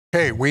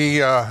Okay,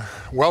 we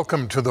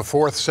welcome to the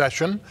fourth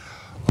session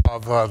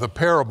of the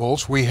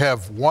parables. We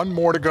have one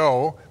more to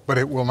go, but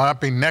it will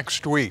not be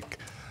next week.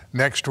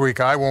 Next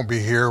week I won't be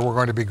here. We're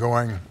going to be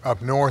going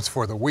up north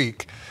for the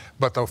week.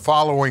 But the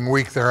following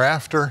week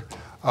thereafter,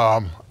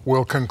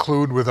 we'll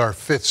conclude with our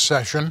fifth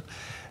session.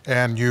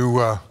 And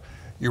you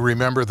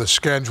remember the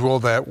schedule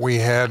that we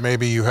had.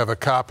 Maybe you have a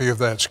copy of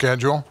that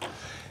schedule.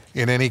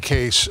 In any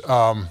case,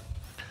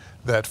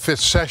 that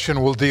fifth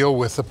session will deal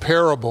with the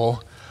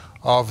parable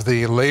of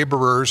the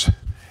laborers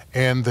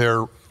and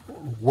their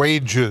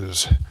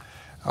wages.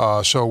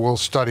 So we'll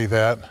study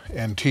that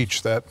and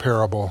teach that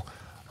parable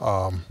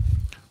for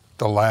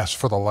the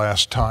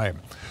last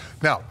time.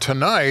 Now,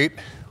 tonight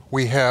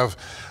we have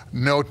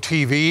no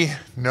TV,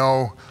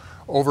 no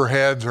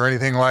overheads or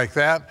anything like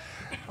that.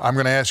 I'm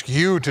going to ask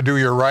you to do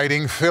your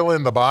writing, fill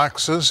in the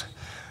boxes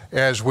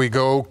as we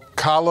go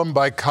column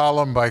by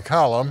column by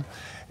column.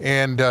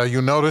 And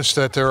you notice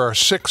that there are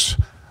 6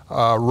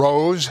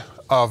 rows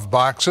of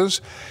boxes,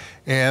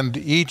 and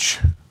each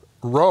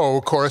row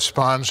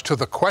corresponds to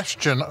the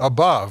question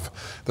above,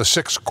 the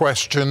 6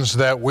 questions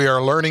that we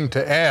are learning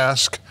to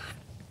ask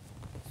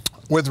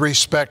with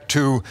respect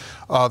to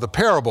the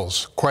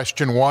parables.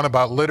 Question 1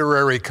 about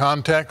literary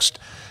context,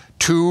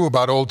 2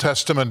 about Old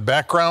Testament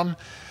background,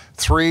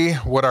 3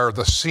 what are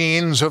the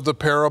scenes of the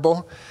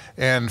parable,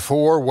 and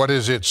 4 what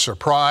is its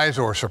surprise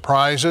or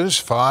surprises,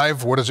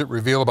 5 what does it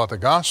reveal about the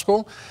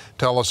gospel,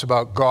 tell us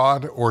about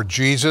God or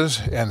Jesus,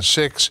 and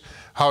 6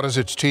 how does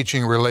its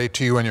teaching relate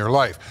to you in your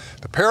life?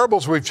 The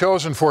parables we've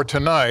chosen for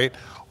tonight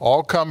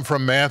all come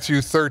from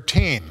Matthew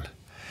 13.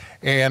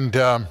 And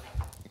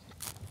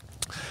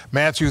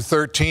Matthew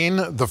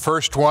 13, the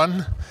first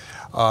one,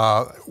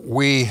 I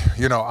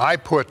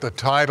put the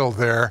title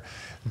there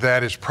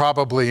that is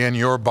probably in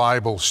your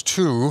Bibles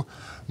too,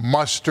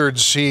 Mustard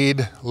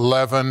Seed,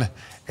 Leaven,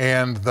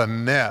 and the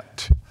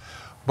Net.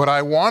 But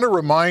I want to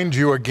remind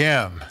you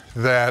again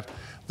that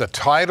the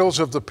titles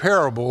of the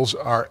parables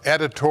are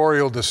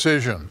editorial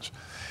decisions,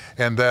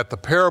 and that the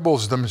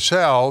parables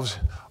themselves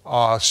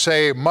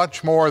say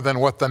much more than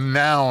what the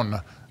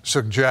noun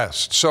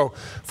suggests. So,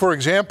 for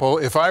example,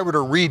 if I were to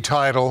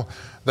retitle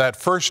that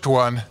first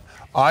one,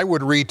 I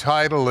would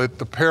retitle it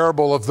The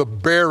Parable of the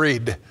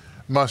Buried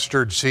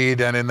Mustard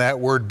Seed, and in that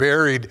word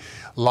buried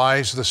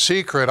lies the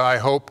secret I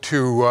hope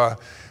to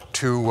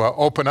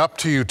open up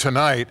to you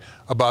tonight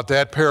about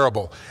that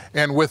parable.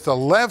 And with the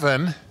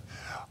leaven,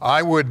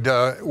 I would,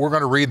 we're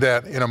going to read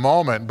that in a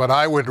moment, but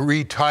I would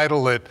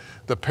retitle it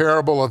The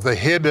Parable of the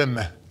Hidden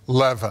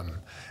Leaven.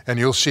 And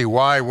you'll see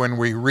why when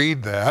we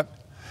read that.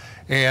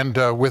 And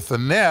with the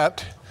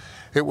net,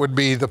 it would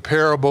be the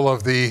parable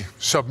of the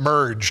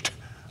submerged,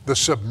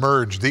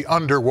 the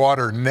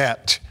underwater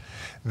net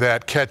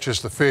that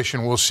catches the fish,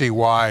 and we'll see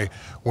why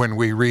when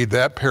we read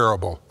that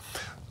parable.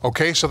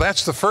 Okay, so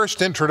that's the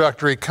first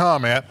introductory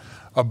comment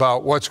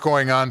about what's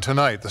going on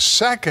tonight. The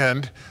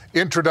second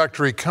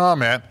introductory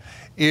comment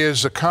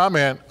is a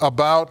comment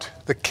about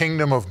the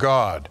kingdom of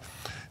God.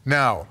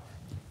 Now,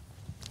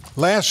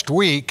 last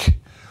week,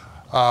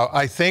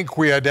 I think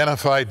we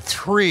identified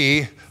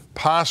 3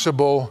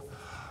 possible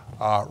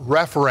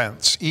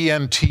referents,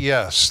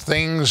 ENTS,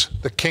 things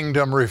the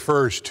kingdom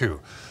refers to.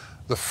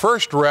 The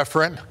first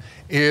referent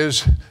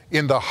is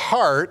in the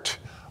heart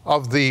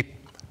of the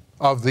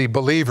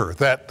believer,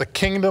 that the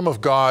kingdom of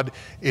God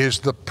is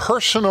the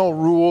personal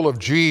rule of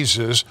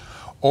Jesus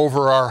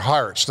over our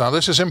hearts. Now,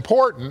 this is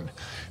important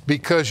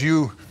because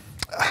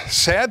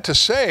sad to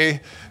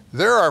say,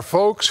 there are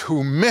folks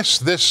who miss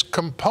this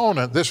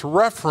component, this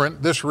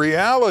referent, this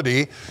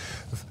reality,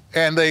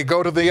 and they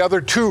go to the other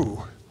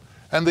 2.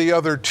 And the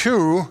other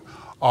 2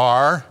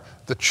 are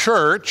the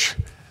church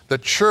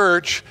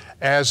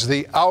as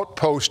the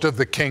outpost of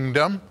the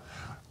kingdom,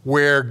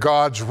 where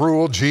God's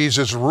rule,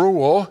 Jesus'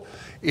 rule,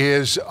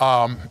 is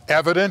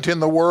evident in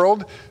the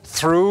world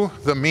through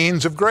the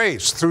means of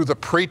grace, through the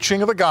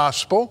preaching of the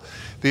gospel,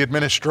 the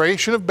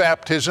administration of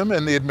baptism,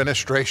 and the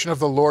administration of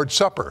the Lord's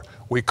Supper.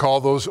 We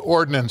call those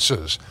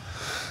ordinances.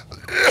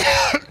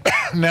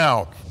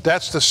 Now,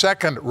 that's the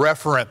second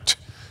referent,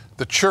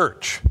 the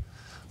church.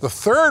 The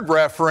third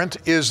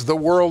referent is the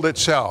world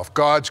itself.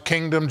 God's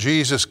kingdom,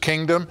 Jesus'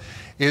 kingdom,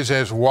 is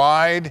as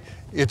wide,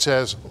 it's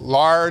as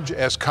large,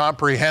 as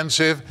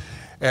comprehensive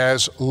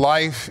as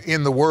life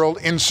in the world,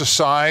 in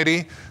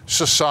society,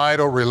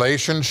 societal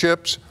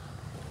relationships.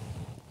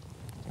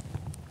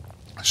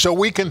 So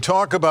we can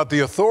talk about the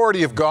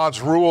authority of God's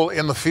rule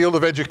in the field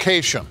of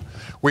education.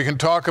 We can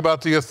talk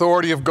about the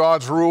authority of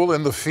God's rule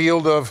in the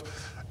field of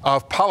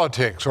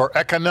politics or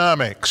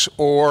economics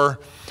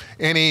or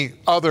any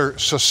other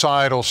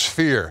societal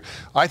sphere.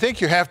 I think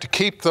you have to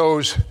keep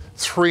those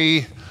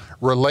 3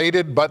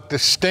 related but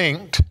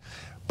distinct,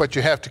 but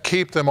you have to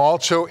keep them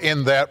also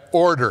in that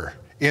order,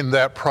 in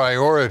that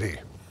priority.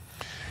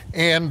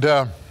 And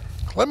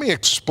let me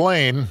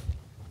explain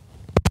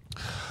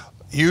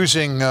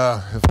using, if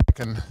I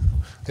can,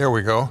 there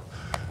we go,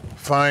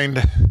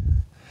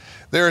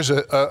 there's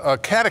a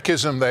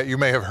catechism that you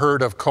may have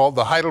heard of called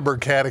the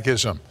Heidelberg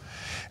Catechism.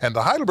 And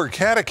the Heidelberg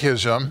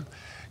Catechism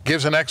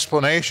gives an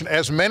explanation,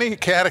 as many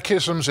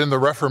catechisms in the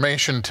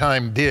Reformation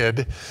time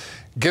did,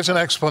 gives an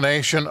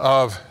explanation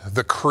of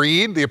the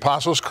Creed, the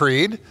Apostles'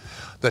 Creed,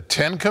 the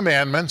Ten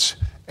Commandments,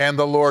 and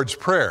the Lord's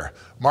Prayer.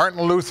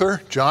 Martin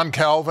Luther, John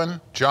Calvin,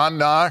 John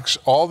Knox,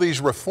 all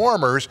these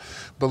reformers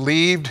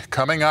believed,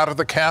 coming out of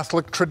the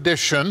Catholic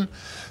tradition,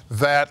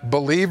 that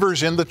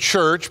believers in the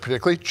church,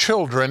 particularly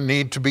children,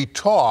 need to be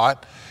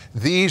taught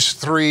these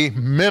three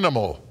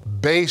minimal,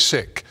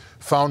 basic,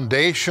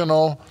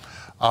 foundational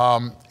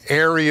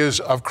areas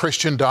of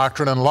Christian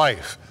doctrine and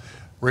life.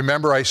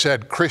 Remember, I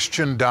said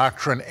Christian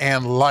doctrine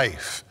and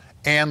life,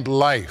 and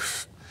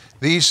life.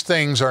 These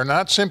things are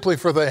not simply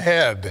for the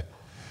head,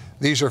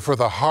 these are for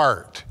the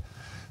heart.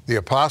 The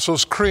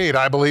Apostles' Creed,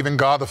 I believe in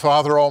God the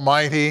Father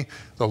Almighty,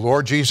 the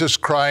Lord Jesus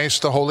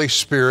Christ, the Holy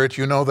Spirit,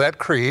 you know that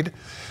creed.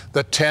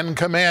 The Ten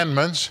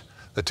Commandments,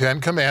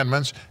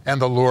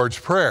 and the Lord's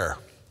Prayer.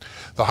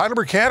 The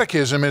Heidelberg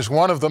Catechism is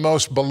one of the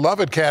most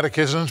beloved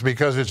catechisms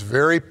because it's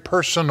very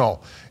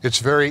personal, it's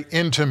very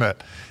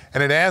intimate,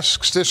 and it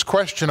asks this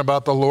question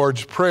about the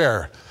Lord's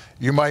Prayer.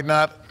 You might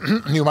not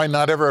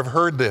ever have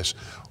heard this.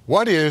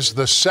 What is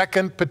the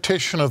second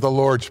petition of the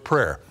Lord's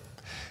Prayer?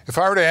 If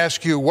I were to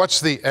ask you, what's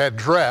the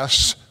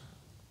address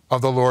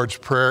of the Lord's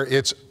Prayer?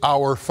 It's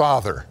Our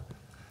Father.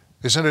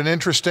 Isn't it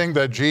interesting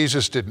that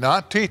Jesus did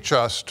not teach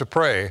us to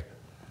pray,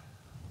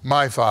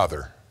 My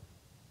Father?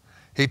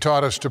 He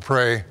taught us to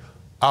pray,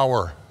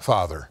 Our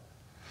Father,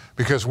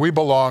 because we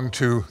belong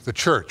to the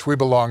church. We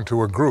belong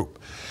to a group.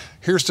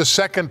 Here's the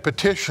second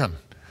petition,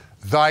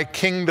 Thy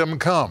kingdom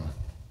come.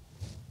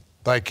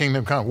 Thy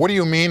kingdom come. What do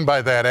you mean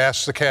by that?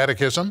 Asks the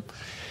Catechism.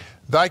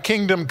 Thy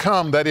kingdom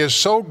come, that is,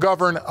 so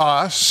govern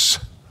us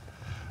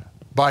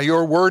by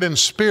your word and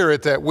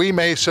spirit that we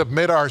may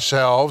submit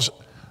ourselves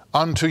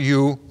unto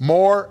you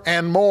more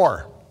and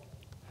more.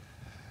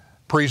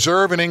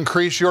 Preserve and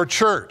increase your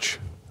church.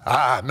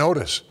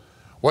 Notice,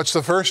 what's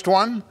the first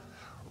one?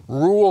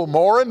 Rule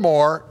more and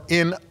more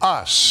in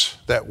us,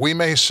 that we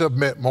may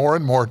submit more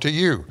and more to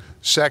you.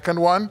 Second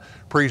one,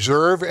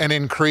 preserve and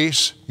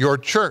increase your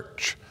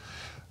church.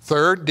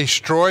 Third,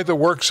 destroy the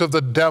works of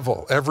the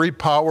devil, every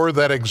power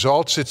that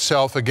exalts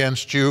itself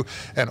against you,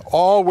 and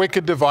all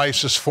wicked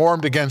devices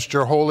formed against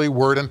your holy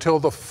word, until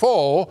the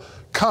full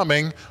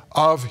coming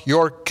of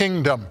your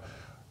kingdom,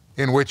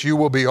 in which you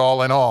will be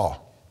all in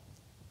all.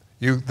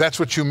 That's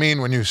what you mean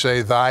when you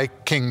say, Thy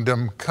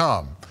kingdom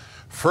come.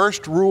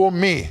 First, rule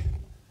me.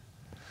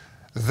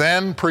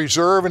 Then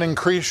preserve and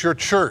increase your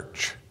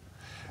church.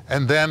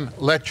 And then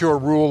let your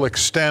rule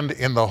extend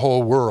in the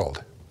whole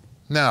world.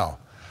 Now,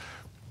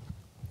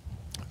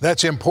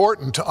 that's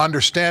important to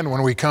understand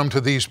when we come to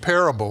these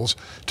parables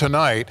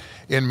tonight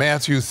in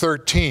Matthew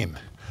 13.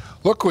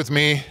 Look with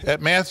me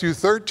at Matthew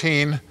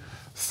 13,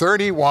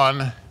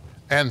 31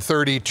 and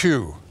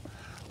 32.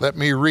 Let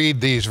me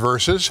read these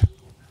verses.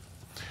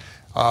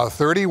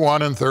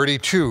 31 and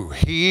 32.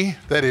 He,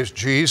 that is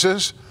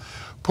Jesus,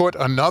 put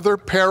another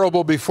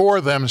parable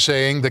before them,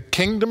 saying, the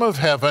kingdom of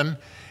heaven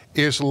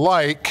is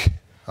like,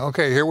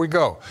 okay, here we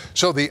go.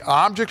 So the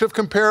object of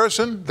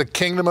comparison, the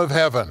kingdom of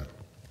heaven.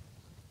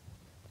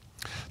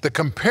 The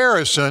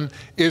comparison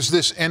is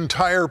this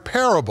entire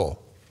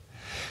parable.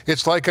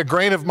 It's like a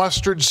grain of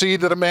mustard seed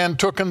that a man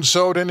took and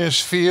sowed in his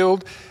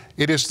field.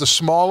 It is the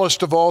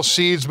smallest of all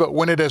seeds, but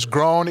when it has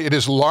grown, it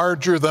is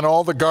larger than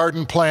all the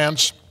garden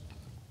plants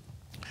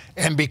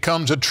and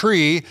becomes a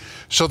tree,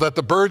 so that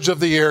the birds of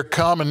the air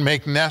come and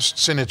make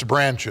nests in its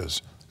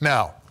branches.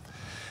 Now,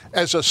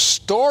 as a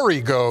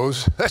story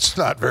goes, that's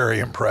not very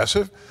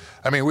impressive.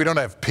 I mean, we don't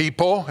have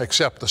people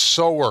except the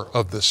sower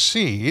of the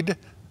seed.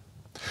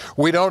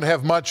 We don't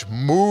have much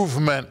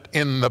movement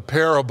in the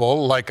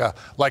parable like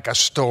a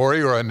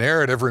story or a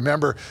narrative.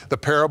 Remember the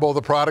parable of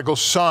the prodigal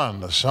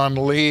son. The son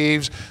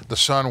leaves, the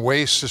son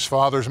wastes his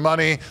father's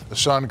money, the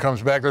son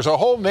comes back. There's a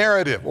whole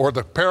narrative. Or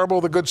the parable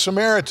of the Good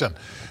Samaritan.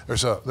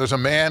 There's a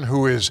man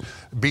who is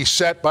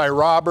beset by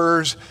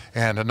robbers,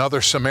 and another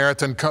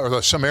Samaritan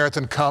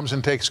comes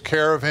and takes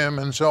care of him,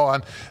 and so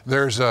on.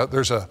 There's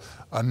a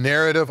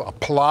narrative, a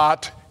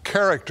plot,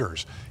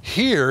 characters.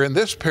 Here in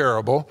this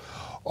parable,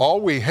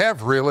 all we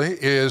have really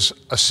is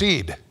a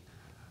seed.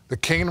 The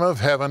kingdom of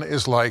heaven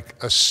is like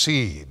a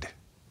seed.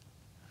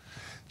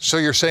 So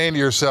you're saying to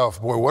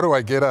yourself, boy, what do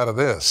I get out of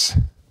this?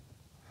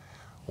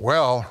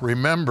 Well,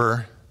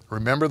 remember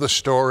the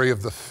story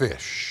of the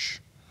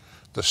fish,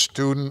 the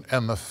student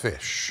and the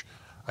fish.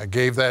 I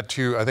gave that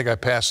to you, I think I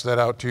passed that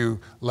out to you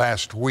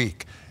last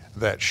week,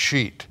 that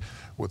sheet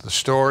with the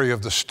story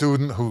of the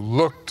student who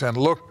looked and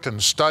looked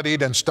and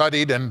studied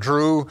and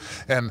drew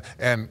and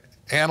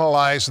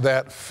analyzed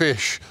that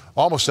fish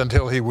almost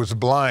until he was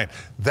blind.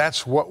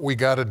 That's what we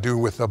got to do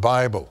with the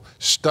Bible.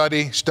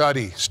 Study,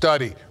 study,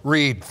 study,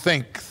 read,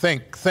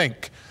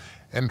 think,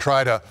 and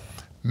try to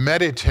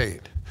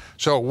meditate.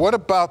 So what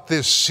about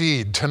this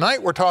seed?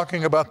 Tonight we're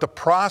talking about the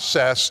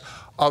process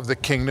of the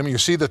kingdom. You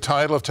see the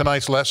title of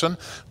tonight's lesson?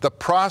 The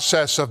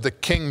process of the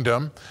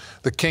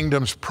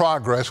kingdom's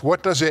progress.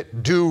 What does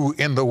it do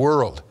in the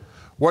world?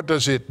 What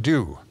does it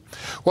do?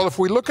 Well, if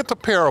we look at the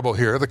parable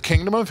here, the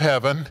kingdom of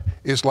heaven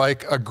is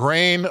like a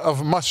grain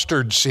of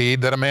mustard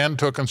seed that a man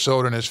took and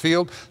sowed in his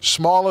field,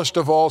 smallest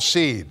of all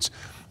seeds.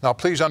 Now,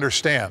 please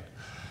understand,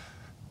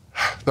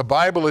 the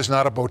Bible is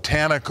not a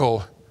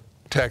botanical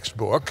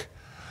textbook.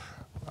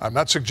 I'm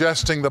not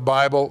suggesting the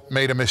Bible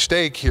made a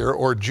mistake here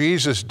or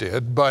Jesus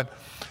did, but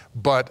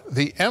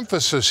the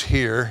emphasis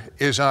here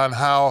is on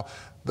how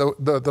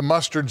the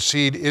mustard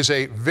seed is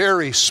a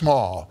very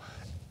small,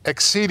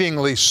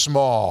 exceedingly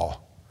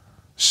small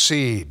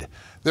seed.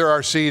 There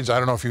are seeds, I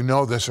don't know if you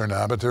know this or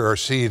not, but there are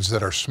seeds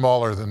that are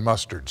smaller than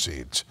mustard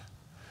seeds.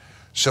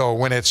 So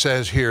when it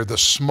says here, the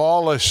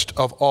smallest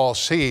of all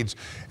seeds,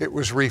 it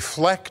was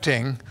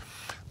reflecting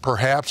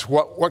perhaps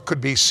what could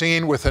be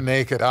seen with the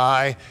naked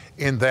eye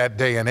in that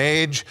day and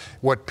age,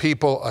 what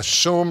people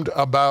assumed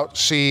about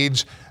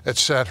seeds,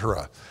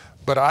 etc.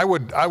 But I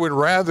would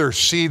rather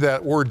see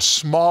that word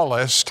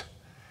smallest,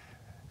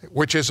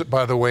 which is,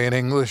 by the way, in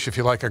English, if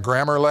you like a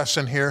grammar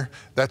lesson here,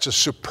 that's a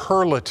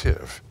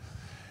superlative.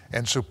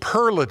 And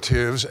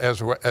superlatives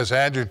as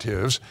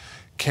adjectives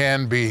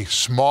can be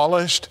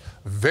smallest,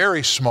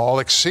 very small,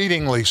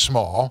 exceedingly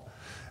small,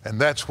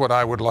 and that's what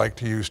I would like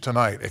to use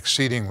tonight,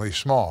 exceedingly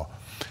small.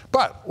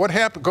 But what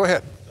happened? Go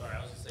ahead. Sorry,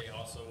 I was just saying,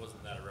 also,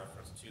 wasn't that a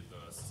reference to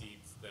the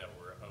seeds that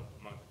were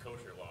among the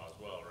kosher law as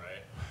well,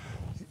 right?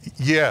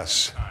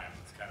 Yes.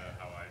 That's kind of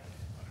how I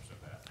understood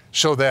that.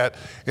 So that,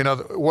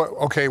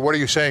 okay, what are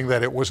you saying,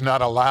 that it was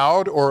not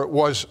allowed, or it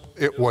was?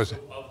 Among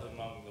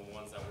the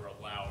ones that were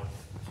allowed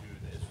to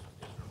the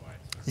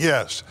Israelites.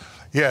 Yes,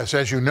 yes,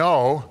 as you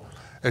know,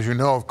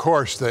 of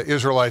course, the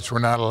Israelites were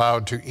not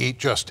allowed to eat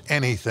just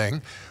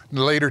anything.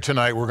 Later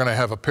tonight, we're going to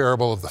have a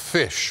parable of the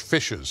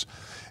fishes,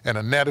 and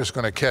a net is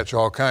going to catch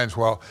all kinds.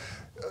 Well,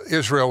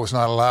 Israel was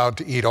not allowed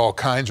to eat all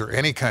kinds or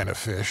any kind of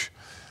fish,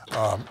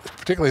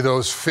 particularly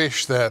those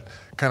fish that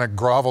kind of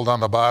groveled on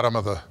the bottom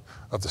of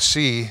the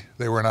sea.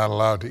 They were not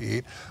allowed to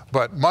eat.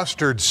 But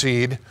mustard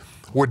seed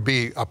would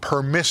be a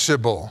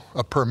permissible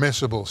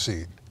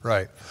seed,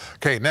 right?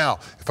 Okay, now,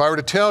 if I were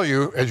to tell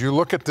you, as you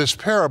look at this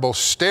parable,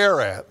 stare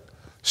at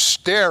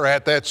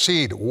that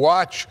seed.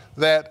 Watch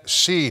that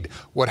seed.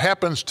 What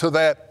happens to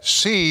that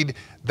seed,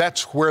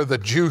 that's where the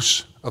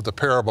juice of the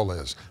parable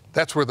is.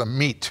 That's where the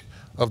meat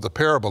of the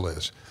parable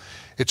is.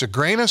 It's a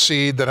grain of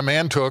seed that a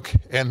man took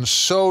and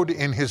sowed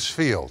in his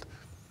field.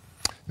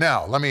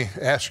 Now, let me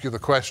ask you the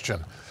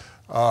question.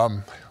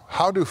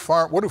 What do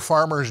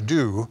farmers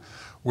do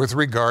with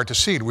regard to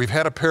seed? We've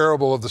had a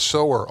parable of the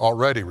sower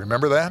already.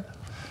 Remember that?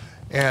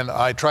 And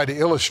I tried to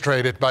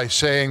illustrate it by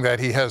saying that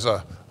he has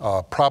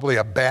probably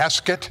a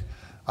basket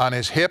on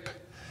his hip,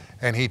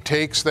 and he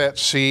takes that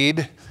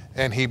seed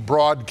and he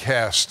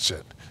broadcasts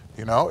it,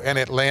 and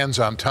it lands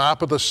on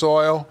top of the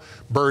soil.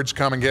 Birds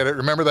come and get it.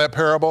 Remember that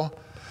parable?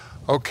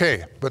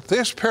 Okay, but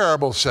this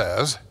parable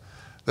says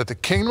that the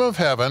kingdom of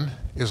heaven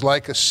is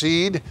like a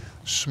seed,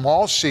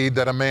 small seed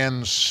that a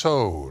man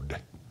sowed.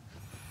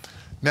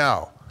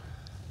 Now,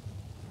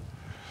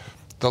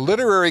 the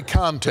literary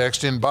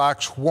context in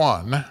box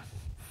 1,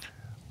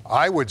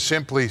 I would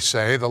simply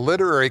say the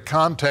literary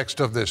context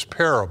of this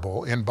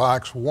parable in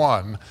box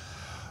 1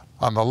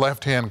 on the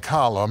left-hand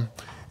column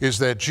is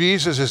that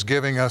Jesus is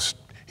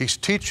he's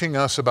teaching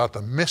us about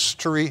the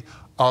mystery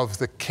of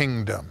the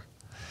kingdom.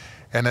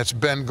 And it's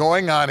been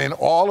going on in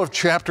all of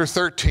chapter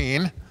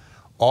 13,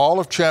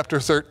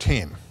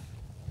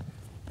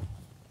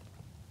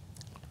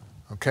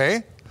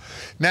 Okay?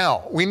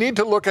 Now, we need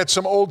to look at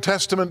some Old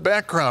Testament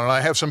background, and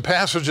I have some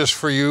passages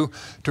for you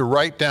to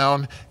write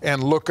down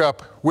and look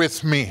up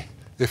with me,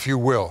 if you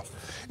will.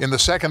 In the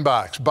second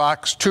box,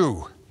 box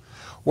 2,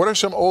 what are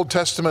some Old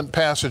Testament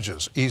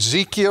passages?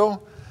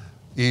 Ezekiel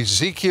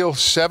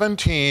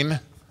 17,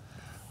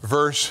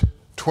 verse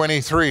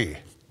 23.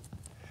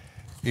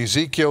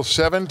 Ezekiel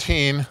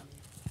 17,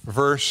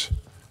 verse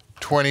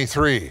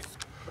 23.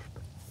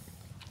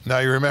 Now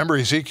you remember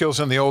Ezekiel's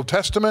in the Old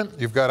Testament.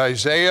 You've got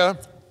Isaiah,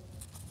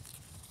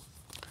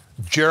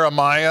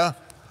 Jeremiah,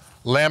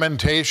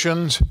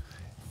 Lamentations,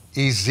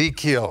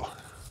 Ezekiel.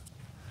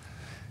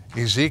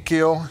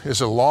 Ezekiel is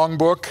a long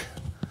book,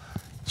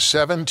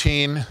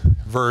 17,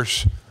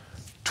 verse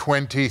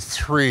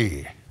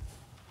 23.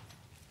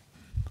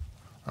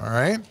 All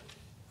right?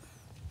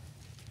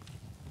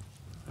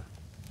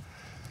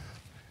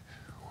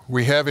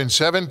 We have in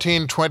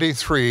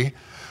 17:23,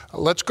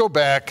 let's go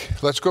back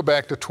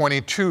to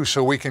 22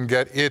 so we can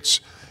get its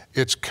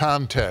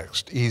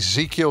context.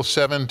 Ezekiel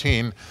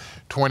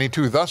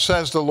 17:22. Thus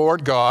says the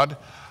Lord God,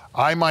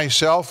 I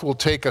myself will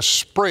take a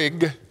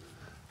sprig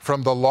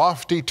from the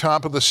lofty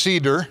top of the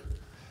cedar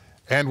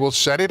and will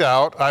set it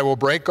out. I will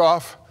break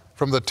off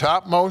from the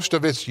topmost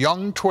of its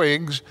young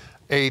twigs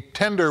a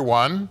tender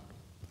one,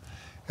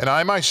 and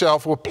I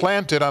myself will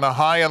plant it on a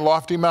high and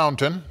lofty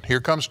mountain. Here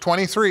comes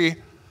 23.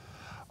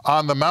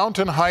 On the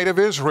mountain height of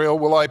Israel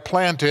will I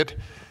plant it,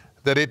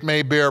 that it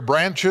may bear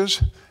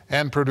branches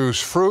and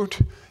produce fruit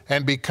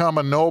and become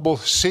a noble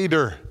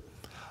cedar.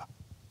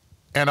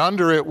 And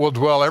under it will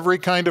dwell every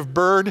kind of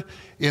bird.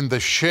 In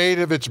the shade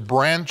of its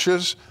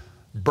branches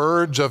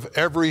birds of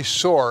every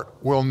sort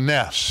will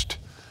nest.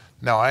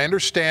 Now, I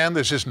understand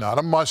this is not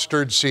a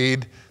mustard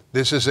seed.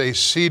 This is a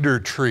cedar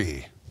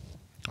tree,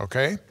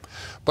 okay?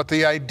 But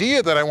the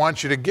idea that I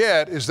want you to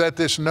get is that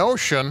this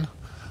notion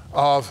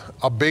of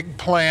a big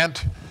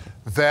plant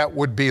that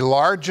would be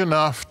large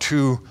enough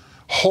to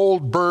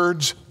hold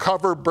birds,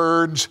 cover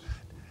birds,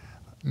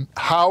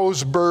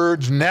 house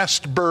birds,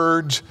 nest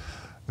birds,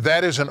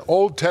 that is an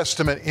Old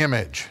Testament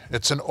image.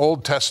 It's an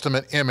Old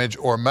Testament image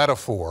or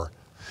metaphor.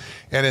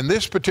 And in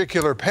this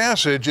particular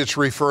passage, it's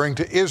referring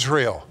to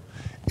Israel.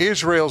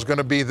 Israel's going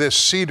to be this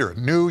cedar,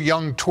 new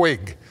young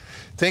twig.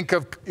 Think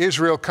of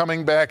Israel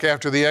coming back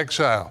after the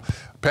exile.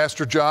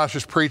 Pastor Josh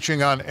is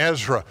preaching on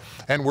Ezra,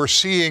 and we're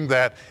seeing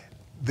that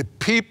the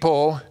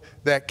people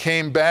that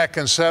came back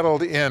and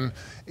settled in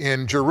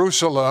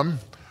Jerusalem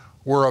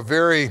were a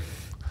very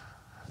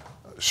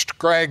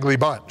scraggly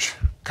bunch,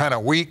 kind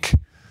of weak,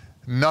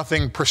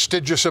 nothing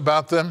prestigious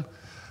about them.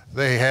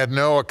 They had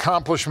no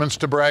accomplishments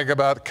to brag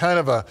about, kind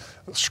of a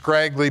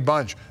scraggly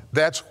bunch.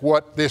 That's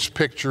what this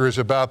picture is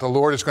about. The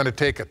Lord is going to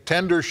take a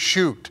tender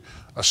shoot,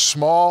 a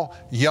small,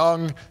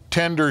 young,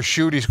 tender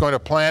shoot. He's going to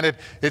plant it.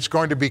 It's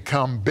going to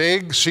become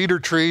big. Cedar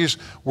trees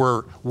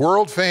were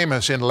world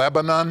famous in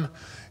Lebanon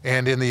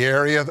and in the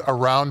area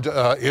around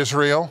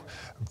Israel.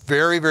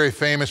 Very, very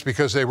famous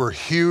because they were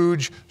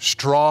huge,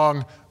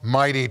 strong,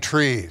 mighty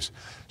trees.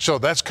 So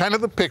that's kind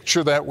of the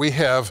picture that we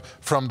have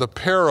from the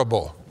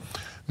parable.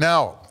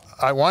 Now,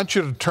 I want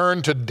you to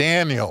turn to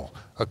Daniel.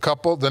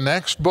 The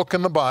next book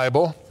in the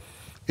Bible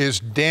is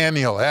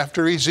Daniel.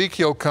 After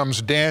Ezekiel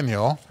comes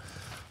Daniel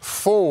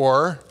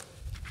 4.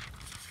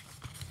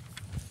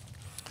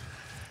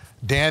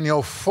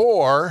 Daniel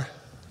 4,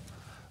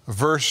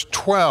 verse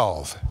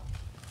 12.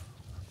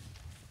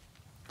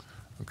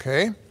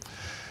 Okay?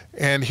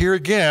 And here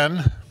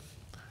again,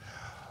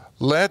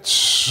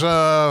 let's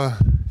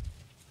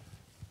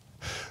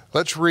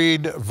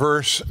read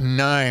verse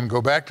 9.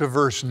 Go back to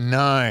verse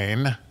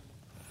 9.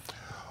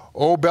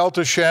 O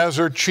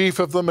Belteshazzar, chief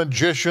of the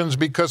magicians,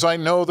 because I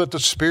know that the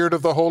spirit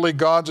of the holy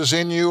gods is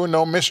in you, and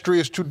no mystery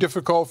is too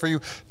difficult for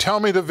you, tell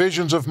me the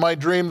visions of my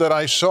dream that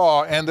I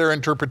saw and their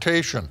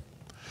interpretation.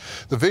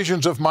 The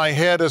visions of my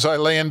head as I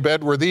lay in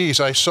bed were these.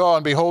 I saw,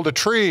 and behold, a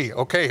tree.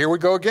 Okay, here we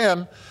go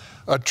again.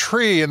 A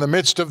tree in the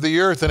midst of the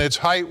earth, and its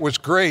height was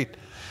great.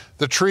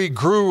 The tree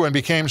grew and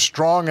became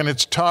strong, and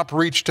its top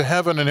reached to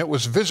heaven, and it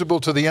was visible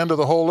to the end of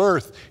the whole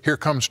earth. Here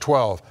comes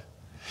 12.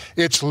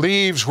 Its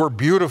leaves were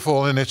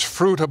beautiful, and its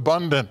fruit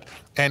abundant,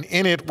 and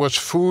in it was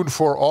food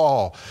for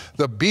all.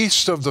 The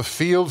beasts of the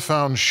field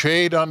found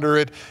shade under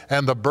it,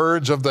 and the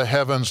birds of the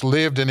heavens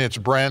lived in its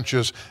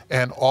branches,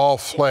 and all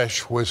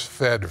flesh was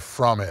fed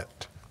from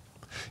it.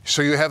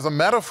 So you have the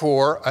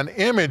metaphor, an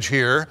image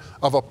here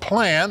of a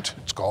plant,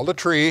 it's called a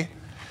tree,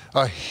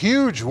 a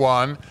huge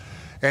one,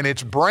 and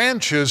its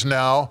branches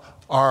now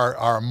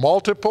are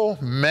multiple,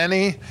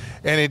 many,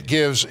 and it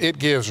gives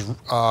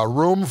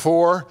room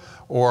for,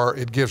 or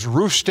it gives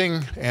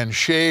roosting and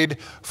shade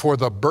for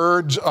the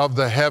birds of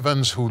the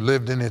heavens who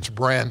lived in its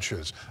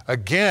branches.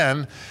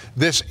 Again,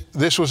 this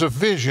was a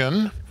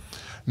vision.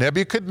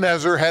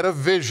 Nebuchadnezzar had a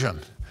vision,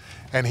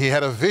 and he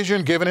had a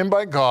vision given him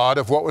by God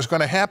of what was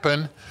going to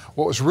happen,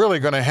 what was really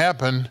going to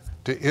happen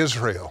to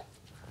Israel.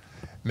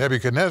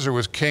 Nebuchadnezzar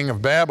was king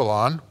of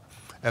Babylon,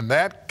 and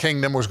that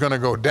kingdom was going to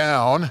go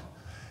down,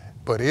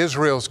 but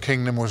Israel's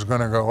kingdom was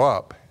going to go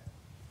up.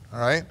 All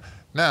right?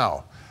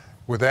 Now,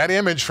 with that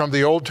image from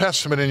the Old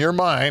Testament in your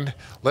mind,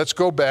 let's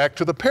go back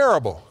to the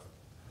parable.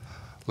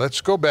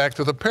 Let's go back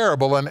to the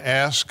parable and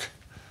ask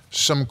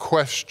some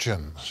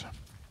questions.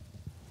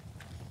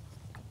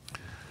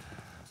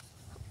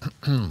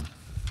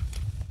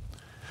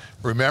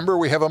 Remember,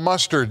 we have a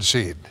mustard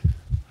seed.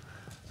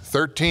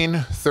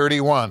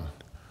 13:31.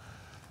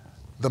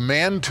 The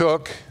man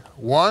took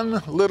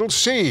one little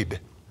seed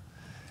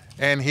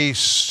and he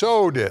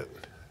sowed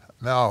it.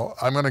 Now,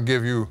 I'm going to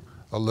give you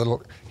a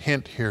little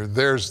hint here.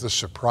 There's the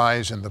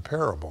surprise in the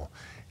parable.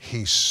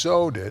 He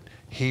sowed it,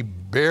 he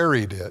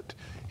buried it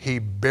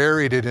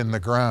in the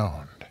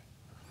ground.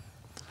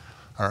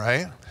 All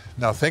right?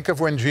 Now think of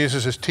when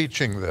Jesus is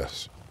teaching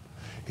this.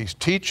 He's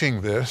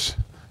teaching this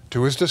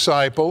to his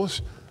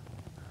disciples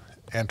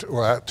and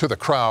to the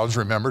crowds,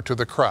 remember, to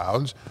the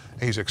crowds.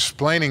 He's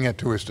explaining it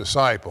to his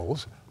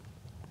disciples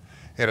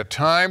at a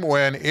time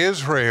when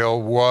Israel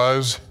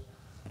was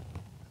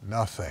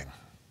nothing.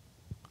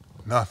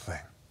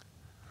 Nothing.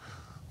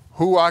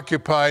 Who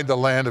occupied the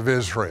land of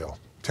Israel?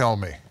 Tell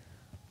me.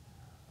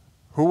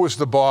 Who was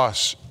the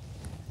boss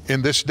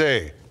in this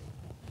day?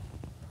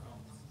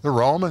 The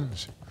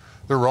Romans.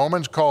 The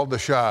Romans called the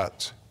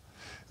shots.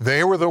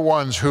 They were the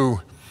ones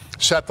who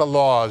set the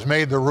laws,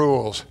 made the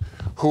rules,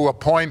 who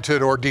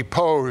appointed or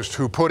deposed,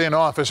 who put in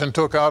office and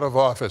took out of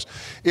office.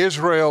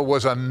 Israel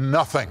was a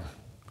nothing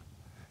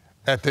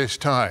at this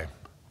time.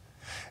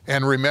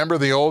 And remember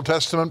the Old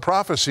Testament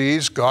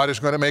prophecies, God is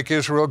going to make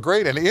Israel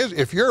great. And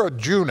if you're a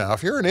Jew now,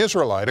 if you're an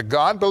Israelite, a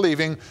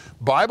God-believing,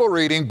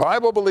 Bible-reading,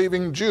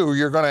 Bible-believing Jew,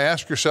 you're going to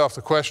ask yourself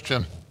the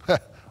question,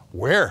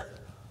 where?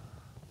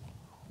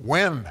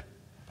 When?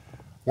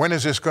 When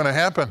is this going to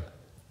happen?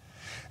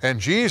 And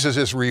Jesus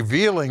is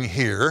revealing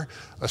here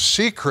a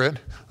secret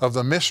of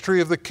the mystery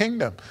of the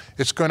kingdom.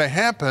 It's going to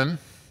happen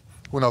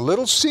when a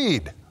little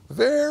seed,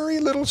 very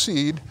little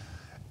seed,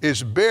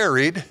 is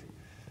buried,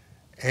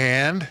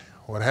 and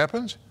what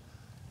happens?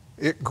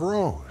 It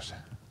grows.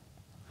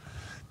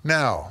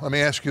 Now, let me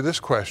ask you this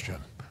question.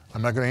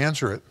 I'm not going to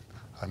answer it.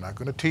 I'm not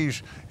going to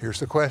tease. Here's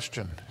the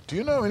question. Do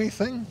you know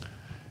anything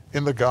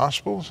in the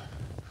Gospels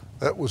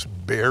that was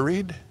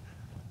buried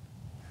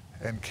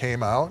and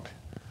came out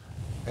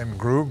and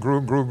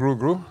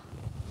grew?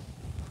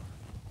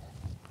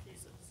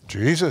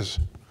 Jesus.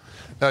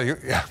 Now,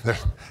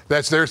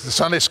 there's the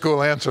Sunday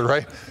school answer,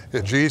 right?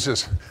 Yeah,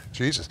 Jesus.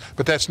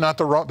 But that's not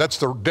the wrong, that's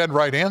the dead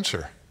right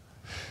answer.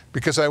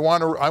 Because I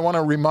want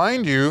to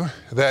remind you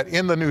that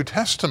in the New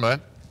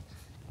Testament,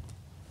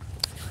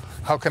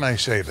 how can I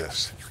say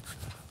this?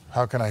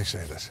 How can I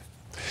say this?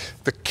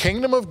 The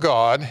kingdom of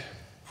God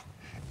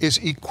is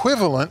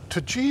equivalent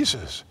to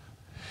Jesus.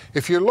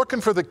 If you're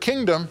looking for the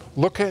kingdom,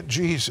 look at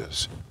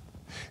Jesus.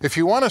 If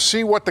you want to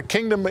see what the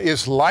kingdom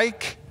is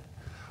like,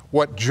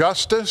 what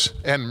justice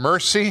and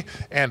mercy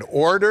and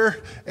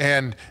order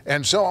and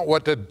so on,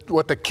 what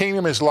the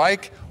kingdom is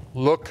like,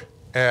 look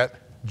at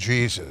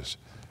Jesus.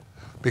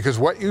 Because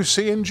what you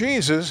see in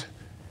Jesus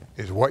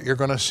is what you're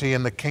going to see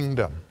in the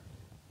kingdom.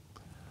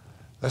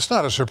 That's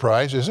not a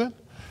surprise, is it?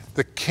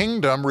 The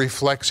kingdom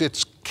reflects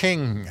its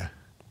king.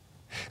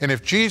 And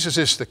if Jesus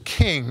is the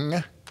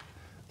king,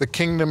 the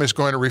kingdom is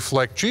going to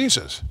reflect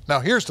Jesus. Now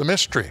here's the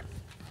mystery.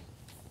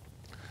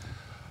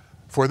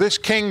 For this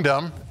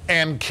kingdom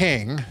and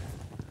king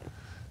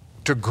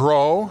to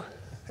grow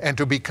and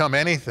to become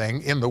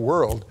anything in the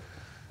world,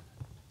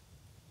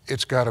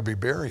 it's got to be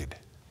buried.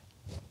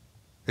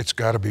 It's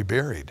got to be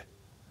buried.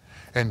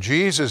 And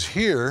Jesus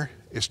here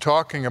is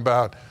talking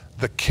about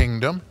the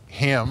kingdom,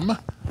 him,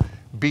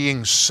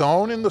 being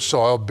sown in the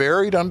soil,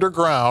 buried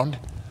underground,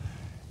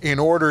 in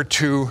order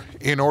to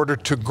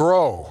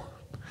grow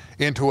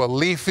into a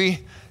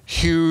leafy,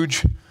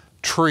 huge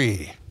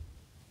tree.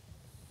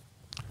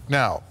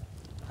 Now,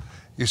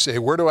 you say,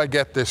 where do I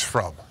get this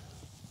from?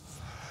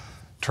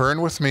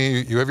 Turn with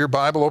me. You have your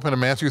Bible open to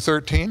Matthew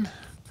 13.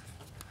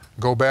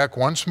 Go back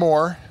once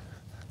more.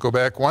 Go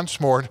back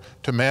once more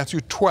to Matthew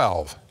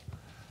 12.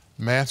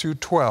 Matthew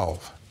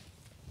 12.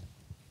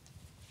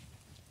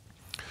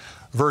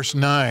 Verse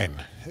 9.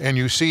 And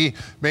you see,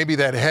 maybe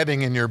that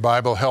heading in your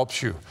Bible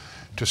helps you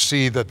to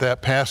see that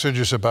that passage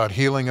is about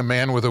healing a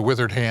man with a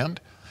withered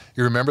hand.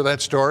 You remember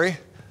that story?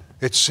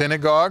 It's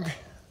synagogue.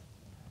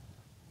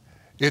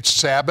 It's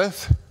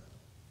Sabbath.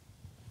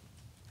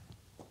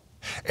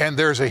 And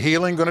there's a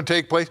healing going to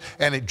take place.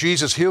 And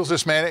Jesus heals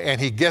this man,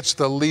 and he gets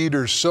the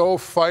leaders so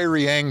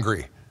fiery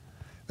angry.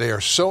 They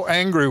are so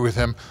angry with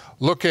him.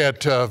 Look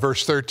at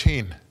verse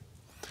 13.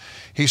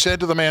 He said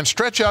to the man,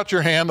 stretch out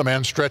your hand. The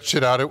man stretched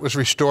it out. It was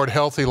restored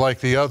healthy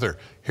like the other.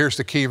 Here's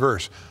the key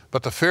verse.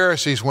 But the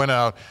Pharisees went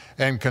out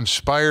and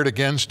conspired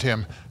against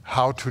him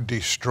how to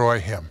destroy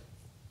him.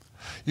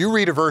 You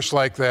read a verse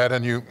like that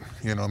and you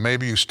know,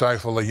 maybe you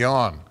stifle a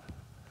yawn.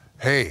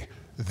 Hey,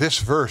 this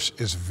verse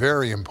is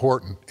very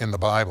important in the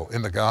Bible,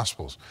 in the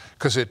Gospels,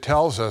 because it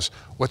tells us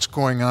what's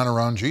going on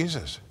around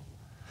Jesus.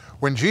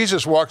 When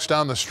Jesus walks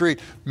down the street,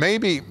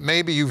 maybe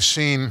you've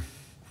seen,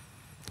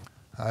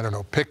 I don't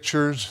know,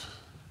 pictures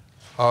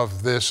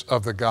of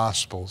the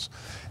Gospels,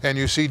 and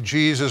you see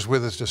Jesus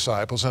with his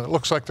disciples, and it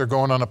looks like they're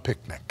going on a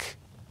picnic.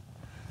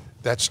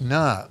 That's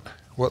not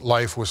what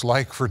life was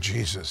like for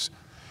Jesus.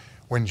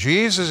 When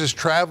Jesus is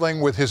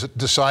traveling with his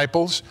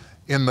disciples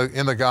in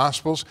the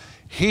Gospels,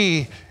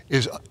 he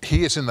is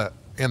in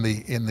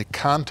the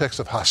context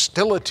of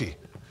hostility.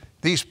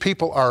 These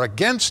people are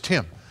against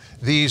him.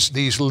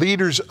 These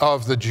leaders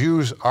of the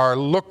Jews are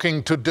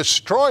looking to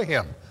destroy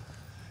him.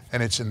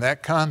 And it's in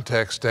that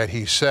context that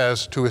he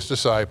says to his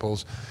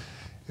disciples,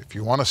 if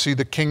you want to see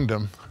the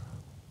kingdom,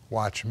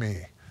 watch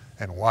me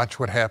and watch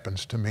what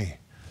happens to me.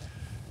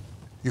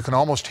 You can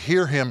almost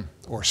hear him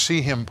or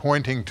see him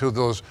pointing to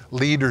those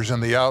leaders in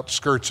the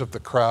outskirts of the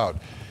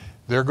crowd.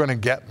 They're going to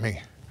get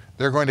me.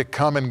 They're going to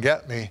come and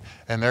get me,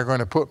 and they're going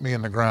to put me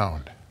in the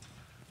ground.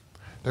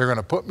 They're going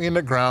to put me in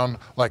the ground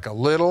like a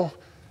little,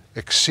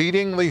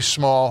 exceedingly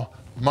small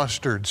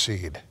mustard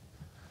seed.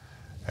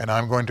 And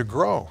I'm going to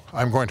grow.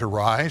 I'm going to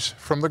rise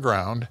from the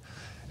ground,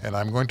 and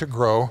I'm going to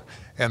grow.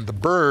 And the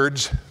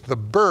birds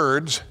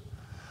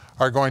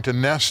are going to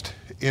nest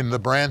in the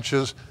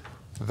branches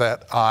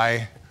that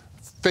I,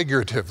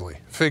 figuratively,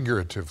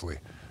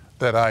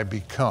 that I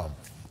become.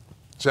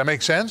 Does that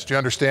make sense? Do you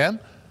understand?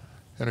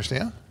 You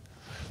understand?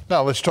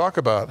 Now let's talk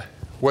about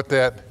what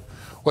that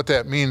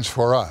means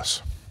for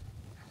us.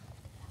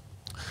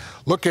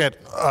 Look at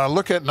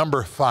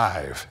number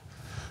 5.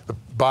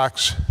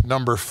 Box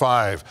number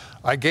 5.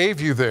 I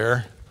gave you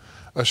there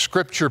a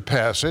scripture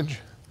passage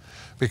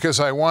because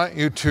I want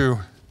you to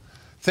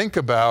think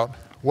about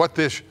what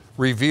this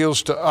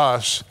reveals to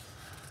us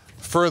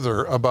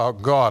further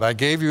about God. I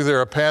gave you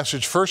there a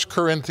passage, 1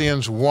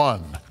 Corinthians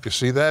 1. You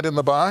see that in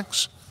the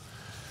box?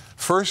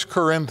 1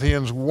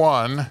 Corinthians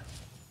 1,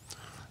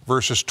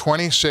 verses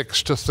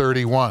 26 to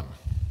 31.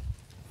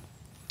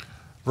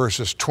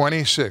 Verses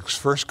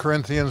 26, 1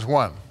 Corinthians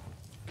 1.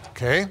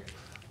 Okay?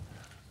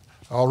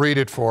 I'll read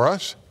it for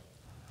us.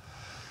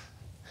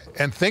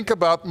 And think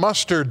about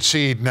mustard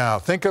seed now.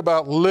 Think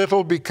about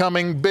little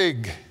becoming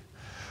big.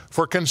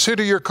 For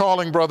consider your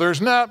calling,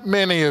 brothers. Not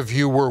many of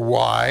you were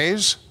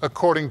wise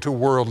according to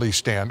worldly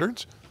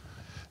standards.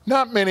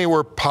 Not many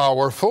were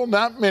powerful.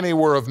 Not many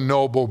were of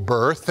noble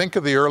birth. Think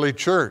of the early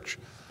church.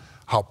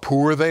 How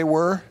poor they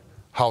were.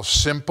 How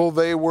simple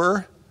they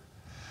were.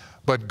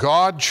 But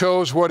God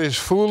chose what is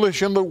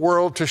foolish in the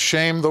world to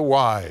shame the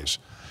wise.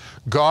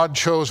 God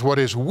chose what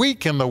is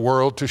weak in the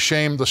world to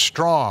shame the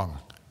strong.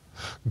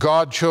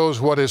 God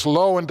chose what is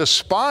low and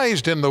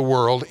despised in the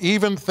world,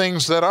 even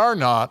things that are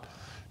not,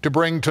 to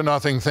bring to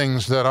nothing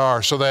things that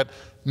are, so that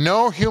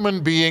no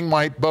human being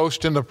might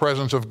boast in the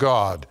presence of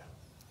God.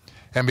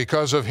 And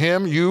because of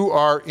him, you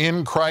are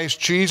in Christ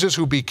Jesus,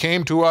 who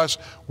became to us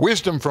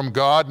wisdom from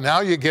God.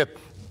 Now you get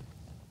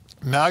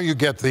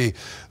the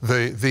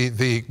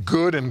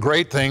good and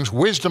great things,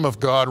 wisdom of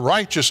God,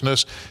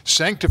 righteousness,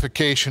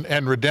 sanctification,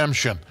 and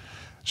redemption.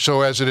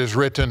 So as it is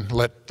written,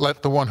 let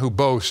the one who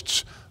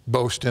boasts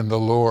boast in the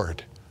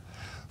Lord.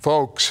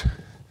 Folks,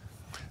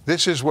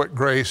 this is what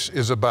grace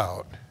is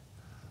about.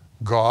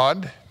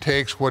 God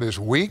takes what is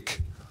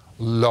weak,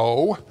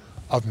 low,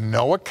 of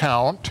no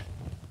account,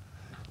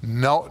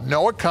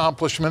 no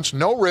accomplishments,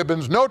 no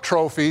ribbons, no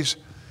trophies.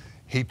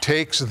 He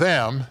takes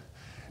them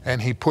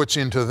and he puts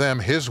into them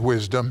his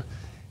wisdom,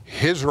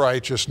 his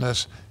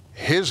righteousness,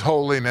 his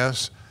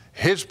holiness,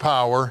 his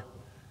power,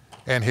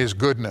 and his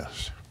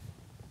goodness.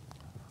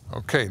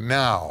 Okay,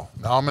 now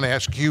I'm going to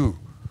ask you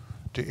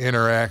to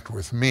interact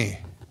with me.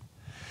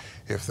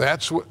 If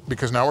that's what,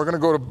 because now we're going to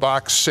go to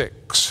box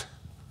 6.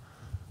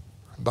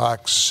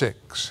 Box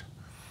 6.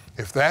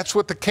 If that's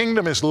what the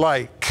kingdom is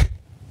like,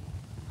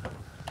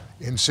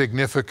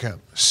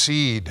 insignificant,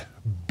 seed,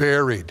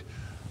 buried,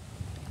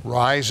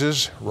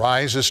 rises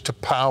to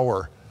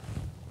power.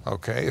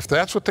 Okay, if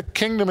that's what the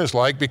kingdom is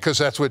like, because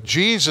that's what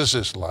Jesus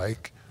is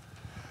like,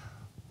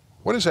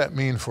 what does that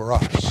mean for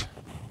us?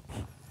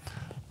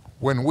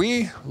 When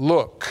we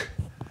look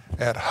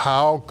at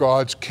how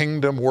God's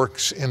kingdom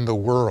works in the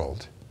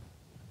world,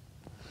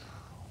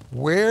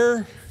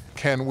 where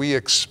can we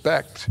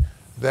expect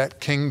that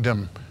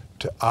kingdom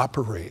to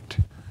operate,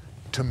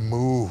 to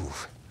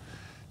move,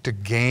 to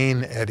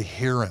gain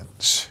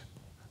adherence?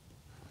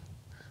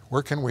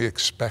 Where can we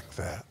expect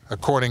that,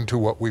 according to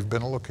what we've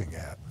been looking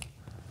at?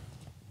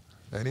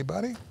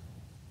 Anybody?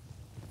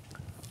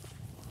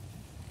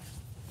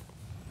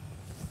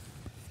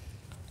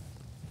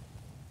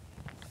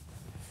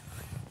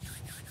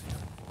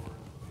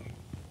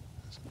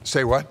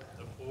 Say what?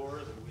 The poor,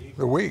 the weak.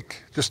 The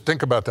weak. Just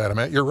think about that a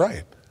minute. You're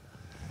right.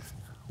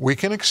 We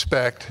can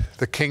expect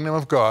the kingdom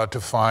of God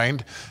to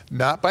find,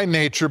 not by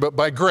nature, but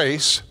by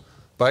grace,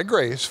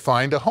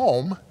 find a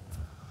home,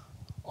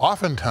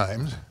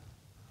 oftentimes,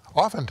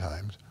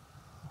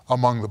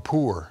 among the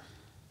poor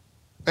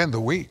and the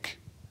weak.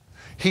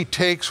 He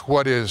takes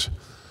what is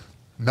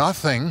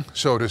nothing,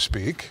 so to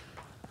speak,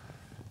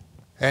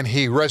 and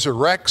he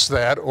resurrects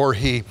that, or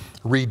he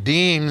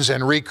redeems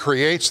and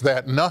recreates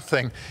that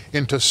nothing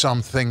into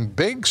something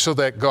big, so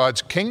that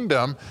God's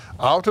kingdom,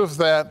 out of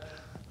that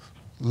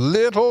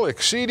little,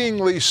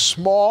 exceedingly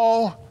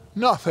small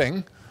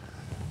nothing,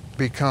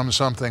 becomes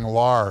something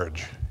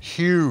large,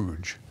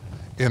 huge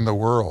in the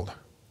world.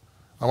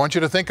 I want you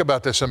to think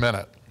about this a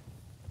minute.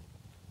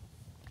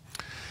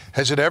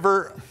 Has it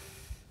ever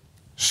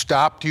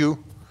stopped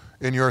you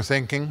in your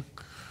thinking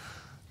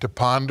to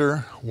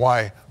ponder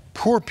why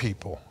poor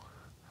people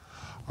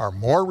are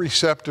more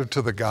receptive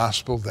to the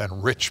gospel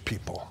than rich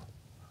people?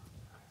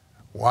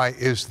 Why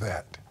is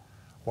that?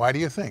 Why do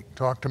you think?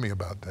 Talk to me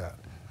about that.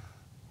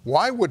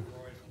 Why would...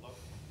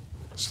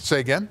 Say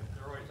again?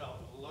 They're always out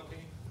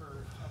looking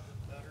for something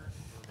better.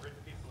 For rich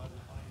people, every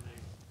time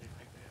they think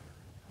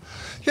they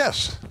have it.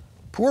 Yes.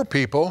 Poor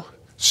people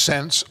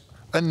sense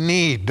a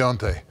need, don't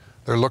they?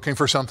 They're looking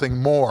for something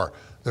more.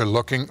 They're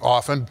looking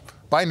often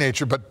by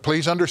nature, but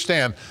please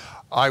understand,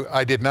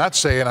 I did not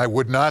say, and I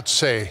would not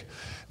say,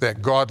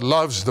 that God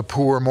loves the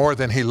poor more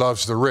than he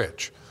loves the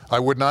rich. I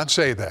would not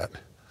say that.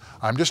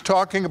 I'm just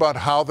talking about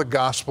how the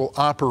gospel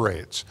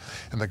operates.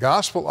 And the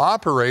gospel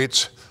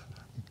operates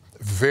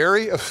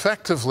very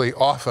effectively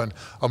often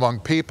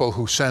among people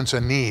who sense a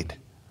need,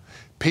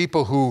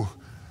 people who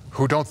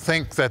don't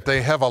think that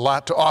they have a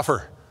lot to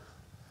offer.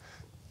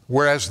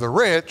 Whereas the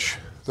rich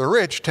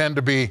tend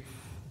to be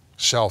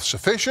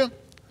self-sufficient,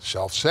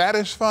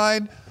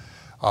 self-satisfied.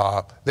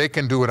 They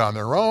can do it on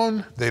their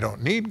own. They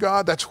don't need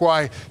God. That's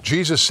why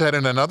Jesus said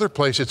in another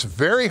place, it's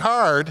very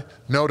hard.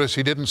 Notice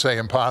he didn't say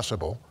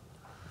impossible.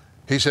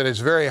 He said it's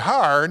very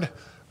hard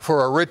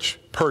for a rich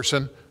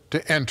person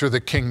to enter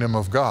the kingdom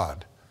of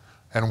God.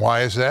 And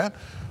why is that?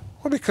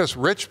 Well, because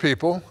rich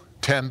people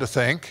tend to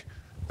think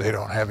they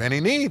don't have any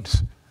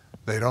needs.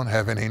 They don't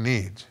have any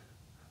needs.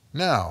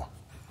 Now,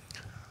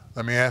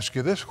 let me ask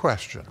you this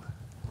question.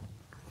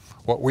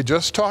 What we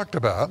just talked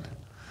about,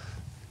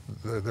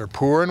 They're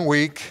poor and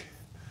weak.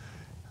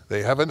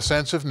 They have a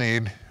sense of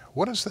need.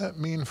 What does that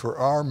mean for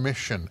our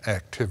mission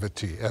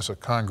activity as a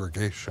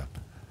congregation?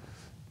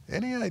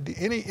 Any idea,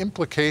 any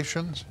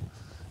implications?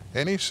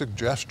 Any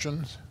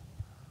suggestions?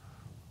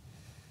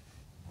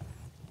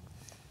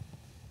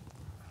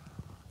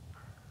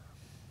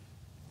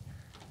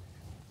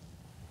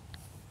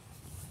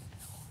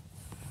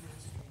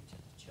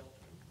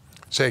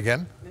 Say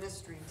again?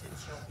 Ministry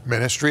to children.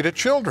 Ministry to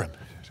children.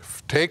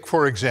 Take,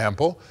 for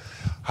example,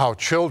 how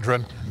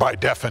children, by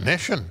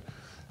definition,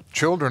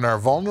 children are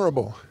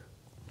vulnerable.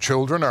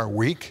 Children are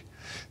weak.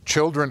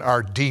 Children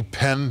are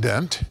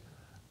dependent.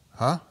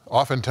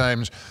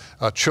 Oftentimes,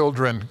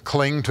 children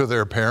cling to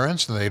their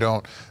parents and they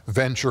don't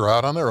venture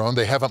out on their own.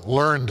 They haven't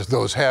learned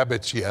those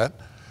habits yet.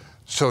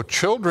 So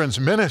children's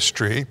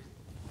ministry,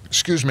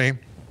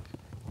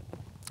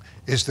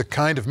 is the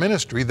kind of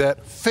ministry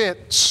that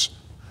fits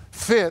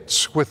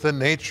with the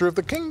nature of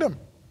the kingdom.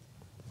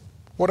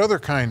 What other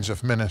kinds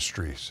of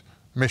ministries,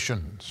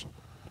 missions,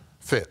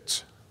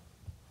 fits?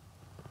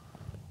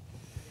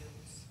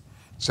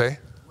 Say?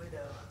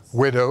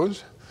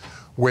 Widows.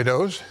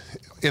 Widows.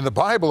 In the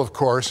Bible, of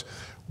course,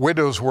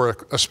 widows were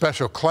a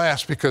special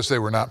class because they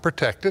were not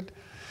protected.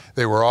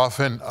 They were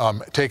often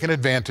taken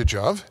advantage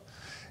of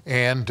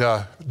and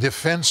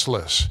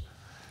defenseless.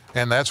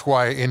 And that's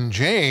why in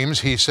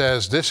James he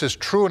says, this is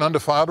true and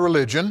undefiled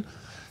religion,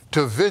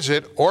 to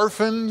visit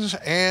orphans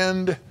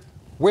and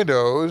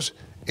widows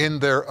in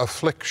their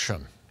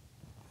affliction.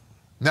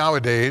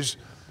 Nowadays,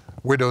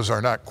 widows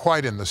are not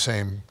quite in the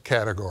same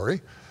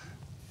category.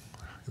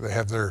 They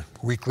have their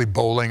weekly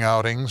bowling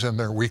outings and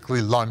their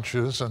weekly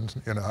lunches, and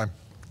I'm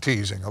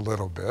teasing a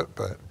little bit,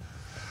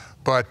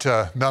 but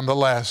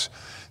nonetheless,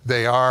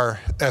 they are,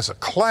 as a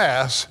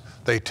class,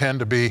 they tend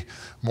to be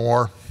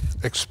more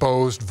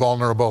exposed,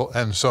 vulnerable,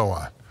 and so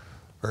on.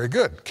 Very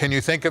good. Can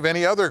you think of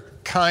any other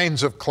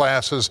kinds of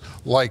classes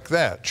like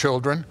that?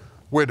 Children,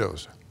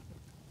 widows.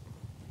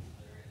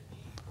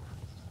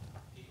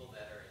 People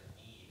that are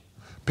in need.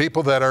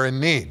 People that are in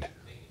need.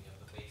 Thinking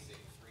of the basic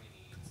three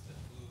needs, the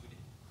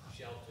food,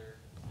 shelter,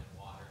 and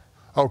water.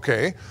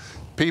 Okay.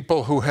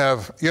 People who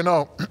have,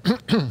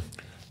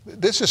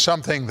 this is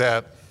something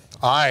that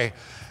I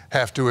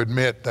have to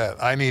admit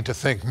that I need to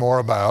think more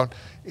about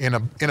in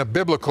a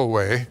biblical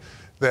way,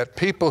 that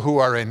people who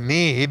are in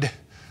need,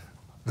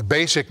 the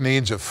basic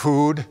needs of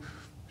food,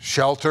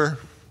 shelter,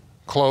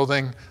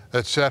 clothing,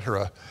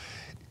 etc.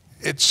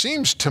 It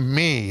seems to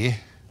me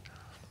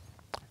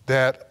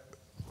that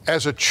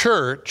as a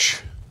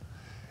church,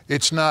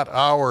 it's not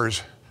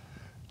ours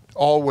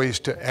always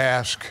to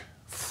ask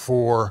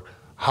for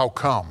how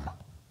come.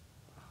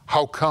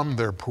 How come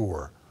they're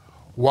poor?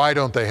 Why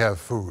don't they have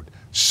food?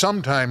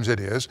 Sometimes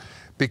it is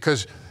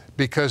because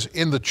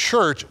in the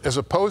church, as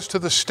opposed to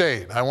the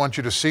state, I want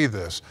you to see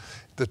this,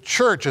 the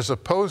church, as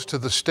opposed to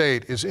the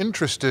state, is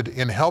interested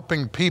in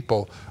helping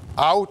people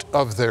out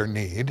of their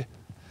need.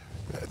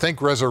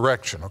 Think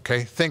resurrection,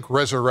 okay? Think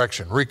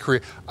resurrection,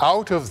 recreate,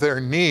 out of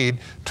their need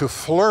to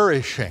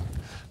flourishing.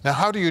 Now,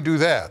 how do you do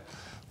that?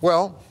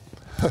 Well,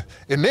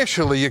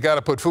 initially, you got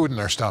to put food in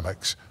their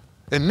stomachs.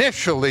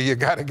 Initially, you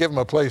got to give them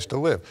a place to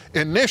live.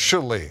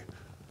 Initially.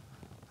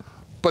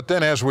 But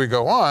then as we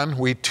go on,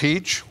 we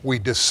teach, we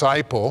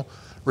disciple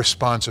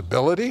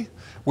responsibility,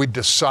 we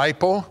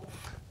disciple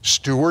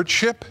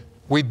stewardship,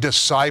 we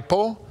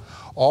disciple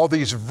all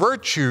these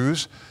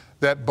virtues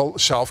that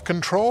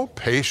self-control,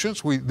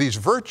 patience, these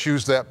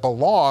virtues that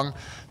belong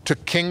to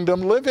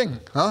kingdom living,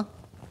 huh?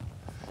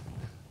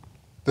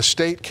 The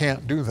state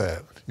can't do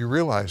that. You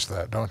realize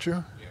that, don't you?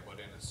 Yeah, but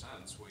in a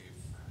sense,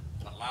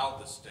 we've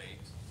allowed the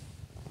state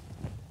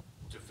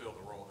to fill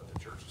the role that the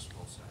church is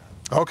supposed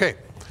to have. Okay,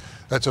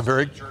 that's a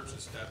very... The church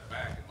has stepped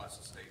back and lets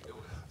the state do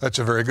it. That's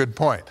a very good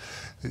point.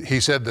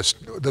 He said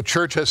the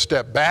church has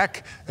stepped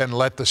back and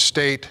let the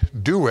state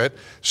do it,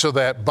 so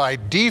that by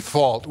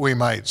default, we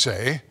might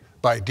say,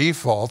 by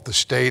default, the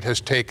state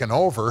has taken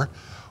over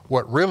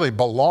what really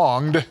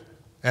belonged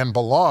and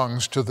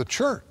belongs to the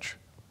church,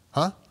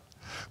 huh?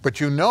 But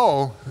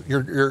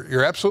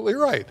you're absolutely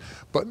right.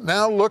 But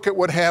now look at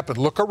what happened.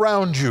 Look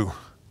around you.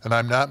 And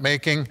I'm not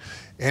making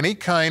any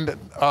kind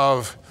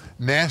of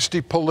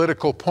nasty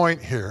political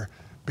point here,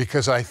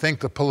 because I think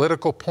the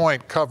political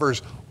point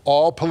covers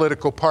all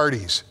political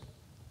parties.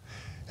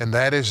 And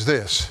that is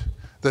this: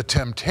 the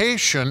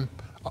temptation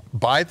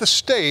by the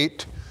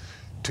state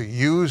to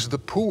use the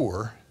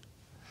poor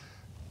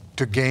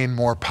to gain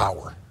more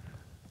power.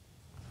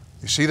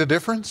 You see the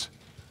difference?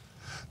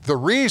 The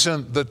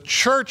reason the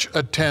church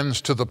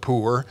attends to the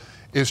poor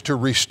is to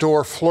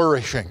restore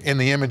flourishing in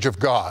the image of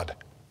God.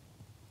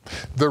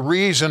 The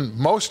reason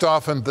most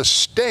often the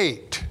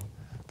state,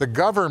 the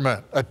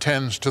government,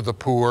 attends to the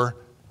poor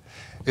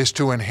is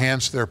to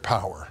enhance their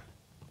power,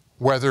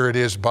 whether it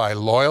is by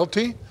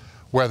loyalty,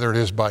 whether it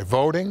is by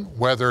voting,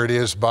 whether it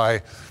is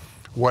by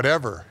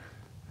whatever.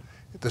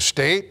 The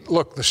state,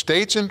 look, the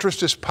state's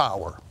interest is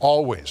power,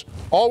 always.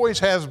 Always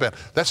has been.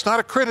 That's not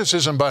a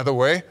criticism, by the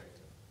way.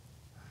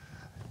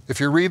 If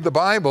you read the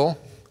Bible,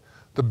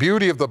 the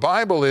beauty of the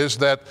Bible is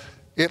that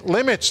it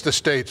limits the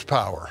state's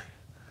power.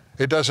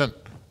 It doesn't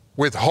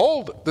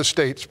withhold the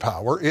state's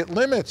power, it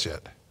limits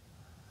it.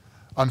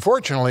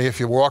 Unfortunately, if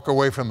you walk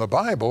away from the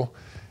Bible,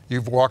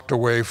 you've walked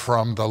away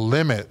from the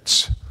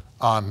limits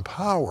on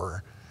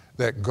power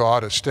that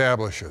God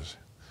establishes.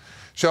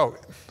 So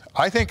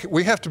I think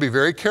we have to be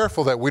very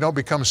careful that we don't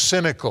become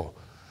cynical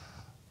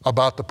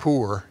about the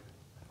poor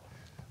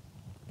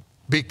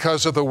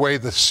because of the way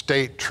the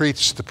state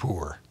treats the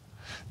poor.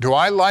 Do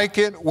I like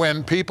it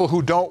when people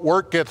who don't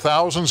work get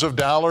thousands of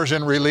dollars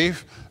in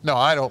relief? No,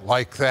 I don't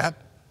like that.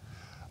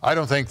 I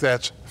don't think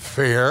that's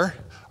fair.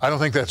 I don't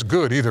think that's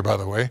good either, by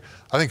the way.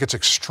 I think it's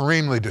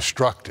extremely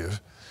destructive.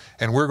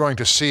 And we're going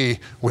to see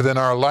within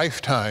our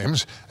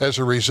lifetimes, as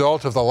a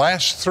result of the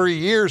last 3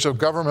 years of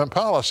government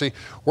policy,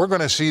 we're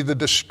going to see the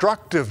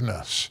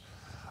destructiveness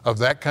of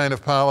that kind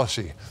of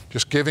policy.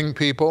 Just giving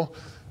people,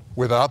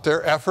 without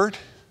their effort,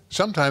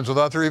 sometimes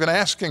without their even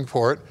asking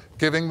for it,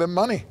 giving them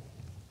money.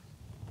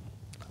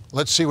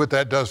 Let's see what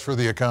that does for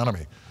the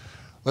economy.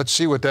 Let's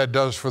see what that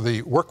does for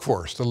the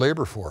workforce, the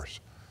labor force.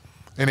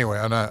 Anyway,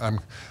 I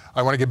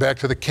want to get back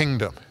to the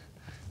kingdom.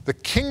 The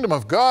kingdom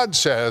of God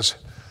says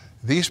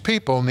these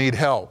people need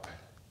help.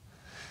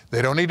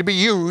 They don't need to be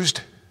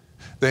used.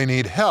 They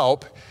need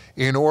help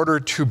in order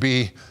to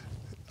be,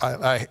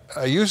 I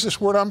use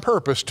this word on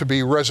purpose, to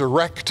be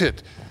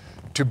resurrected,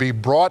 to be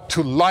brought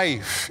to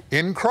life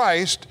in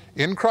Christ.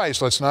 In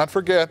Christ, let's not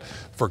forget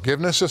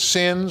forgiveness of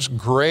sins,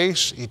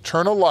 grace,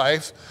 eternal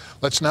life.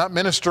 Let's not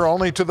minister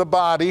only to the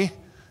body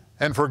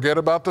and forget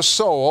about the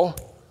soul,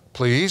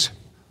 please.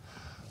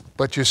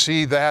 But you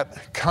see,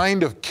 that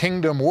kind of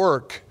kingdom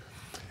work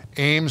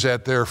aims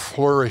at their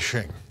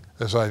flourishing,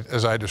 as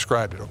I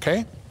described it,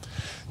 okay?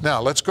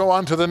 Now, let's go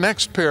on to the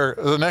next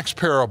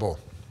parable.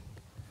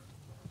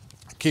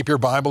 Keep your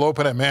Bible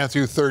open at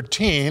Matthew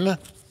 13.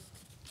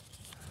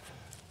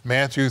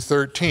 Matthew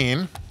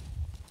 13.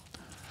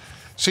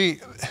 See,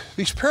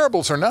 these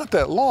parables are not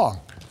that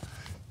long,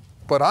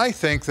 but I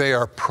think they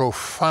are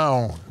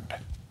profound.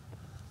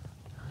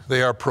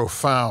 They are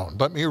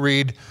profound. Let me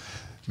read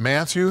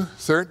Matthew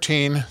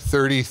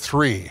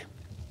 13:33.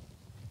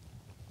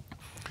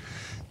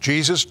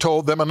 Jesus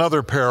told them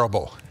another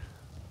parable.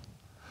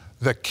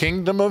 The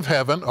kingdom of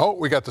heaven, oh,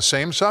 we got the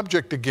same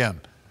subject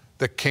again.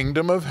 The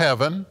kingdom of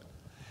heaven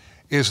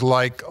is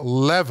like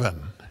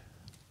leaven.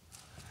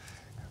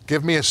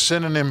 Give me a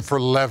synonym for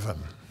leaven.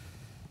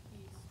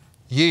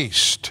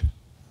 Yeast.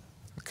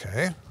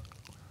 Okay.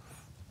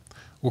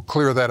 We'll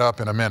clear that up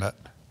in a minute.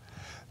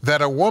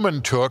 That a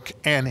woman took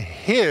and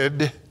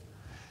hid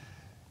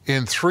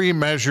in 3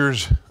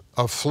 measures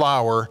of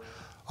flour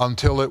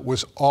until it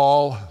was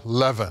all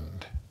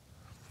leavened.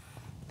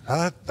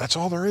 Now that's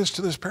all there is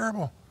to this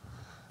parable.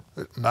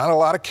 Not a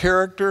lot of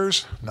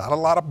characters, not a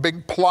lot of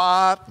big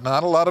plot,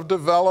 not a lot of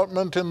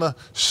development in the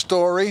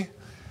story.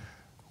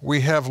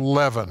 We have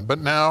leaven, but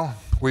now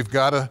we've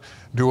got to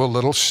do a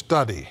little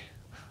study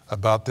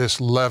about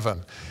this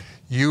leaven.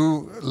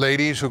 You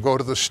ladies who go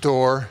to the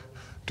store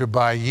to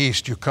buy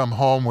yeast, you come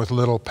home with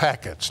little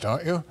packets,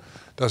 don't you?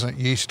 Doesn't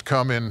yeast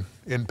come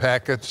in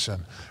packets?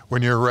 And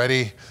when you're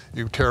ready,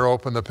 you tear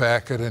open the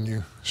packet and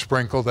you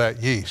sprinkle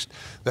that yeast.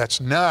 That's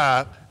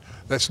not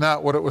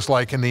what it was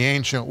like in the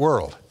ancient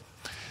world.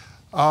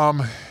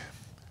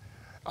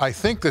 I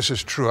think this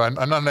is true. I'm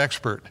not an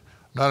expert.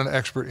 I'm not an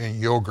expert in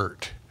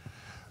yogurt.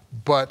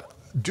 But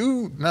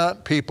do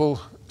not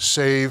people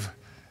save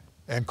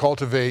and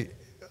cultivate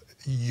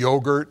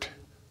yogurt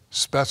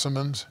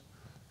specimens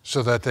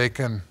so that they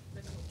can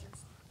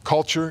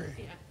culture?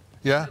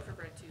 Yeah? For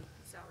bread too,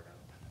 sourdough.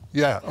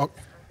 Yeah. Oh,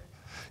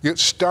 you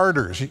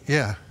starters.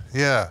 Yeah.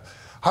 Yeah.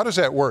 How does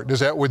that work? Does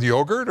that with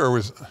yogurt or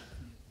with?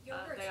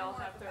 Yogurt's They all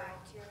more have of a their-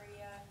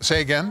 bacteria.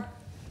 Say again?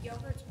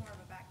 Yogurt's more of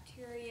a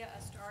bacteria.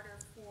 A starter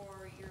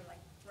for your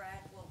bread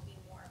will be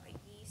more of a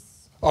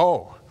yeast.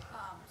 Oh.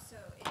 So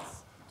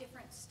it's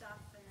different stuff,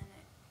 and then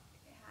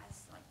it has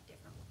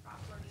different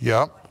properties.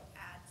 Yep. What it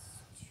adds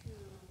to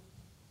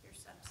your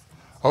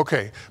substance.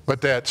 Okay.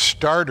 But that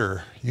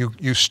starter,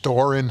 you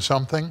store in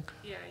something?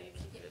 Yeah, you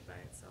keep it by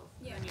itself.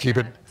 Yeah. And then you Keep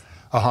it. add-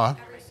 Uh-huh.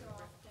 Every so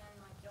often,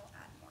 you'll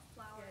add more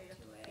flour Yeah, you have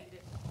to to it feed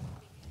it.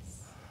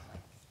 because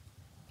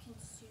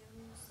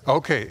consumes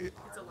Okay.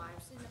 It's alive.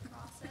 in the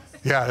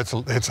process. Yeah,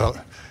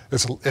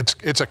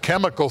 it's a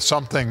chemical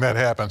something that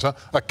happens, huh?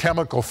 A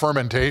chemical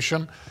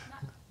fermentation? Not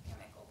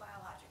chemical,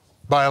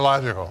 biological.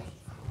 Biological.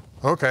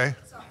 Okay.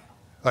 Sorry.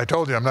 I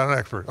told you I'm not an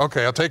expert.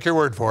 Okay, I'll take your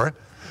word for it.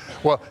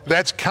 Well,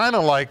 that's kind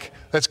of like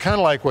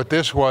what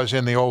this was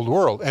in the old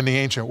world, in the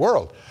ancient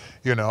world.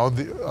 You know,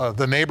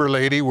 the neighbor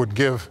lady would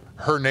give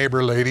her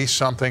neighbor lady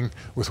something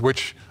with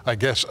which, I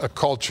guess, a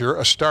culture,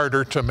 a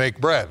starter to make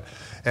bread.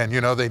 And,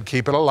 you know, they'd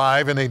keep it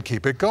alive and they'd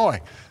keep it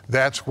going.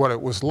 That's what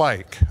it was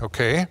like,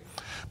 okay?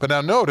 But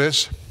now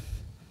notice,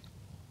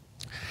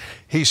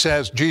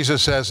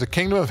 Jesus says, the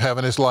kingdom of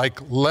heaven is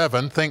like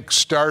leaven, think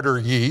starter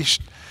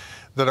yeast,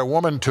 that a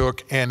woman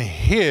took and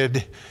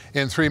hid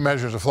in 3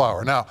 measures of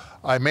flour. Now,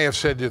 I may have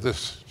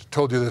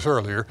told you this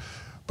earlier,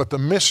 but the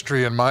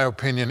mystery, in my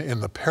opinion, in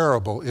the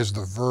parable is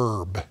the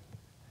verb.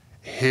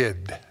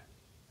 hid.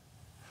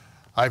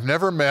 I've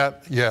never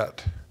met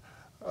yet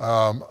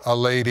a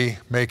lady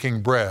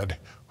making bread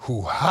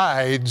who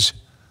hides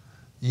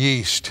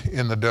yeast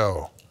in the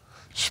dough.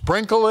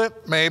 Sprinkle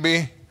it,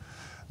 maybe,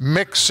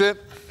 mix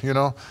it, you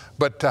know,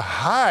 but to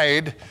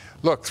hide,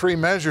 look, 3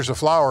 measures of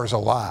flour is a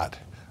lot.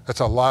 That's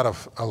a lot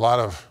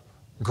of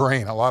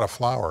grain, a lot of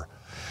flour.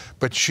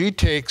 But she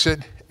takes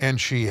it and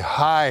she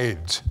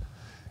hides.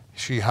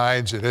 She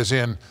hides it, as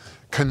in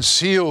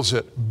conceals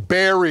it,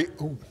 there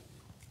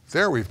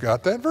we've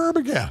got that verb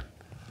again.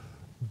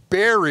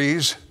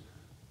 Buries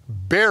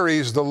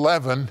the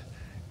leaven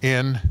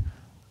in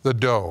the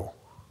dough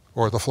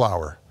or the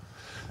flour.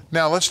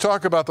 Now let's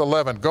talk about the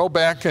leaven. Go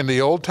back in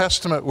the Old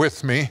Testament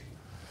with me.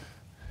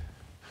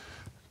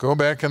 Go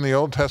back in the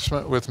Old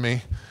Testament with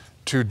me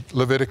to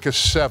Leviticus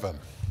 7.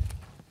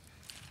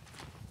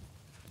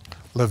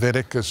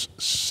 Leviticus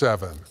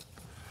 7.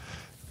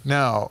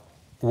 Now,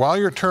 while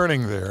you're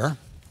turning there,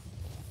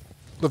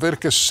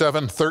 Leviticus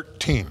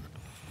 7:13.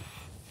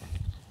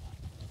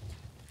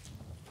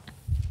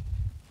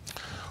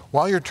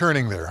 While you're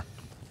turning there,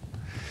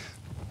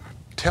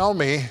 tell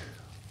me,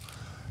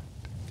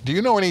 do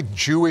you know any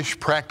Jewish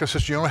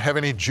practices? Do you have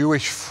any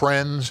Jewish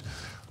friends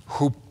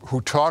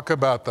who talk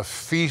about the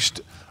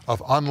feast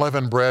of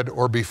unleavened bread,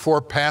 or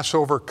before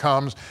Passover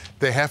comes,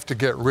 they have to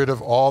get rid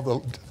of all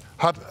the,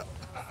 how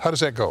does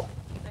that go?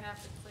 They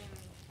have to clean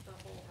the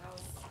whole house.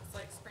 It's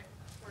like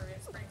where we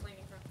have spring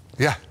cleaning from.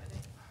 Yeah.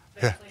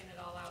 They Yeah. clean it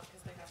all out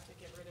because they have to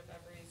get rid of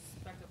every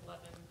speck of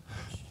leaven,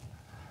 which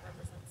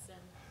represents sin.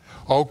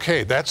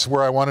 Okay, that's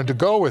where I wanted to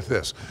go with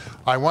this.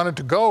 I wanted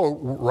to go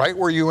right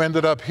where you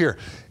ended up here.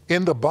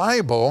 In the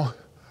Bible,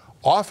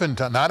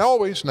 oftentimes, not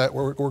always,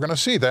 we're going to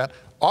see that,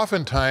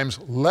 oftentimes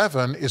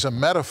leaven is a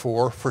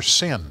metaphor for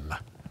sin.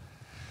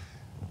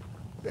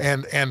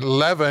 And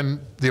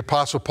leaven, the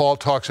Apostle Paul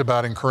talks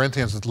about in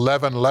Corinthians, that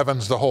leaven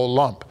leavens the whole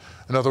lump.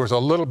 In other words, a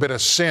little bit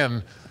of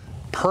sin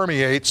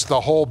permeates the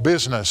whole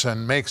business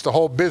and makes the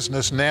whole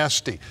business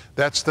nasty.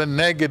 That's the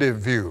negative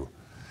view.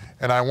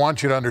 And I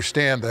want you to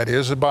understand that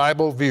is a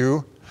Bible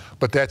view,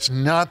 but that's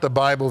not the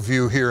Bible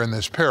view here in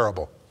this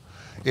parable.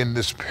 In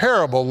this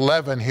parable,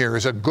 leaven here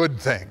is a good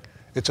thing.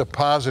 It's a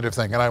positive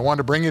thing. And I want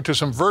to bring you to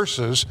some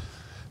verses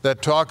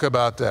that talk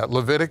about that.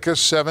 Leviticus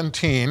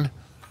 17,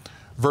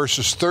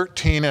 verses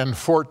 13 and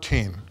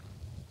 14.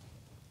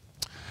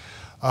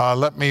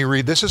 Let me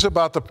read. This is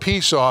about the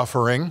peace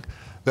offering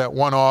that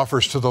one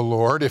offers to the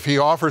Lord. If he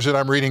offers it,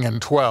 I'm reading in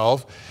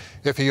 12.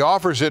 If he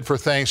offers it for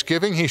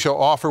thanksgiving, he shall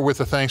offer with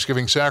the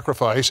thanksgiving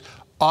sacrifice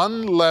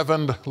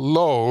unleavened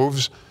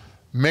loaves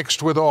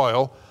mixed with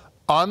oil,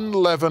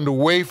 unleavened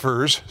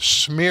wafers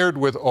smeared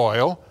with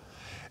oil,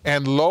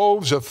 and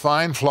loaves of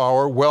fine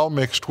flour well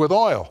mixed with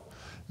oil.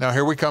 Now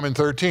here we come in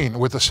 13.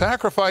 With the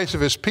sacrifice of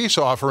his peace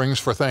offerings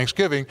for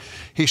thanksgiving,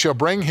 he shall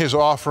bring his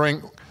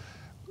offering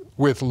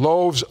with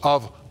loaves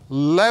of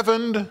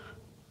leavened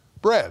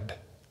bread.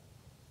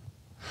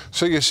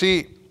 So you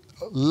see,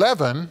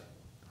 leaven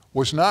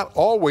was not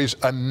always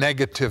a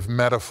negative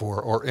metaphor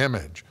or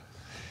image.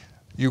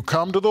 You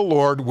come to the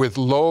Lord with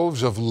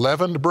loaves of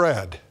leavened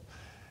bread,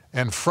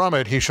 and from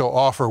it he shall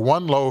offer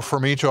one loaf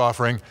from each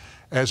offering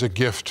as a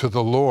gift to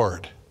the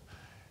Lord.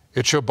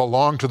 It shall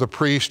belong to the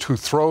priest who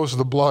throws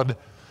the blood,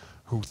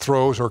 who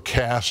throws or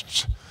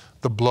casts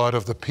the blood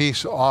of the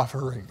peace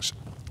offerings.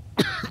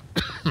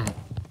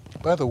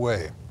 By the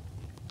way,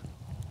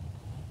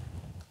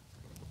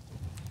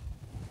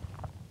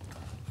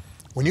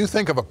 when you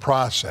think of a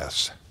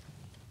process,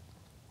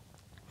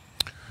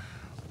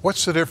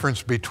 what's the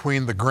difference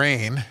between the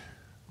grain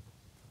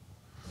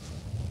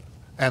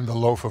and the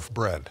loaf of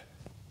bread?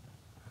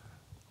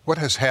 What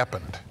has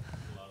happened?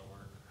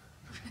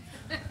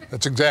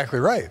 That's exactly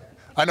right.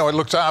 I know it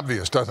looks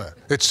obvious, doesn't it?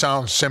 It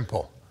sounds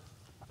simple.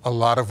 A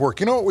lot of work.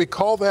 You know what we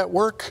call that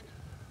work?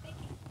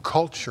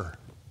 Culture.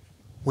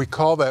 We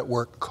call that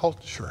work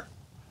culture.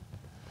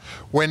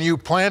 When you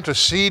plant a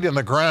seed in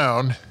the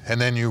ground and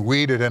then you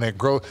weed it and it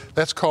grows,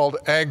 that's called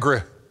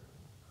agriculture.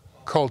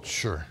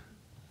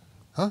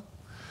 Huh?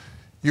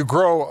 You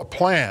grow a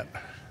plant,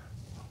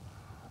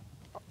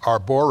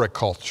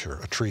 arboriculture,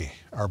 a tree,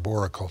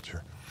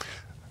 arboriculture.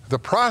 The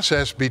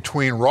process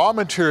between raw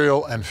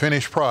material and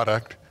finished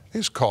product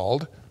is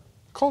called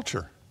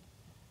culture.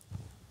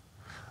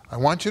 I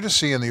want you to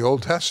see in the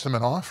Old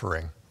Testament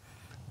offering,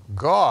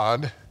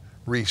 God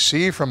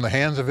received from the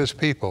hands of his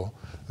people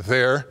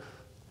their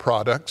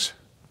products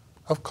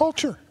of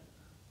culture.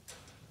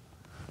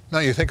 Now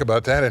you think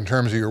about that in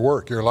terms of your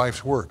work, your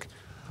life's work.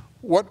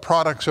 What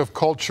products of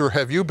culture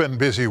have you been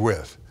busy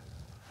with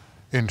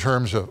in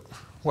terms of,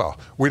 well,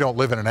 we don't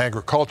live in an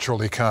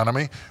agricultural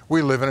economy,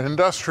 we live in an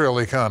industrial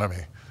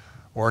economy,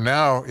 or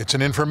now it's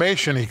an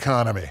information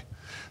economy.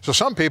 So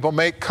some people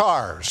make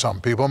cars,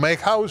 some people make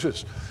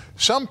houses,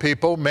 some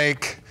people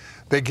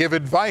they give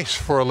advice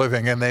for a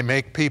living and they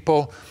make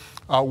people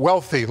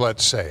wealthy,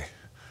 let's say.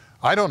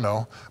 I don't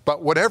know,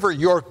 but whatever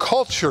your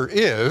culture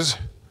is,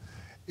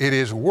 it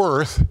is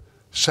worth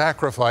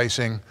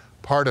sacrificing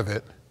part of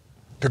it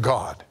to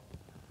God.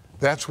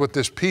 That's what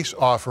this peace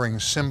offering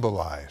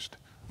symbolized.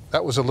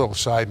 That was a little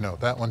side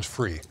note. That one's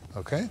free,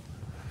 okay?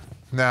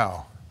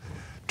 Now,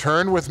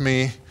 turn with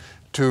me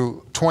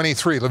to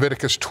 23,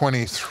 Leviticus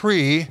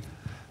 23,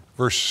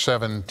 verse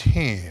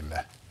 17.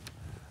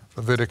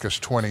 Leviticus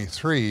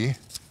 23,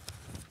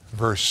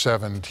 verse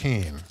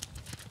 17.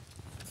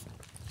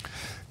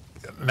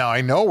 Now,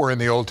 I know we're in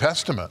the Old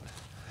Testament,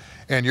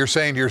 and you're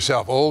saying to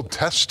yourself, Old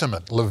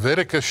Testament,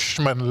 Leviticus,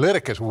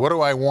 Shmaleticus, what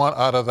do I want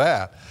out of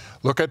that?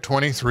 Look at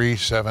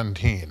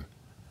 23:17.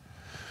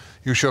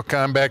 You shall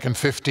come back in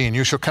 15.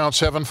 You shall count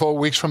 7 full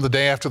weeks from the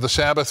day after the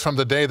Sabbath, from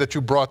the day that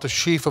you brought the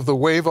sheaf of the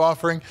wave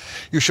offering.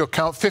 You shall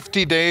count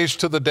 50 days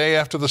to the day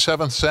after the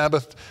 7th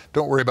Sabbath.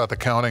 Don't worry about the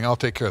counting. I'll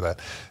take care of that.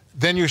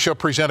 Then you shall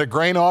present a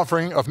grain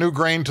offering of new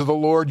grain to the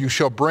Lord. You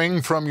shall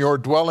bring from your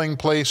dwelling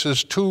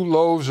places 2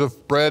 loaves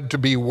of bread to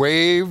be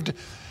waved,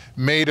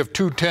 made of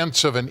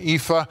 2/10 of an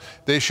ephah.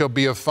 They shall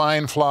be of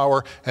fine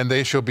flour, and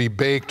they shall be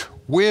baked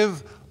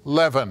with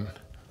leaven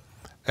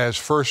as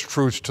first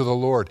fruits to the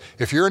Lord.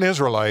 If you're an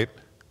Israelite,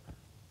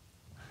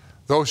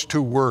 those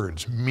 2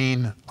 words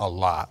mean a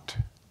lot.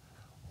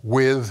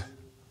 With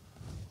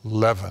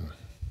leaven.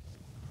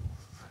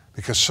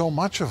 Because so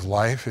much of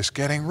life is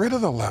getting rid of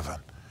the leaven.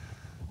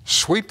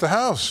 Sweep the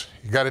house.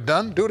 You got it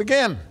done? Do it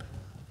again.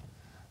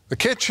 The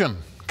kitchen,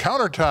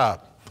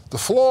 countertop, the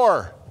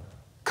floor,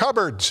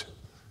 cupboards.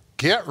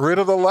 Get rid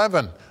of the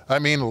leaven. I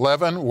mean,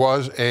 leaven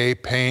was a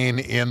pain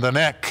in the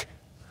neck.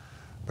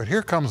 But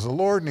here comes the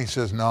Lord, and he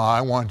says, no,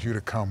 I want you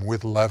to come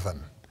with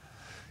leaven.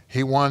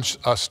 He wants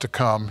us to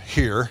come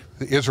here,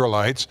 the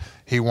Israelites,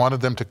 he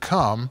wanted them to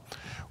come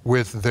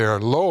with their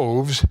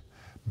loaves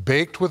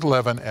baked with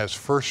leaven as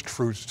first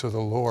fruits to the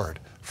Lord.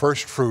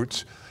 First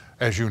fruits,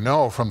 as you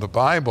know from the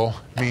Bible,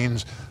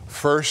 means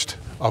first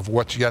of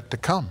what's yet to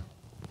come.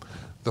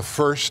 The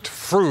first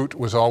fruit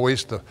was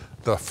always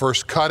the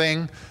first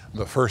cutting,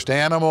 the first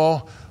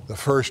animal, the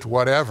first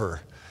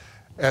whatever,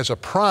 as a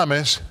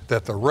promise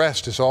that the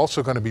rest is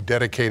also going to be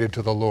dedicated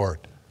to the Lord.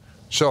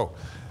 So,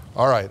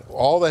 all right,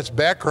 all that's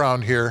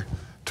background here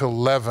to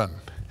leaven.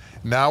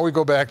 Now we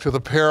go back to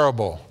the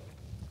parable.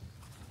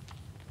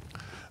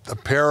 The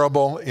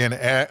parable in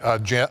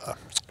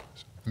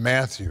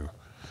Matthew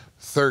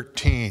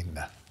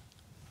 13.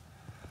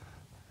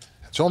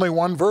 It's only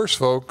one verse,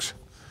 folks,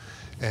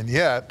 and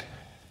yet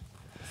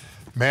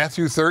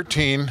Matthew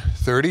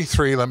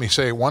 13:33, let me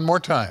say it one more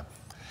time.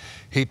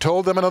 He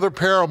told them another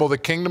parable. The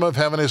kingdom of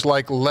heaven is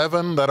like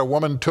leaven that a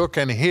woman took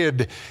and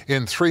hid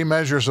in 3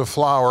 measures of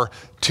flour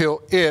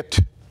till it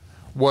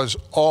was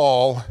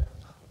all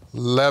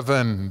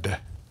leavened.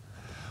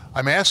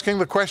 I'm asking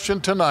the question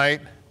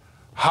tonight,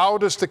 how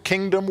does the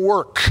kingdom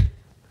work?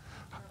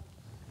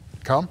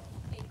 Come?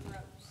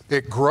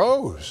 It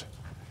grows.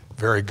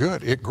 Very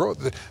good. It grows.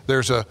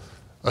 There's a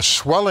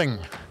swelling,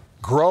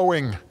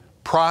 growing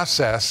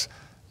process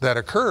that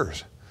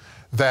occurs.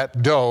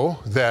 That dough,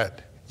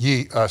 that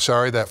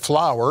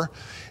flour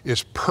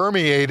is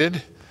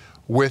permeated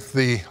with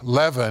the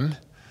leaven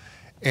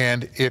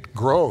and it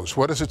grows.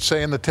 What does it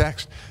say in the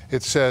text?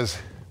 It says,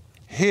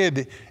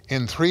 hid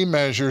in 3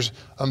 measures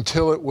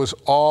until it was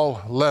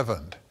all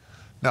leavened.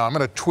 Now, I'm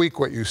going to tweak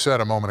what you said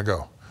a moment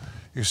ago.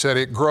 You said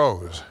it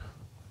grows,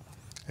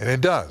 and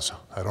it does.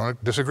 I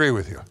don't disagree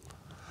with you.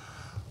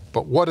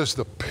 But what does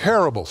the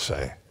parable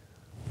say?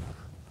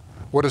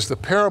 What does the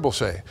parable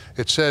say?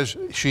 It says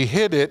she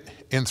hid it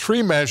in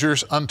 3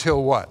 measures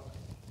until what?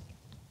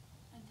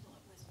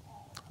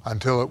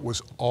 Until it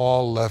was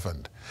all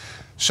leavened.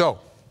 So,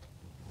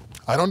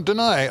 I don't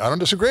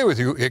disagree with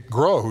you, it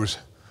grows,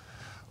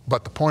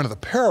 but the point of the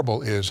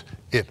parable is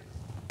it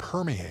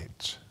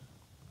permeates.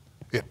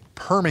 It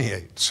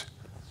permeates.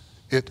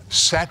 It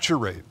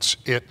saturates.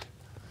 It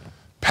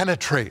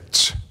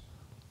penetrates.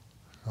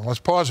 Now let's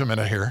pause a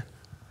minute here.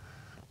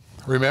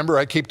 Remember,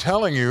 I keep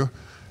telling you,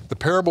 the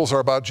parables are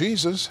about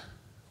Jesus.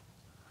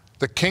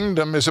 The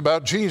kingdom is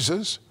about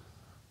Jesus.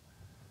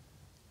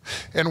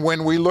 And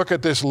when we look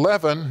at this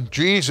leaven,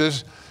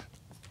 Jesus,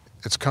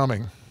 it's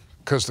coming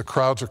because the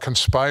crowds are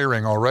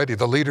conspiring already.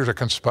 The leaders are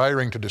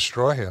conspiring to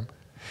destroy him.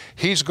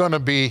 He's going to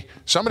be,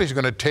 somebody's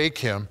going to take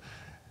him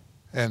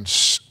and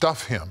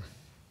stuff him.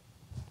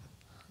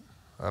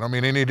 I don't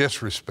mean any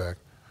disrespect.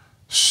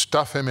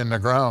 Stuff him in the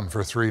ground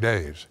for 3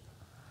 days.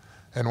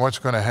 And what's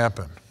going to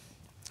happen?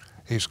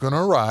 He's going to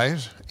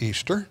arise,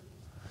 Easter.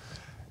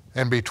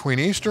 And between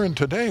Easter and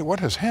today, what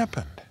has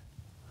happened?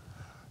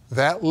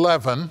 That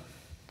leaven,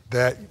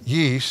 that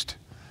yeast,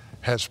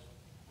 has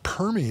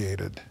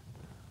permeated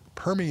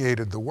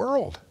the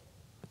world.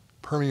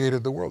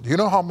 Permeated the world. You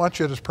know how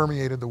much it has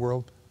permeated the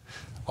world?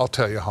 I'll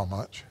tell you how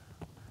much.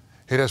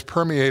 It has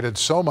permeated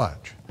so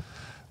much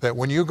that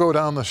when you go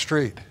down the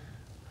street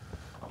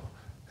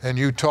and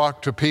you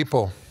talk to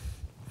people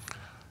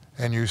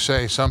and you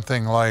say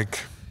something like,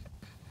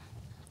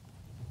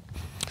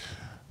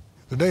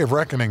 the day of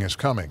reckoning is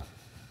coming.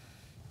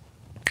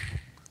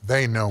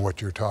 They know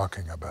what you're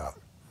talking about.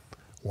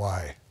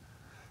 Why?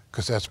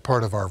 because that's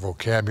part of our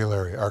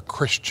vocabulary, our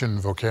Christian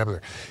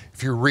vocabulary.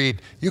 If you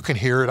read, you can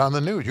hear it on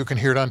the news, you can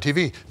hear it on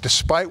TV.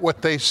 Despite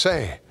what they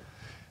say,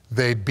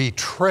 they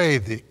betray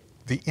the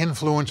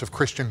influence of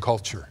Christian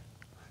culture,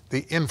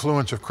 the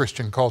influence of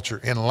Christian culture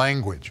in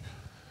language,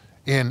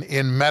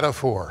 in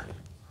metaphor,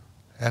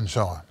 and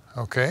so on,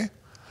 okay?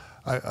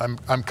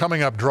 I'm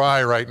coming up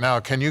dry right now.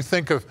 Can you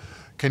think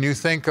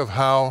of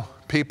how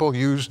people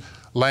use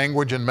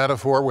language and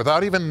metaphor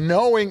without even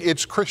knowing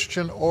its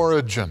Christian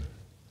origin?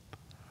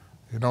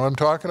 You know what I'm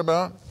talking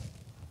about?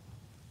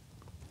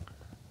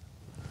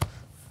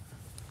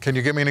 Can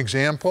you give me an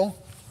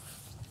example,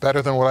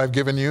 better than what I've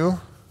given you,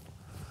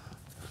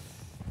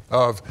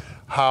 of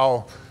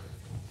how?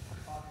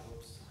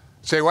 Apocalypse.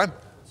 Say what?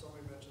 When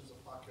somebody mentions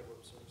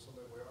apocalypse, or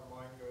something where our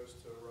mind goes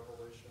to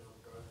Revelation,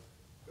 or God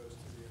goes to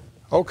the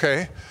end.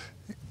 Okay.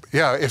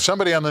 Yeah, if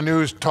somebody on the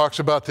news talks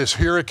about this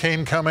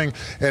hurricane coming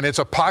and it's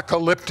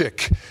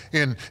apocalyptic,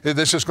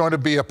 this is going to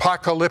be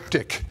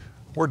apocalyptic,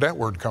 where'd that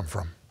word come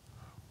from?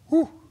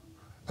 Whew.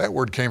 That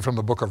word came from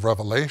the book of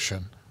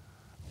Revelation,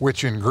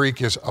 which in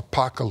Greek is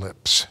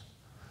apocalypse.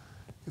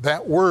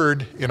 That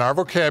word in our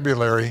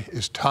vocabulary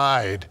is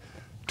tied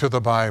to the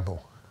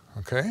Bible,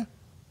 okay?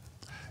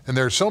 And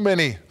there's so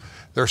many,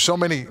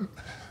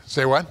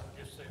 say what?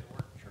 Just say the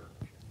word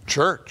church.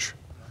 Church.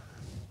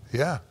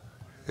 Yeah,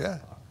 yeah.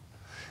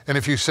 And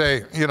if you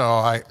say, you know,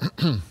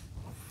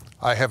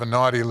 I have a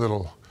naughty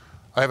little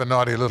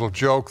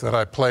joke that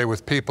I play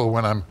with people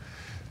when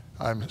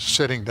I'm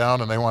sitting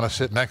down and they want to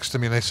sit next to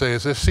me and they say,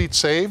 "Is this seat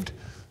saved?"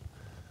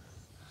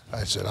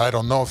 I said, "I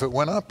don't know if it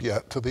went up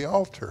yet to the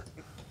altar."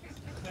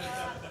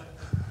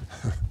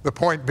 The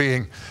point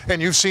being,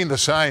 and you've seen the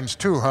signs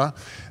too, huh?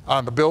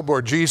 On the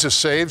billboard, "Jesus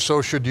saved,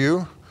 so should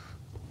you."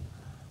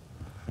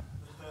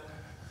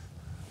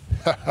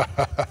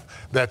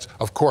 That's,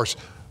 of course,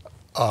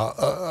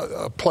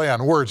 a play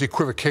on words,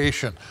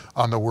 equivocation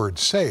on the word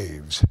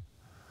saves.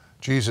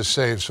 Jesus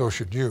saves, so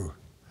should you.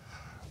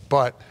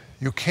 But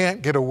you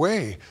can't get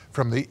away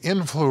from the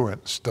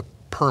influence, the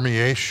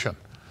permeation,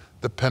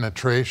 the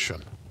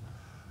penetration.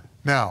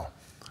 Now,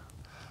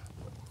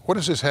 what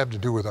does this have to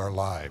do with our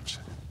lives?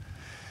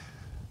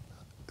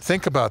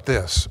 Think about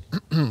this.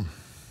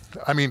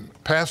 I mean,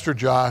 Pastor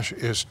Josh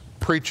is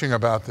preaching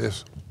about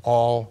this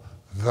all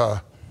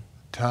the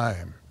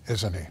time,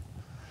 isn't he?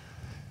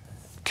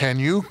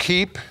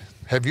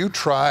 Have you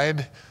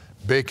tried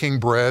baking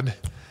bread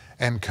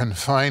and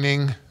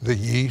confining the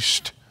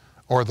yeast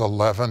or the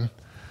leaven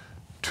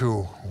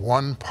to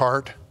one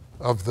part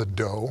of the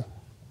dough?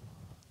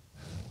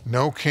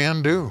 No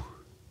can do.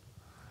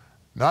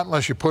 Not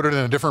unless you put it in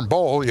a different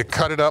bowl. You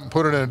cut it up and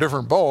put it in a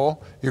different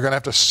bowl. You're going to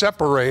have to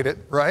separate it,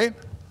 right?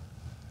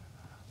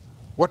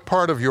 What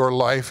part of your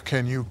life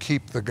can you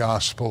keep the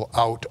gospel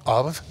out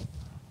of?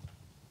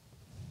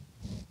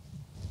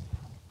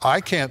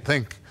 I can't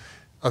think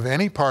of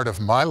any part of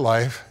my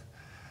life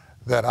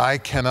that I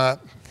cannot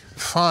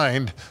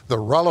find the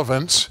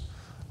relevance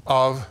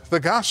of the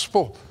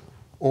gospel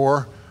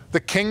or the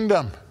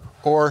kingdom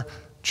or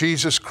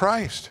Jesus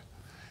Christ.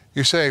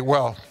 You say,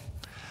 well,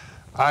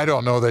 I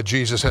don't know that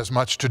Jesus has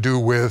much to do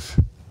with,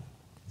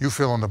 you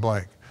fill in the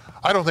blank.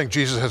 I don't think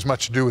Jesus has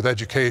much to do with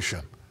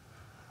education.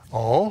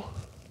 Oh,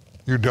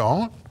 you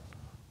don't?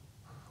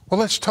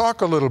 Well, let's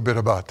talk a little bit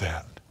about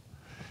that.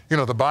 You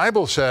know, the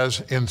Bible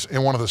says in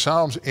one of the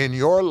Psalms, "In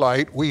your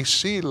light we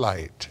see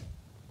light."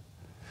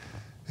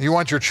 You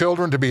want your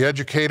children to be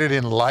educated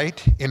in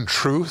light, in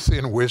truth,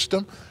 in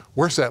wisdom.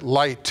 Where's that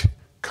light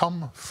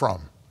come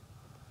from?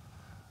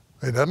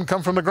 It doesn't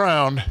come from the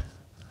ground.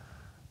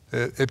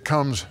 It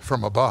comes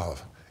from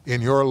above.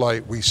 In your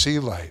light we see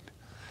light.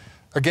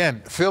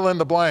 Again, fill in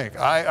the blank.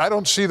 I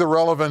don't see the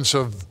relevance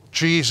of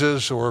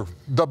Jesus or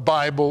the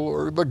Bible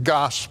or the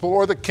gospel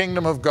or the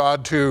kingdom of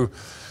God to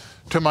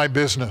my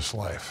business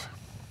life.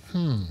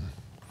 Do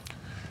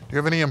you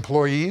have any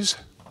employees?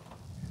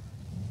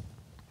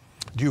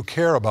 Do you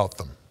care about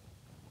them?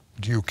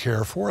 Do you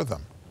care for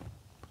them?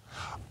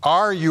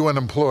 Are you an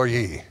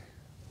employee?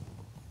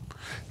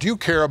 Do you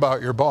care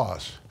about your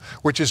boss?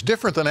 Which is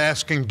different than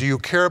asking, do you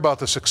care about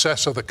the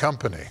success of the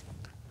company?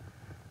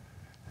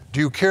 Do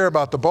you care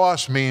about the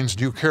boss means,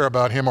 do you care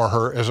about him or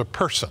her as a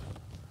person?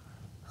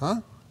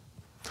 Huh?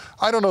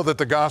 I don't know that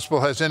the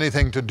gospel has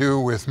anything to do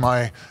with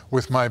my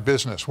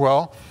business.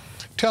 Well,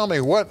 tell me,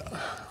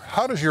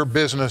 how does your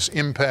business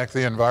impact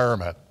the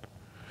environment?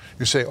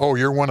 You say, oh,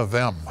 you're one of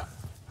them.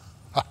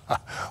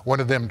 One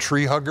of them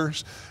tree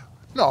huggers?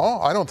 No,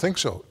 I don't think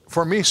so.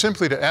 For me,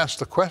 simply to ask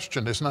the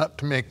question is not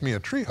to make me a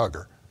tree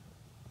hugger.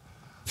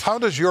 How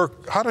does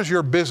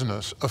your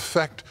business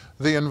affect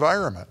the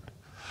environment?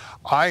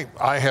 I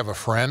have a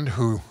friend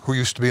who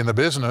used to be in the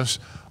business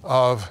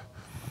of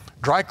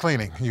dry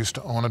cleaning. He used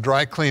to own a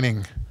dry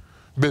cleaning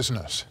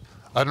business.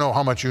 I don't know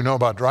how much you know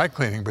about dry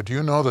cleaning, but do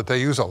you know that they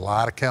use a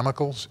lot of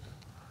chemicals?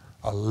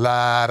 A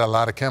lot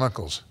of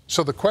chemicals.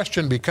 So the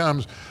question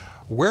becomes,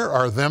 where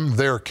are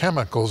their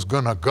chemicals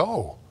going to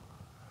go?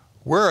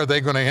 Where are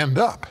they going to end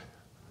up?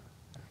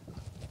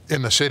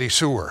 In the city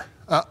sewer.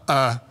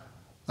 That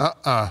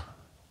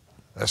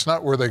That's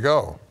not where they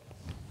go.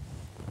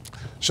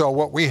 So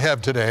what we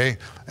have today,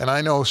 and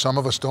I know some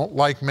of us don't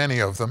like many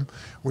of them,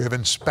 we have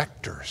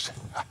inspectors.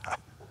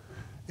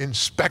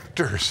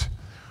 Inspectors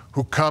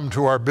who come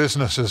to our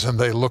businesses and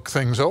they look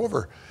things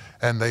over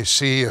and they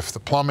see if the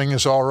plumbing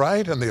is all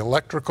right and the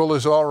electrical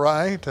is all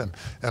right and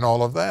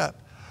all of that.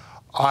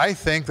 I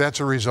think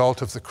that's a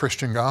result of the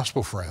Christian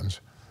gospel,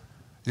 friends.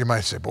 You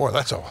might say, boy,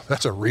 that's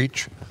a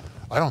reach.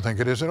 I don't think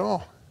it is at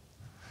all.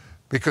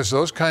 Because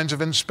those kinds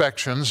of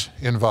inspections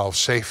involve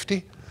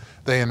safety,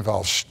 they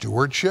involve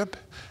stewardship,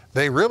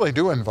 they really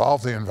do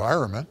involve the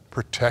environment,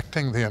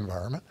 protecting the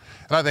environment.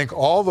 And I think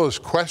all those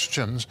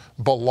questions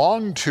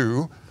belong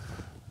to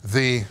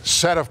the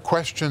set of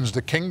questions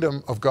the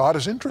kingdom of God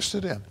is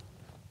interested in.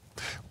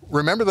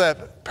 Remember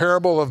that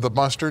parable of the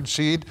mustard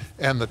seed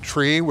and the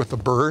tree with the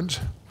birds?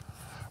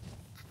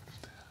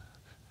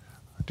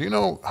 Do you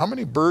know, how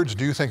many birds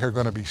do you think are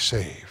going to be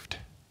saved?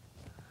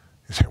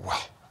 You say,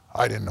 well,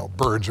 I didn't know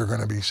birds are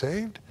going to be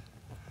saved.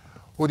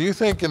 Well, do you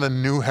think in the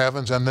new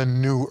heavens and the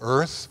new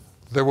earth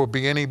there will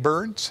be any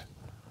birds?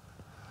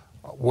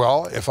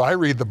 Well, if I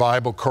read the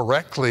Bible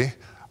correctly,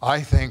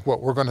 I think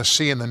what we're going to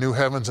see in the new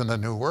heavens and the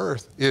new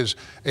earth is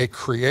a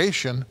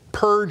creation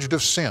purged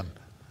of sin,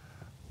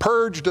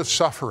 purged of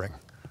suffering,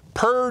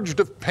 purged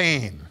of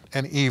pain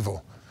and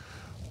evil.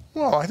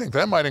 Well, I think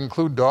that might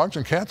include dogs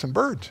and cats and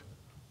birds.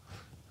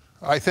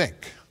 I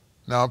think.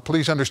 Now,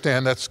 please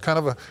understand that's kind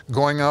of a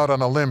going out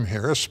on a limb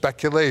here, a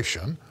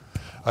speculation.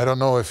 I don't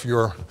know if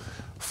your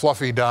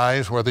Fluffy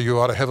dies, whether you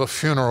ought to have a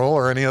funeral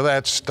or any of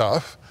that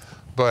stuff.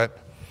 But,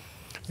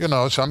 you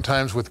know,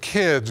 sometimes with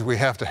kids, we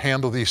have to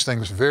handle these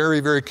things very,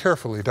 very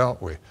carefully,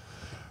 don't we?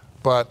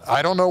 But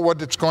I don't know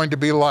what it's going to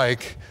be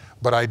like,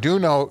 but I do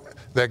know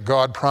that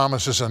God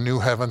promises a new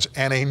heavens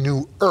and a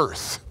new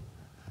earth.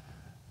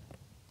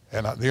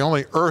 And the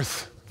only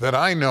earth that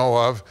I know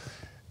of,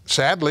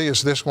 sadly,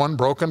 is this one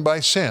broken by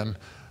sin,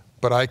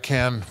 but I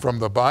can, from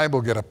the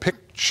Bible, get a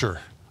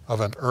picture of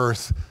an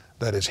earth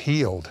that is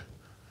healed,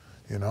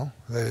 you know,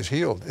 that is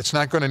healed. It's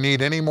not going to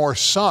need any more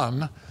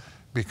sun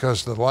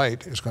because the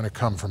light is going to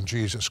come from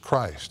Jesus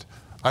Christ.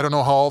 I don't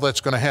know how all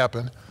that's going to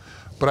happen,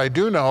 but I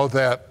do know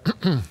that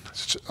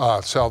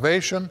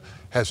salvation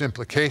has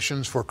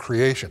implications for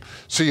creation.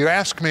 So you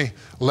ask me,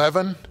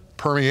 leaven,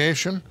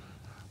 permeation,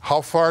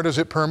 how far does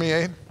it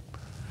permeate?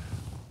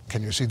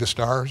 Can you see the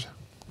stars?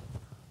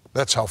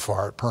 That's how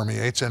far it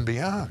permeates and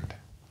beyond.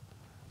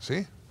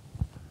 See?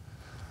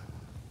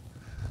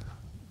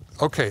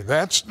 Okay,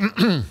 that's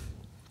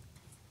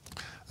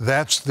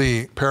that's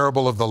the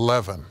parable of the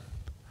leaven.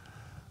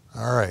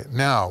 All right,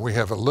 now we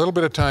have a little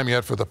bit of time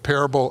yet for the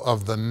parable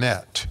of the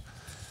net,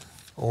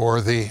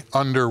 or the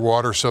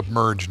underwater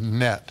submerged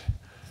net.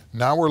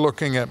 Now we're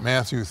looking at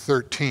Matthew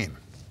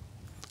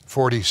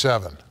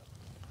 13:47.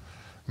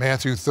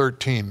 Matthew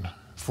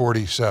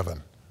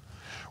 13:47.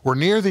 We're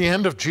near the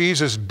end of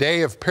Jesus'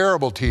 day of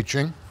parable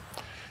teaching,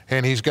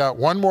 and he's got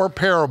one more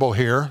parable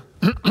here.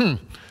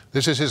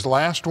 This is his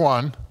last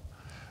one.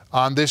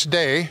 On this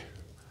day,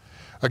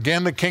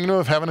 again, the kingdom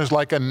of heaven is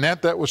like a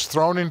net that was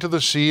thrown into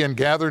the sea and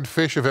gathered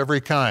fish of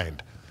every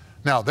kind.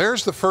 Now,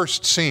 there's the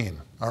first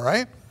scene, all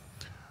right?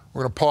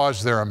 We're going to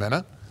pause there a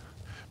minute,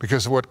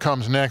 because what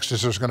comes next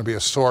is there's going to be a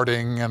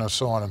sorting and a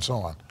so on and so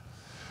on.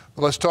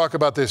 But let's talk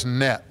about this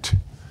net.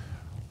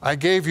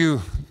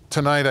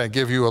 Tonight I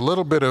give you a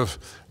little bit of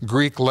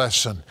Greek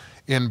lesson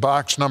in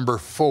box number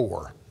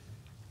 4.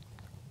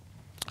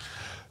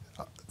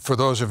 For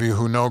those of you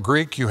who know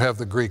Greek, you have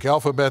the Greek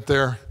alphabet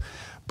there.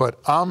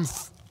 But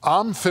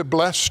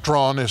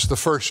amphiblestron is the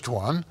first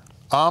one.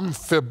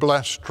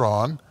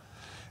 Amphiblestron.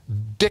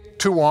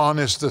 Dictuon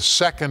is the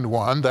second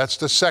one. That's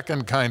the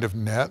second kind of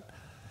net.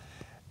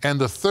 And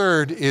the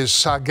third is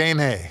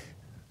sagene.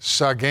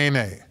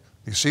 Sagene.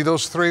 You see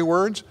those three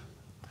words?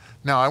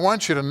 Now, I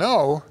want you to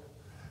know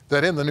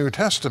that in the New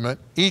Testament,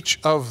 each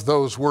of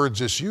those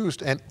words is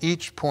used and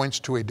each points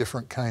to a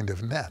different kind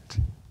of net.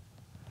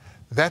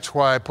 That's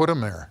why I put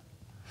them there.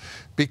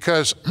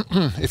 Because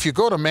if you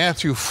go to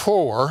Matthew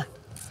 4,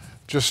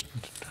 just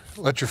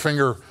let your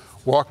finger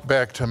walk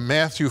back to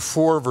Matthew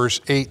 4, verse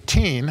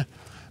 18.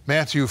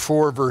 Matthew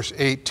 4, verse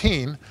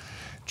 18,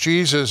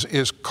 Jesus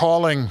is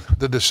calling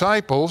the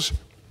disciples.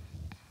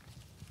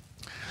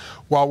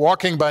 While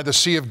walking by the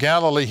Sea of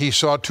Galilee, he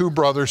saw two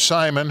brothers,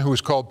 Simon, who was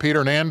called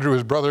Peter, and Andrew,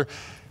 his brother,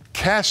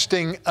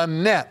 casting a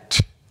net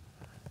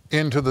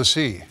into the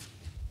sea,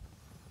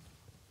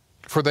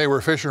 for they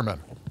were fishermen.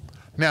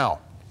 Now,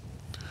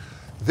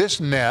 this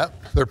net,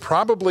 they're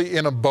probably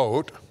in a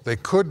boat, they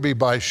could be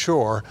by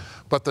shore,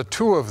 but the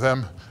two of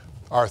them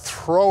are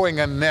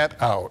throwing a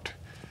net out.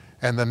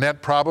 And the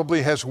net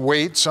probably has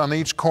weights on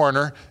each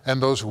corner,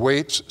 and those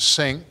weights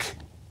sink.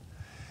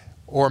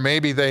 Or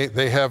maybe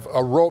they have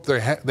a rope,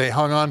 they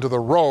hung onto the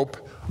rope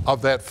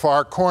of that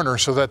far corner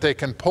so that they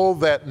can pull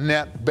that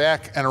net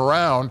back and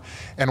around,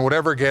 and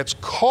whatever gets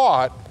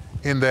caught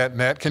in that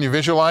net, can you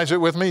visualize it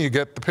with me? You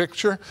get the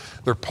picture?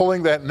 They're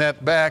pulling that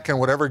net back, and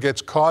whatever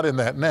gets caught in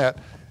that net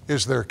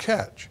is their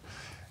catch.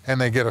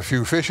 And they get a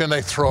few fish and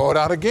they throw it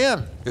out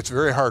again. It's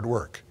very hard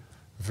work.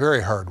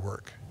 Very hard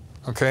work.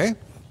 Okay?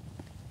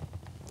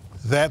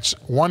 That's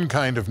one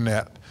kind of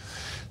net.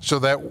 So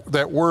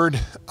that word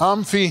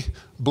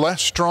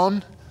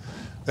amphiblestron,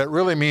 that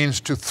really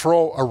means to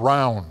throw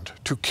around,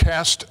 to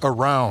cast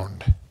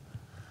around.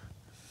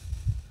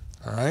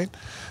 All right?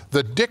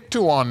 The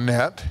dictuon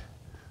net,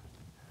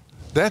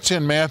 that's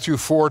in Matthew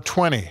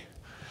 4:20.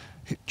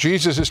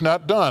 Jesus is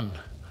not done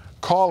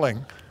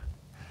calling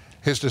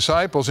his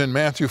disciples in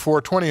Matthew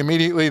 4:20.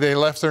 Immediately they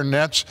left their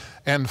nets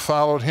and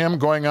followed him.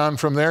 Going on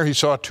from there, he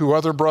saw two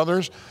other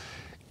brothers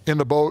in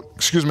the boat,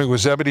 with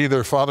Zebedee,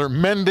 their father,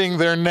 mending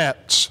their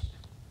nets.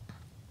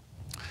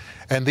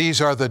 And these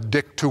are the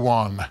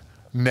dictuon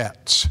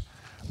nets.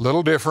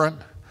 Little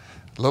different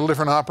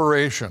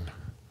operation.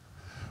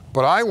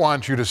 But I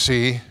want you to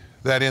see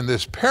that in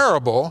this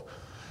parable,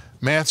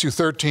 Matthew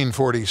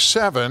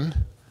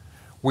 13:47,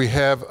 we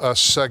have a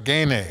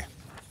sagene.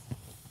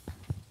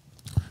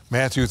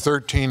 Matthew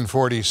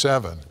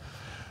 13:47.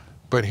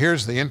 But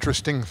here's the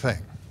interesting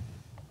thing.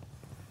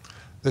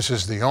 This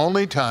is the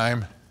only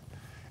time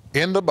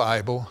in the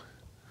Bible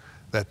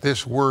that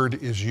this word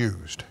is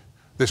used,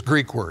 this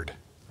Greek word,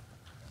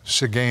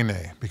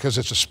 sagene, because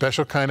it's a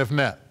special kind of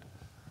net.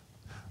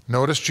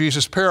 Notice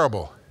Jesus'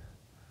 parable.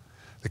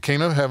 The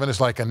kingdom of heaven is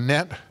like a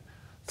net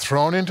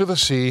thrown into the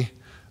sea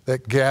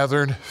that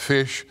gathered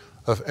fish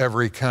of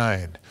every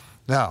kind.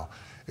 Now,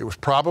 it was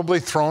probably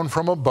thrown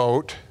from a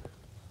boat,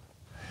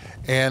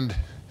 and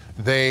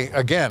they,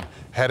 again,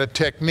 had a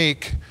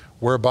technique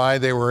whereby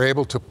they were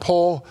able to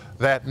pull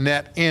that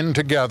net in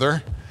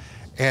together,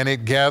 and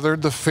it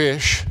gathered the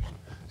fish.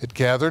 It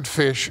gathered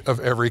fish of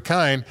every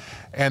kind.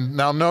 And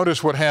now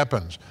notice what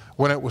happens.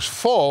 When it was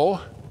full,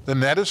 the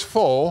net is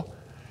full,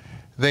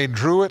 they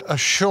drew it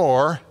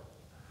ashore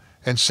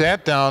and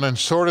sat down and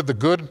sorted the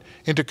good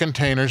into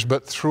containers,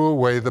 but threw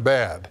away the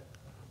bad.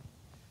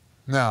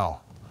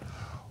 Now,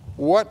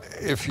 what,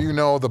 if you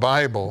know the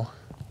Bible,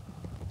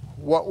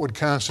 what would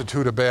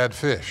constitute a bad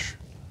fish?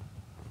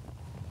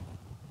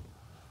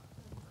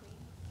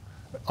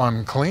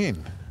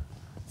 Unclean.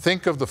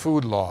 Think of the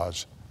food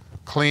laws.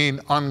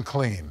 Clean,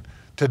 unclean.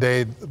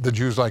 Today, the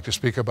Jews like to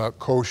speak about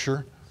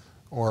kosher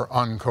or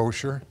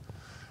unkosher,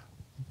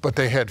 but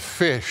they had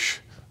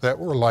fish that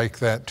were like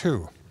that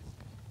too.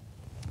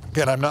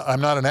 Again,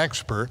 I'm not an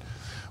expert,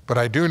 but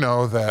I do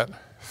know that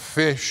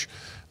fish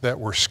that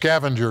were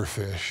scavenger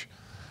fish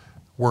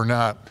were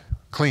not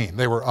clean.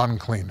 They were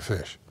unclean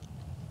fish.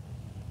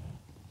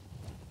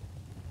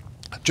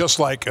 Just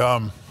like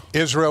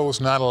Israel was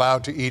not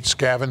allowed to eat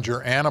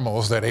scavenger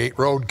animals that ate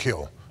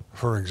roadkill,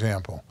 for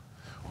example.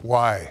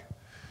 Why?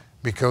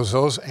 Because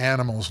those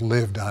animals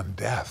lived on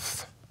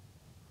death.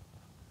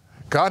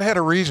 God had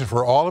a reason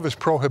for all of his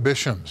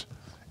prohibitions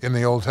in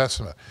the Old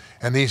Testament.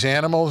 And these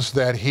animals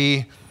that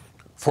he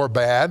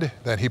forbade,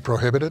 that he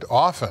prohibited,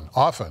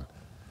 often,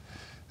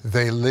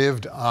 they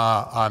lived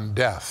on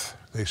death.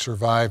 They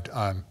survived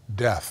on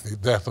death, the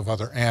death of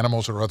other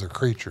animals or other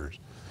creatures.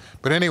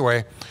 But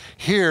anyway,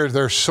 here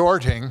they're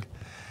sorting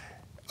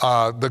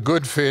the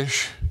good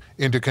fish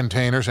into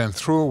containers and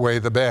threw away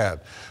the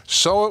bad.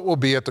 So it will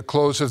be at the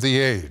close of the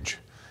age.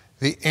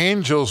 The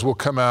angels will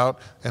come out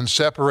and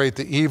separate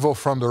the evil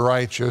from the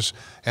righteous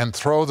and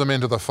throw them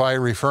into the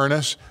fiery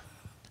furnace,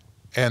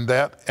 and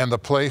that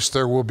place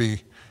there will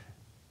be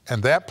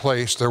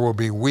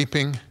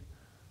weeping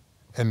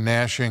and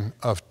gnashing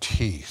of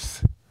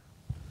teeth.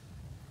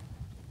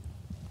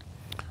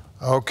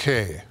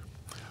 Okay.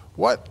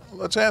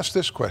 Let's ask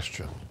this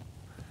question.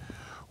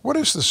 What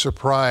is the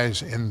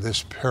surprise in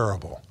this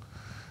parable?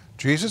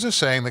 Jesus is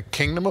saying the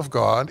kingdom of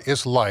God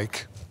is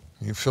like,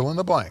 you fill in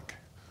the blank.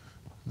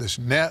 This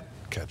net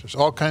catches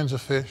all kinds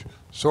of fish,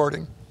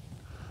 sorting.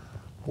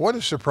 What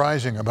is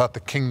surprising about the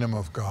kingdom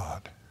of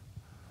God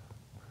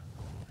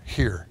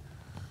here?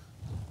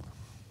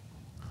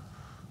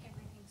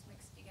 Everything's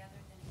mixed together,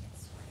 then it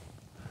gets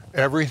sorted.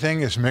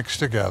 Everything is mixed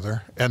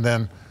together, and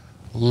then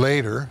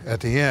later, at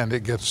the end,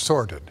 it gets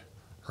sorted,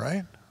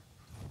 right?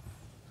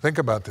 Think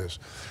about this.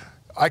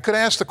 I could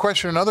ask the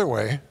question another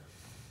way.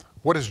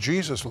 What is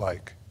Jesus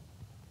like?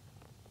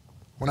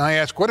 When I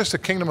ask, what is the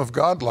kingdom of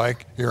God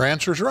like? Your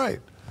answer is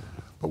right.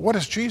 But what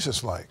is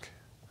Jesus like?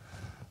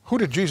 Who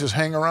did Jesus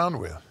hang around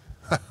with?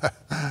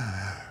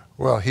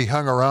 Well, he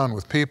hung around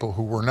with people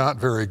who were not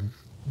very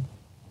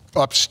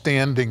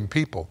upstanding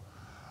people.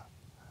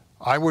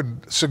 I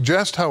would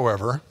suggest,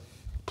 however,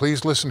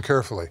 please listen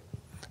carefully,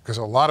 because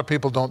a lot of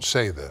people don't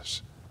say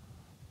this.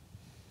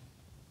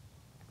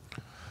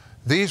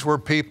 These were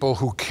people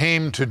who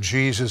came to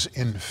Jesus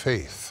in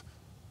faith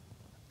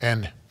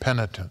and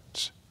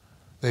penitence.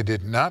 They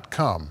did not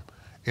come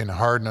in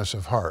hardness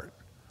of heart.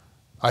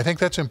 I think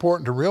that's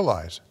important to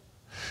realize,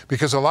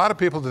 because a lot of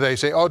people today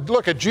say, oh,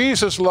 look,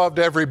 Jesus loved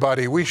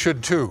everybody, we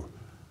should too.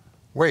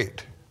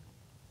 Wait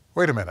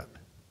a minute.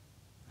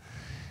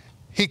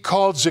 He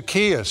called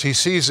Zacchaeus. He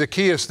sees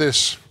Zacchaeus,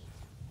 this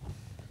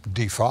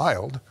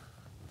defiled,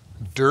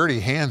 dirty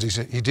hands.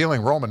 He's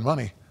dealing Roman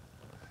money.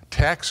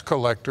 Tax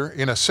collector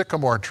in a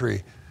sycamore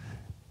tree.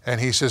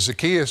 And he says,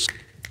 Zacchaeus,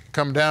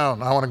 come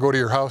down. I want to go to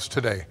your house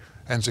today.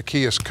 And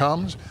Zacchaeus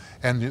comes,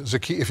 and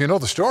Zacchaeus, if you know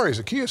the story,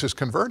 Zacchaeus is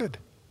converted.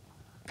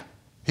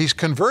 He's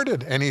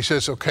converted, and he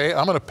says, okay,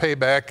 I'm going to pay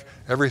back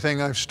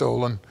everything I've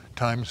stolen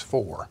times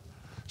 4.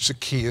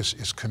 Zacchaeus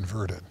is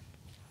converted.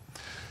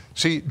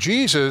 See,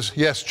 Jesus,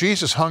 yes,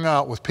 Jesus hung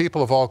out with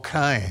people of all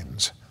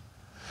kinds,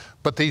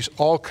 but these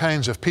all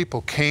kinds of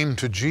people came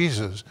to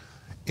Jesus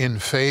in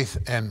faith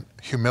and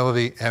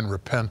humility and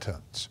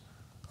repentance,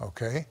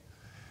 okay?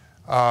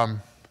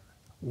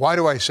 Why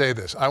do I say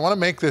this? I want to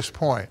make this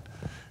point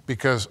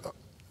because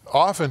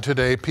often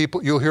today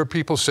you'll hear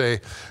people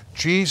say,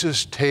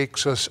 Jesus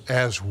takes us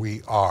as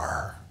we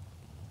are.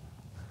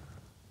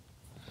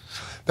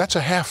 That's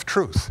a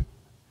half-truth.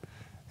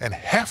 And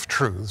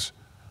half-truths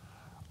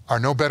are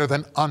no better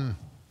than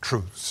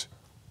untruths.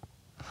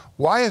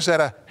 Why is that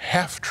a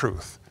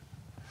half-truth?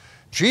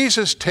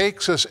 Jesus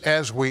takes us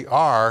as we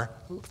are,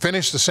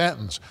 finish the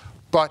sentence,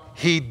 but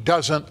he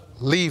doesn't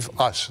leave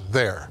us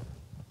there.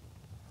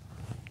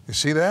 You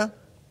see that?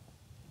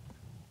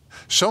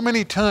 So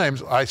many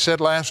times, I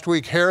said last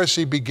week,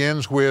 heresy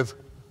begins with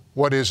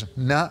what is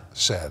not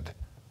said.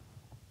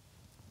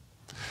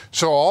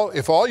 So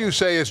if all you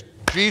say is,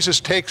 Jesus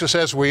takes us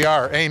as we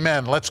are,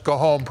 amen, let's go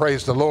home,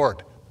 praise the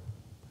Lord,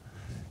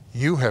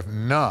 you have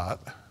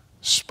not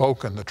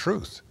spoken the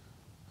truth.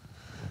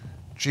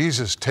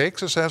 Jesus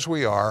takes us as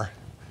we are,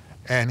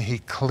 and he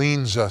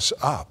cleans us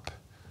up,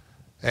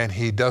 and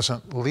he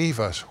doesn't leave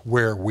us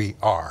where we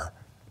are.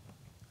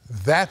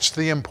 That's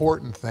the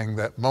important thing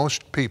that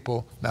most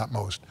people, not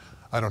most,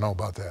 I don't know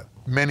about that,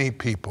 many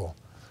people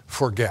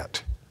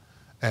forget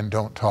and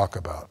don't talk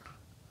about.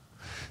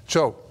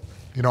 So,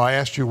 you know, I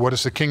asked you, what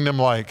is the kingdom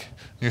like?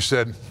 You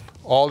said,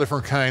 all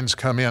different kinds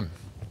come in.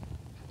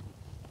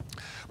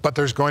 But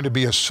there's going to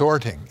be a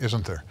sorting,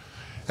 isn't there?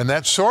 And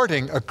that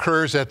sorting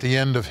occurs at the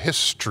end of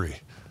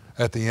history.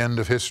 At the end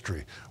of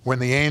history. When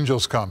the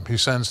angels come, he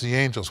sends the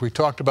angels. We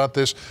talked about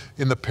this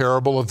in the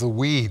parable of the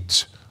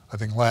weeds, I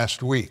think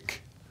last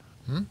week.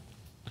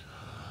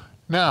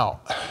 Now,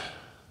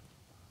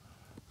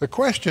 the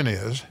question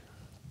is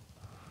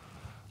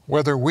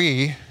whether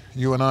we,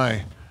 you and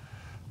I,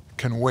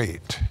 can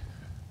wait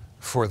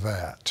for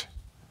that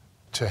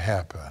to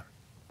happen.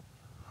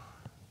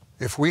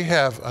 If we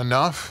have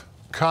enough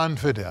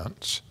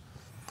confidence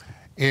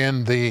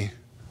in the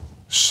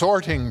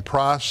sorting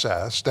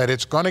process that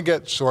it's going to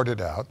get sorted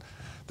out,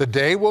 the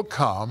day will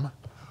come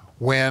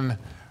when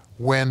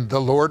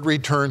the Lord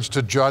returns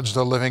to judge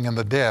the living and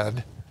the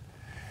dead,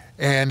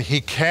 and he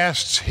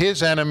casts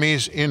his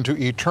enemies into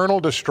eternal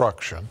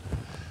destruction,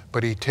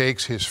 but he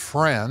takes his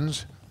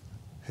friends,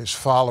 his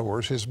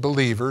followers, his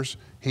believers,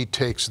 he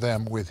takes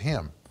them with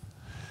him.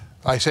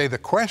 I say the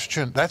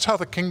question, that's how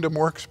the kingdom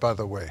works, by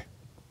the way.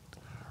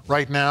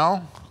 Right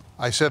now,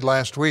 I said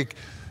last week,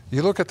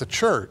 you look at the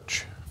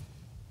church.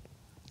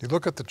 You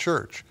look at the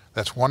church.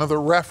 That's one of the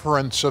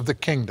referents of the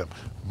kingdom.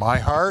 My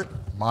heart,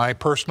 my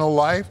personal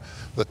life,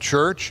 the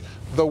church,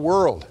 the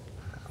world.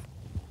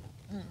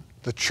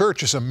 The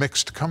church is a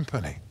mixed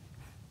company.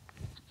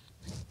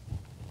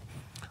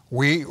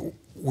 We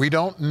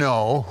don't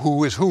know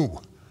who is who.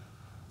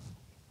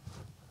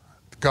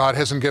 God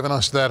hasn't given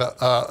us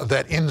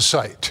that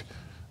insight,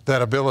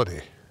 that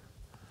ability.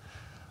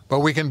 But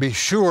we can be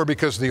sure,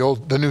 because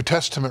the New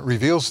Testament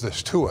reveals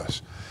this to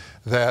us,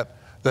 that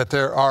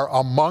there are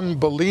among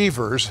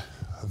believers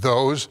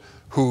those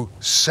who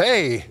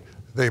say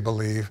they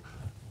believe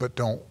but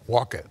don't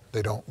walk it.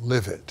 They don't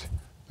live it.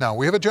 Now,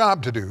 we have a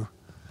job to do.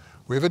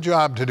 We have a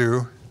job to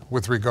do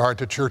with regard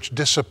to church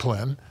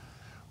discipline,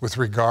 with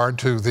regard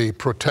to the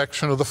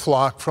protection of the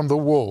flock from the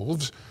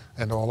wolves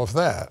and all of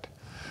that.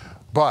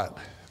 But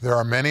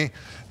there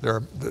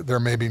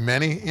may be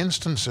many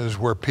instances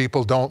where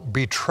people don't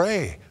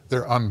betray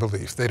their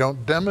unbelief. They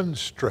don't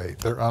demonstrate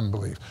their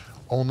unbelief.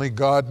 Only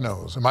God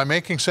knows. Am I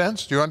making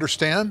sense? Do you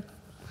understand?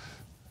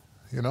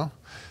 You know?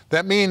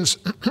 That means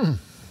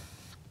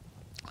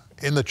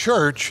in the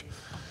church,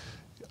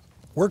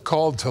 we're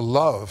called to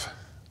love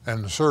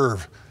and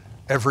serve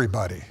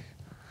everybody.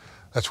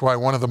 That's why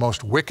one of the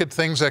most wicked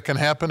things that can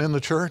happen in the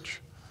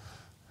church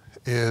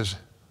is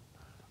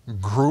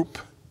group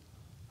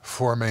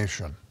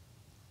formation.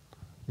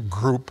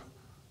 Group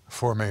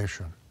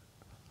formation.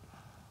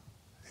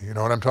 You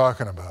know what I'm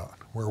talking about?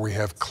 Where we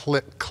have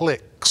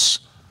cliques.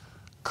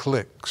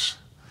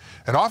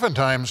 And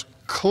oftentimes,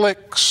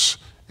 cliques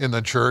in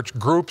the church,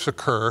 groups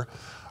occur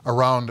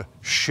around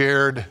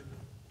shared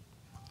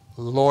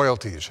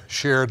loyalties,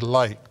 shared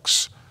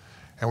likes.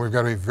 And we've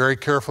got to be very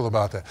careful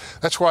about that.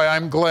 That's why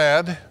I'm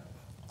glad,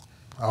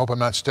 I hope I'm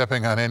not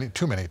stepping on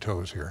too many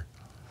toes here.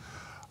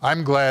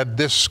 I'm glad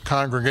this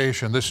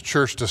congregation, this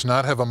church, does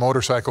not have a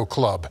motorcycle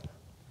club.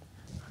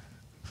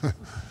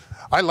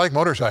 I like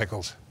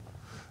motorcycles.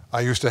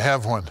 I used to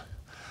have one.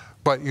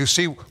 But you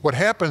see, what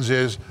happens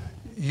is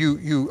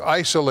you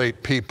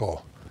isolate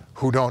people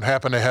who don't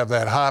happen to have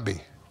that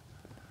hobby.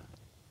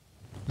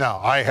 Now,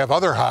 I have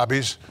other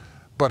hobbies,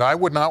 but I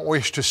would not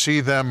wish to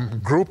see them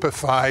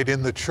groupified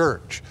in the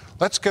church.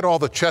 Let's get all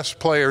the chess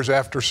players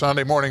after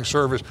Sunday morning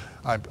service,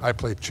 I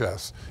play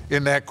chess,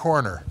 in that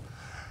corner.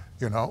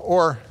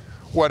 or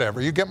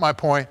whatever. You get my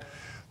point?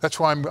 That's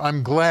why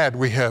I'm glad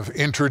we have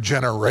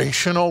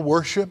intergenerational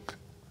worship.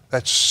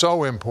 That's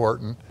so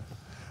important.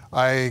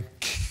 I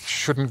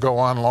shouldn't go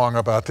on long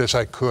about this.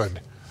 I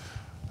could.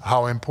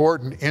 How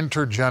important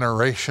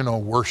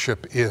intergenerational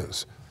worship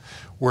is.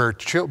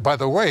 By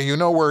the way, you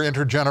know where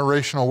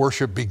intergenerational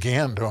worship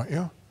began, don't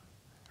you?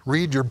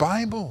 Read your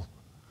Bible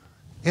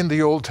in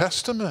the Old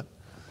Testament.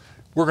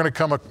 We're going to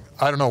come,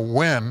 I don't know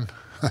when,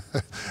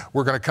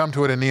 we're going to come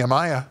to it in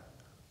Nehemiah.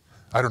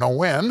 I don't know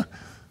when,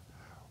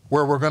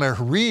 where we're going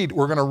to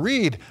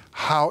read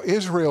how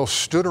Israel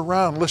stood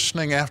around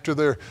listening after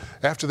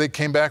they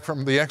came back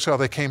from the exile.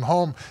 They came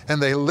home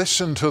and they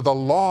listened to the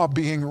law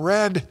being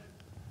read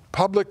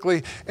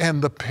publicly,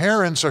 and the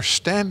parents are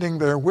standing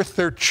there with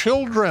their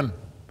children.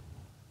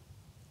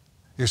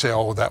 You say,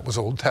 oh, that was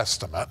Old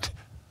Testament.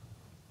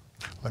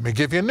 Let me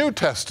give you a New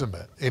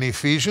Testament in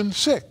Ephesians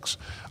 6,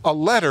 a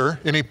letter,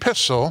 an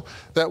epistle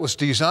that was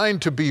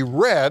designed to be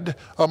read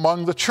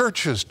among the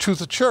churches, to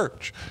the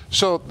church.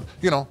 So,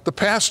 the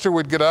pastor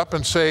would get up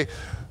and say,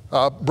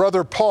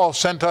 Brother Paul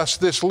sent us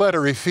this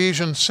letter,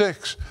 Ephesians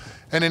 6.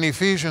 And in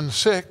Ephesians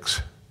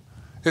 6,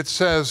 it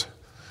says,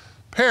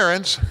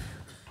 parents,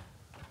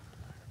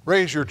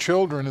 raise your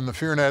children in the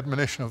fear and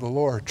admonition of the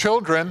Lord.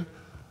 Children,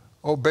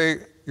 obey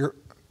your...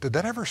 Did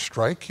that ever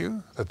strike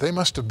you that they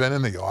must have been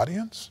in the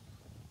audience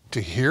to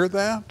hear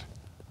that?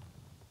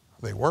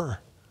 They were.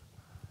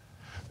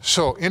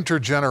 So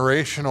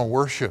intergenerational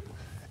worship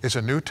is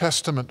a New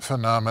Testament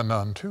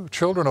phenomenon too.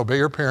 Children, obey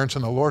your parents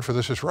in the Lord, for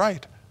this is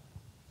right.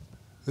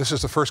 This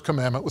is the first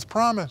commandment with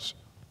promise.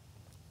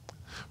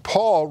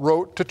 Paul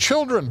wrote to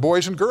children,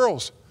 boys and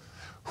girls,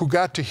 who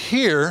got to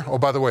hear, oh,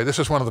 by the way, this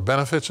is one of the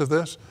benefits of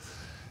this.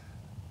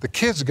 The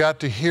kids got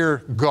to hear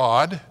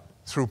God,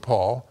 through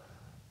Paul,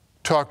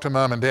 talk to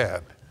mom and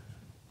dad,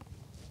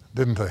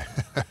 didn't they?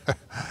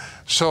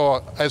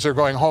 So as they're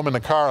going home in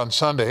the car on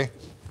Sunday,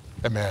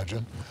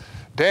 imagine,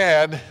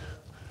 Dad,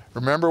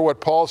 remember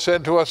what Paul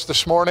said to us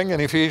this morning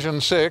in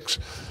Ephesians 6,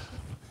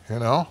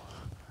 and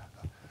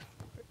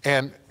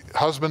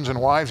husbands and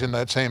wives in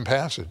that same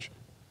passage,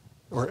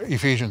 or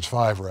Ephesians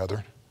 5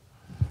 rather.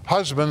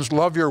 Husbands,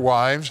 love your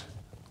wives.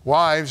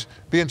 Wives,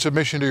 be in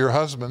submission to your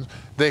husbands.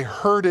 They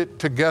heard it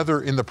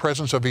together in the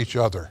presence of each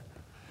other.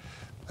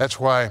 That's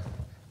why,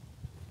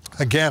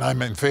 again,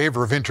 I'm in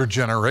favor of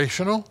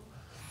intergenerational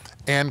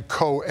and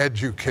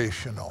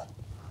co-educational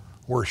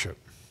worship.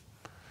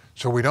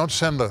 So we don't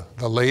send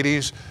the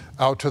ladies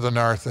out to the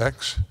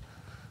narthex,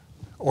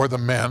 or the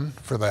men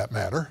for that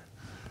matter.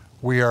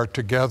 We are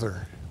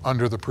together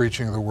under the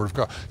preaching of the Word of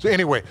God. So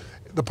anyway,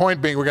 the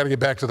point being, we've got to get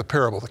back to the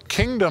parable. The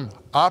kingdom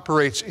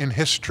operates in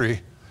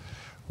history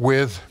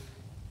with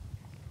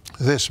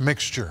this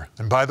mixture.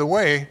 And by the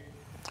way,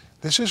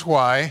 this is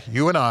why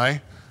you and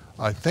I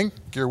think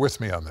you're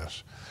with me on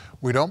this,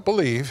 we don't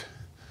believe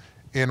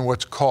in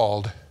what's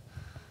called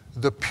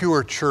the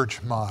pure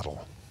church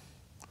model.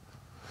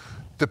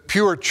 The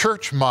pure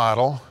church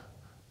model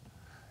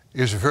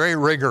is very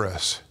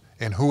rigorous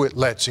in who it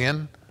lets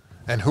in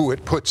and who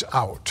it puts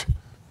out.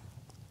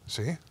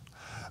 See?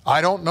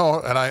 I don't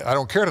know, and I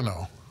don't care to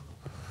know,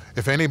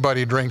 if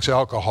anybody drinks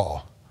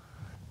alcohol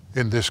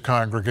in this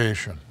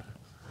congregation.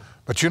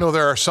 But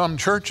there are some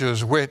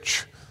churches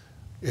which,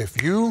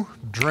 if you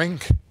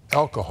drink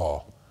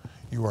alcohol,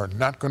 you are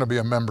not going to be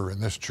a member in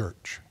this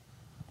church.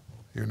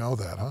 You know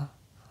that, huh?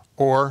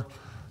 Or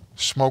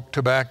smoke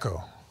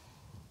tobacco.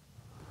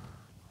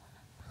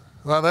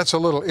 Well, that's a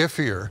little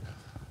iffier,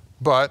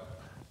 but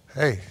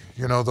hey,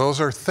 those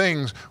are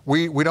things.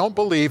 We don't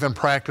believe and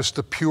practice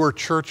the pure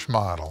church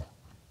model.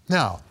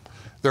 Now,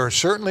 there are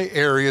certainly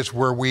areas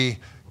where we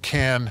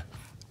can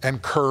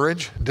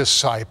encourage,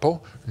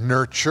 disciple,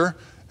 nurture,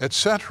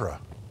 etc.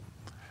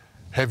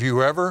 Have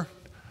you ever,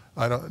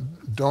 I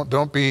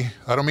don't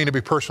mean to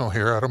be personal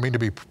here, I don't mean to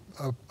be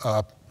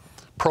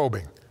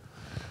probing,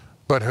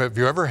 but have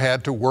you ever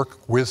had to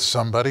work with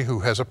somebody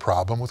who has a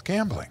problem with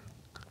gambling?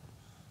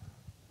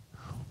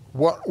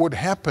 What would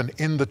happen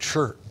in the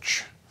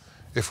church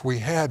if we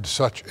had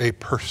such a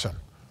person?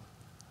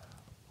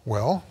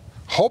 Well,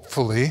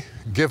 hopefully,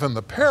 given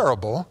the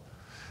parable,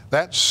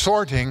 that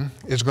sorting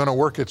is going to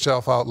work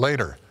itself out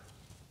later,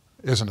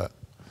 isn't it?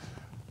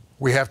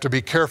 We have to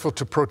be careful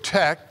to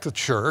protect the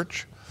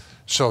church,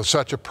 so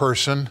such a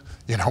person,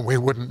 we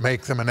wouldn't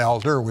make them an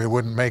elder,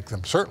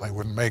 certainly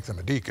wouldn't make them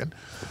a deacon.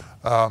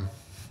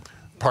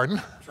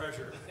 Pardon?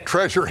 Treasurer.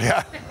 Treasurer,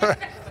 yeah.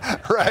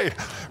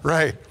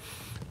 Right.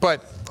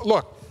 But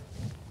look,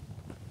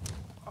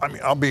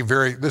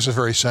 this is a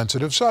very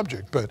sensitive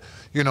subject, but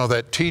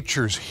that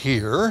teachers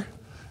here,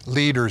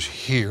 leaders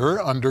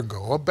here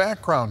undergo a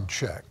background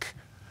check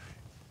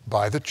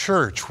by the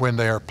church when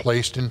they are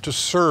placed into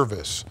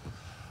service.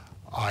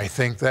 I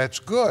think that's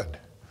good.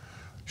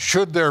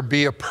 Should there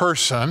be a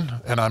person,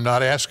 and I'm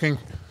not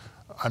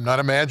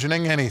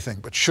imagining anything,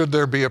 but should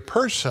there be a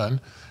person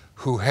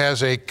who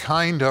has a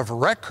kind of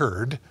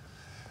record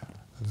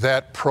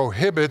that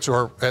prohibits,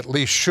 or at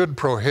least should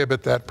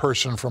prohibit, that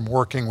person from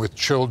working with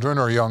children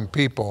or young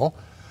people,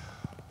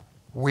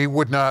 We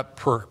would not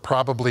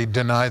probably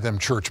deny them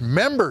church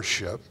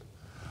membership,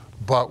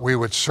 but we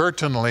would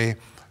certainly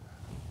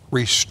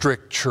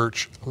restrict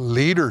church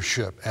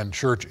leadership and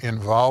church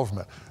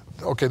involvement.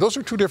 Okay, those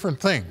are two different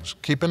things,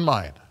 keep in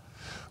mind.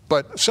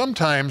 But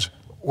sometimes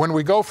when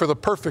we go for the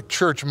perfect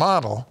church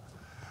model,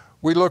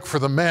 we look for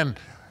the men.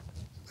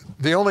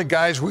 The only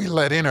guys we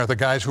let in are the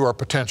guys who are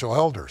potential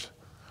elders.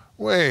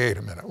 Wait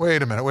a minute,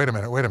 wait a minute, wait a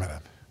minute, wait a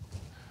minute.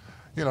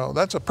 You know,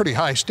 that's a pretty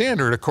high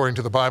standard according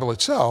to the Bible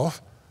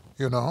itself,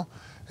 you know.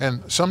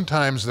 And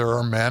sometimes there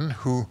are men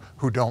who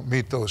don't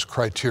meet those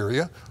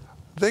criteria.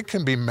 They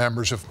can be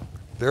members of,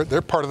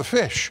 they're part of the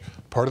fish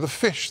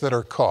that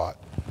are caught.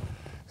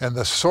 And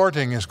the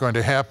sorting is going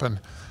to happen,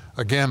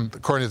 again,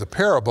 according to the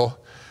parable,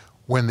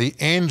 when the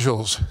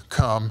angels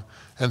come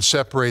and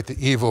separate the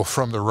evil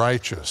from the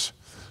righteous.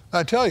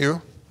 I tell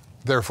you,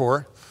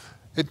 therefore,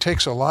 it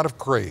takes a lot of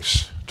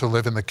grace to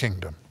live in the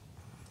kingdom,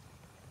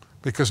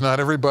 because not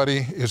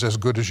everybody is as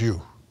good as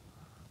you.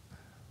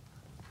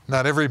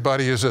 Not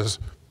everybody is as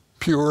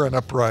pure and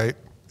upright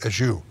as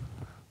you.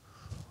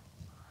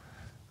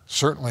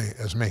 Certainly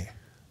as me.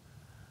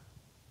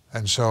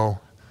 And so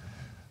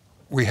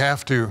we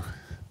have to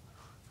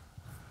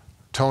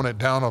tone it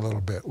down a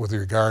little bit with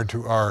regard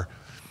to our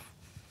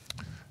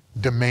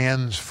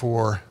demands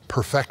for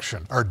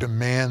perfection, our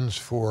demands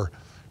for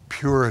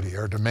purity,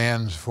 our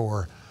demands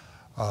for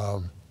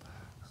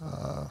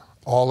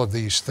all of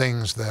these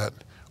things that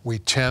we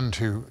tend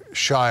to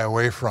shy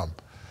away from.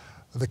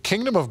 The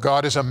kingdom of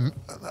God is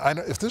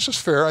if this is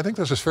fair, I think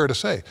this is fair to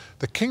say,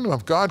 the kingdom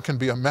of God can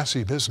be a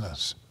messy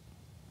business.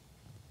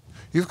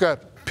 You've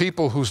got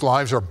people whose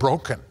lives are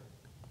broken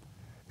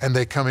and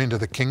they come into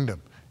the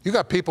kingdom. You've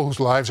got people whose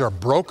lives are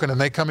broken and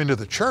they come into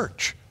the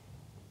church.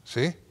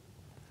 See?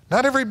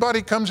 Not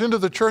everybody comes into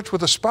the church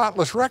with a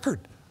spotless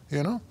record,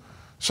 you know.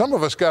 Some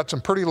of us got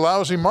some pretty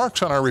lousy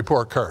marks on our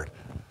report card,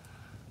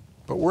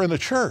 but we're in the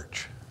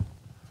church.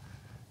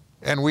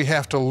 And we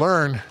have to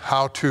learn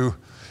how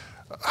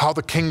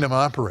the kingdom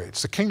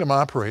operates. The kingdom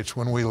operates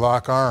when we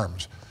lock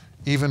arms,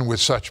 even with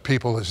such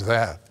people as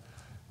that.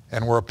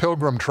 And we're a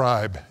pilgrim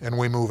tribe, and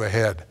we move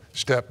ahead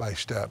step by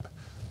step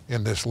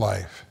in this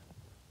life.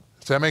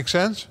 Does that make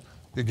sense?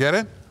 You get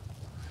it?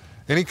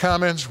 Any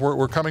comments?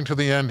 We're coming to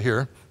the end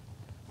here.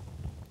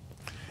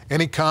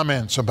 Any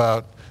comments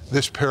about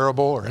this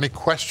parable or any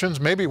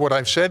questions? Maybe what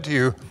I've said to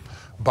you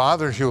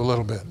bothers you a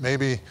little bit.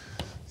 Maybe,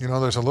 you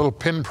know, there's a little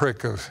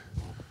pinprick of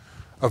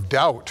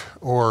doubt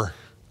or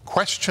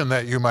question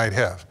that you might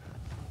have.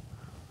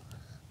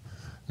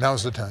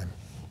 Now's the time.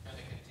 Kind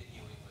of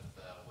continuing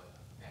with what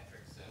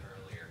Patrick said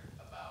earlier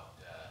about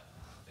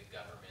the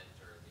government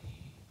or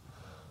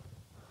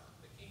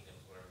the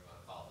kingdoms, whatever you want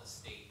to call it, the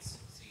states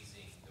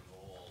seizing the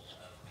role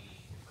of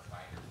being the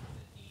provider for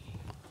the needy.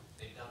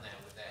 They've done that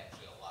with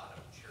actually a lot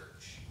of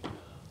church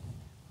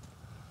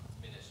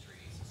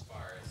ministries, as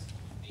far as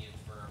the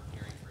infirm,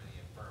 caring for the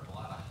infirm. A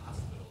lot of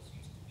hospitals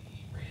used to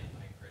be ran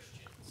by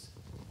Christians.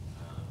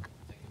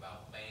 Think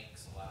about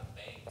banks. A lot of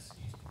banks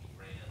used to be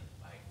ran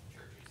by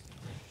churches and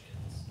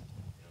Christians.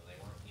 You know, they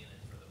weren't in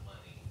it for the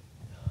money.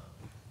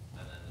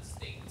 And then the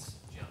states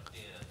jumped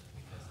in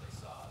because they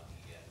saw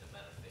the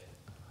benefit.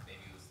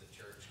 Maybe it was the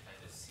church kind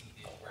of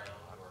ceded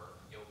ground or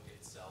yoked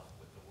itself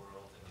with the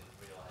world and didn't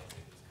realize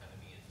it was kind of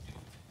being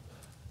duped.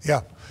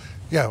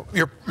 Yeah,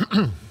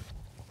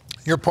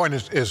 your point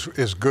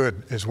is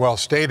good, is well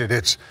stated.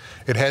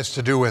 It has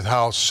to do with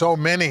how so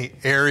many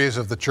areas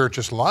of the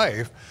church's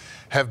life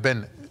have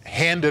been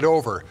handed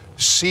over,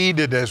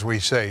 ceded, as we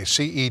say,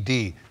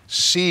 C-E-D,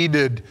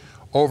 ceded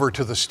over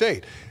to the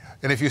state.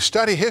 And if you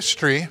study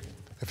history,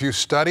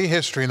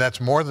 and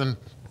that's more than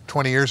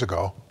 20 years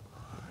ago,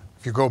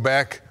 if you go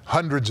back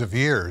hundreds of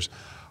years,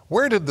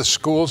 where did the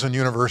schools and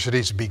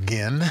universities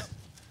begin?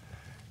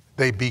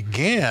 They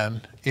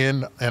began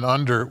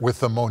with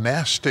the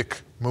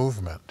monastic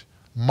movement.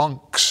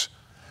 Monks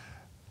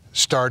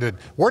started.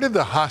 Where did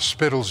the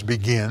hospitals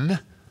begin?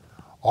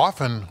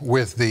 Often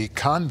with the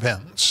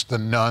convents, the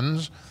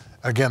nuns,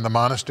 again, the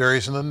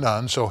monasteries and the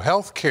nuns, so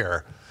health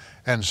care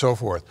and so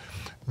forth.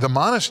 The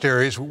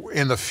monasteries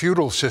in the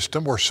feudal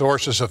system were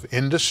sources of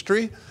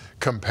industry,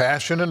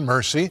 compassion and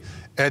mercy,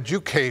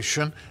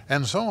 education,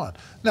 and so on.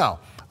 Now,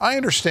 I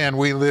understand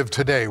we live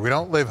today. We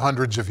don't live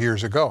hundreds of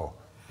years ago.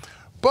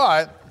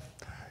 But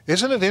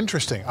isn't it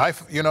interesting?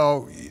 Let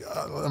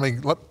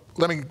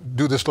me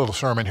do this little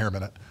sermon here a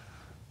minute.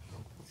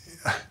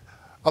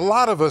 A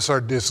lot of us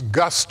are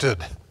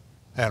disgusted,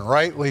 and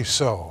rightly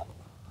so,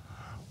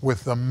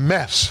 with the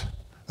mess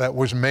that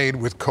was made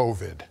with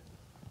COVID,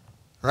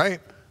 right?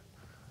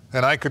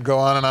 And I could go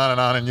on and on and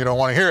on, and you don't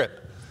want to hear it.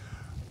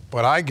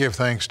 But I give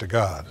thanks to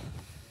God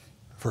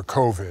for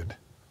COVID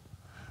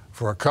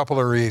for a couple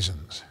of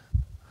reasons.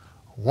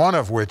 One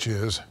of which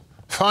is,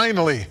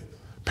 finally,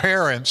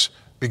 parents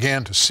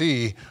began to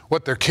see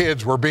what their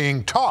kids were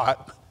being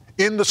taught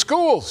in the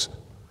schools.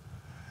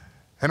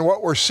 And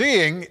what we're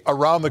seeing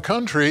around the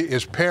country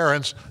is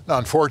parents,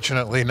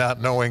 unfortunately,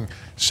 not knowing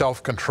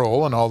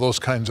self-control and all those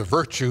kinds of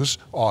virtues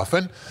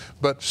often,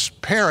 but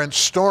parents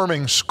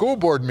storming school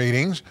board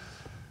meetings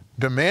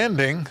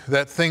demanding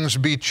that things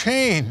be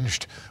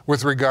changed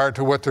with regard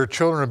to what their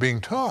children are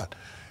being taught.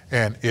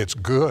 And it's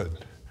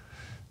good.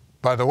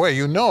 By the way,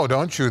 you know,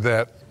 don't you,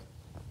 that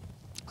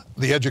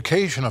the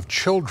education of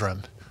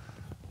children,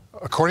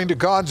 according to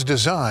God's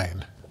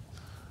design,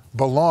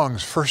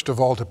 belongs first of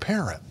all to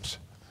parents.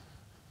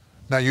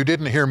 Now, you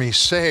didn't hear me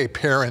say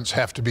parents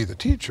have to be the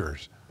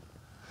teachers,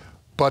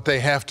 but they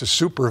have to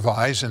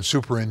supervise and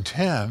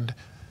superintend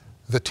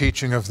the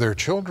teaching of their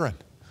children.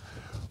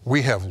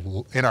 We have,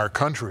 in our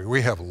country,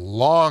 we have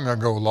long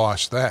ago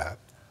lost that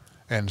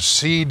and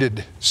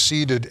handed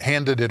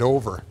it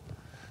over.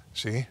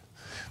 See?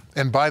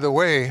 And by the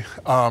way,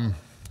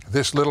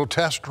 this little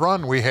test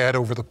run we had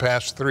over the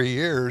past 3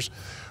 years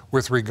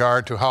with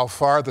regard to how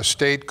far the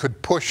state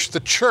could push the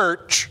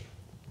church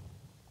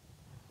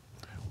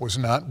was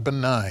not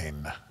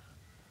benign.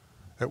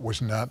 It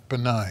was not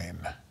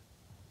benign.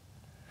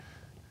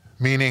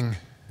 Meaning,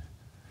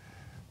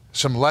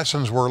 some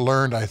lessons were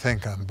learned, I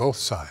think, on both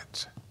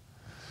sides.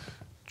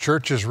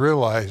 Churches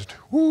realized,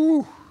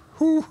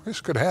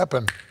 this could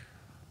happen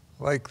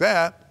like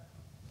that.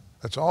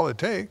 That's all it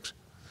takes.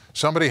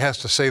 Somebody has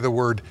to say the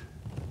word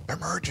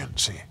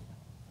emergency,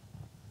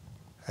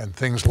 and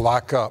things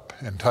lock up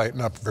and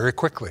tighten up very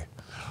quickly.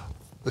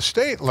 The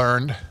state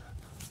learned,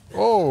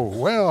 oh,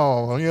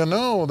 well, you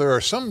know, there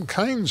are some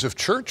kinds of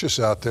churches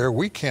out there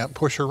we can't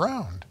push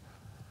around.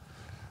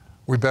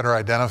 We better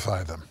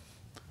identify them.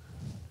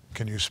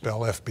 Can you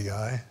spell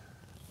FBI?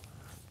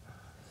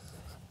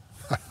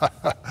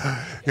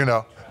 You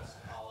know. Trust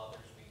all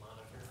others we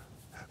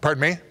monitor.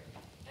 Pardon me?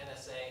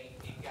 NSA,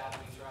 in God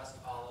we trust,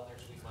 all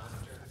others we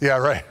monitor. Yeah,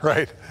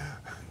 right.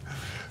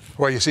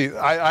 Well, you see,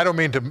 I don't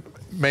mean to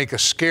make a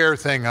scare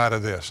thing out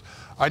of this.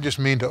 I just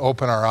mean to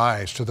open our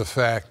eyes to the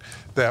fact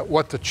that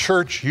what the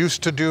church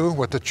used to do,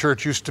 what the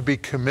church used to be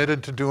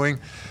committed to doing,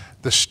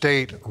 the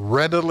state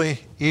readily,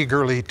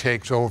 eagerly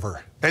takes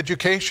over.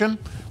 Education,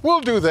 we'll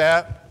do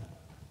that.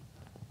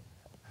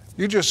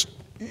 You just,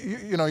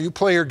 you know, you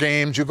play your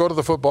games, you go to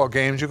the football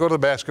games, you go to the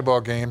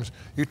basketball games,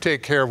 you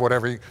take care of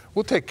whatever,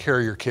 we'll take care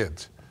of your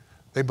kids.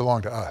 They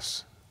belong to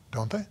us,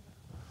 don't they? Do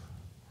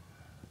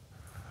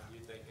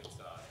you think it's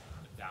the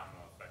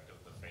domino effect of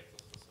the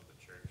faithlessness of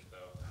the church,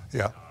 though?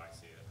 Yeah. How I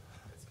see it.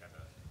 It's kind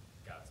of,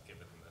 God's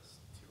given this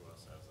to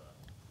us as a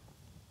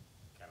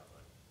kind of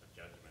a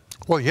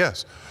judgment. Well,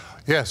 yes.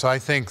 Yes, I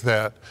think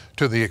that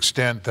to the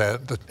extent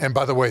that, and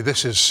by the way,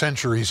 this is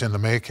centuries in the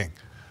making.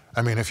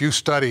 I mean, if you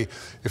study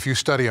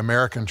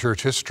American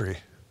church history,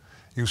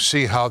 you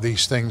see how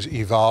these things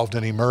evolved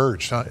and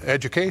emerged.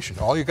 Education,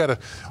 all you got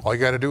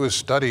to do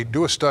is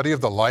do a study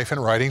of the life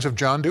and writings of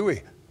John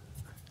Dewey.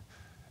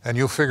 And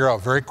you'll figure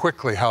out very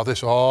quickly how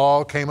this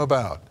all came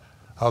about,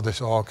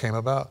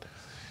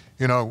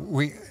 You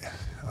know,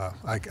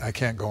 I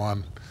can't go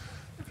on,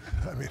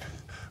 I mean,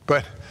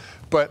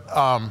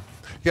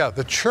 yeah,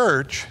 the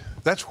church,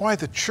 that's why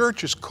the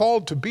church is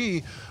called to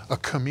be a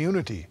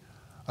community,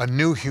 a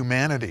new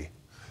humanity.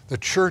 The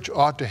church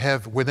ought to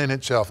have within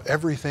itself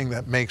everything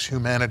that makes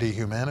humanity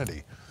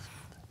humanity.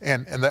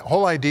 And that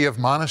whole idea of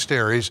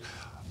monasteries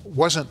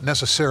wasn't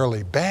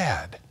necessarily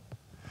bad,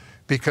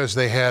 because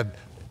they had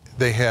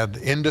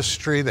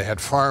industry, they had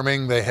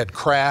farming, they had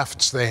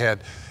crafts,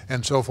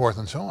 and so forth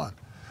and so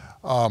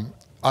on.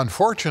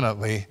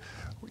 Unfortunately,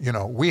 you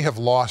know, we have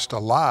lost a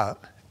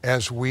lot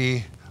as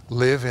we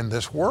live in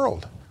this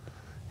world.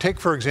 Take,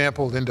 for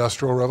example, the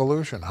Industrial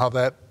Revolution, how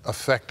that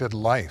affected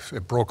life.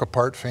 It broke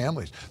apart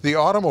families. The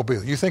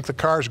automobile, you think the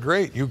car's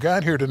great. You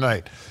got here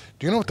tonight.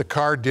 Do you know what the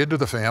car did to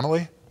the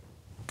family?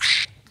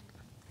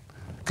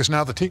 Because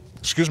now the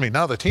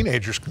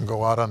teenagers can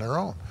go out on their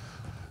own.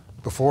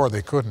 Before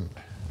they couldn't.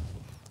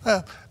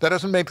 That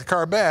doesn't make the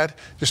car bad.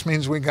 Just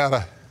means we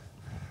gotta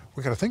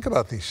think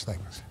about these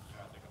things.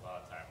 I think a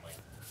lot of time, like,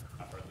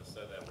 I've heard this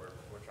said that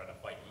we're trying to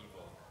fight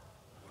evil,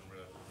 when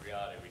in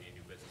reality we need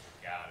to do business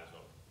with God as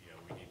well. You know,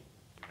 we need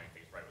to make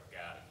things right with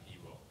God, and He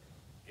will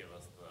give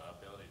us the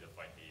ability to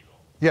fight the evil.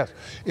 Yes.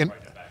 Fight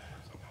it back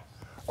from someone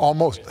else.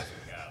 Almost. Business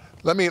with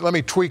God. Let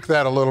me tweak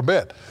that a little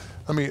bit.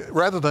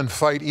 Rather than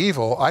fight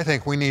evil, I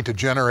think we need to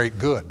generate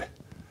good.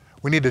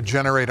 We need to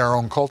generate our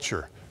own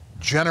culture,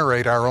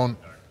 generate our own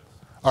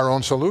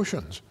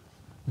solutions,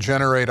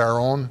 generate our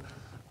own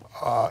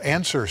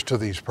answers to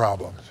these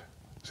problems.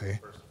 See?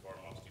 First and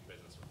foremost, do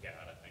business with God,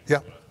 I think. Yeah.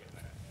 Is what I was getting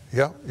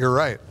at. Yeah, you're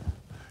right.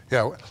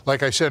 Yeah,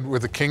 like I said,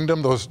 with the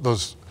kingdom,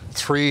 those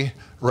three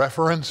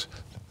reference,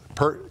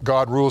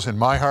 God rules in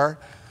my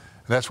heart,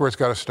 and that's where it's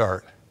got to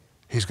start.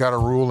 He's got to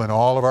rule in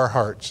all of our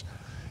hearts.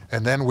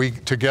 And then we,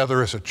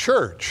 together as a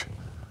church,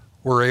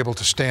 we're able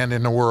to stand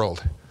in the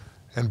world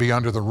and be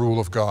under the rule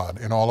of God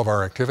in all of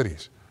our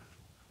activities.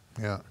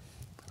 Yeah.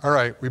 All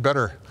right, we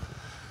better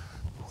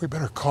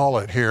call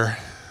it here.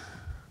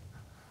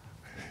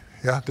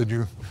 Yeah, did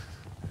you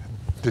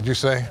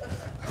say?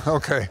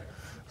 Okay.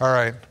 All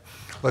right.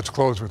 Let's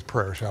close with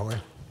prayer, shall we?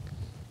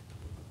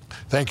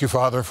 Thank you,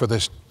 Father, for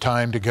this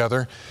time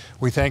together.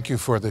 We thank you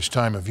for this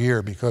time of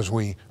year because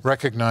we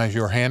recognize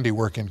your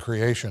handiwork in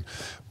creation.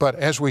 But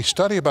as we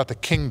study about the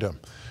kingdom,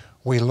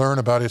 we learn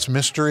about its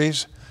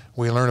mysteries,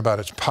 we learn about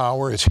its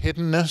power, its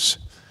hiddenness,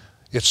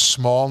 its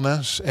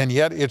smallness, and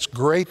yet its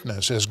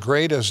greatness, as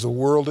great as the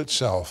world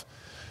itself.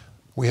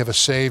 We have a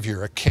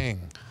Savior, a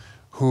King,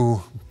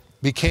 who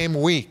became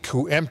weak,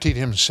 who emptied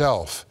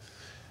himself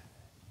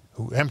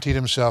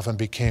and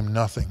became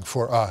nothing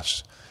for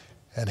us.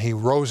 And he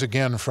rose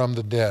again from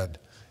the dead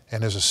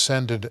and is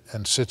ascended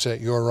and sits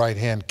at your right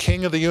hand,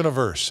 King of the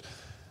universe.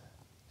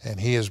 And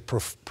he is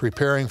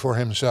preparing for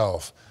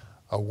himself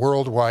a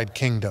worldwide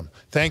kingdom.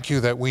 Thank you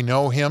that we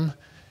know him,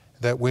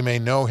 that we may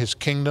know his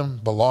kingdom,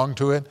 belong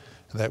to it,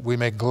 and that we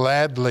may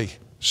gladly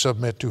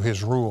submit to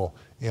his rule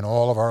in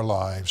all of our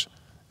lives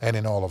and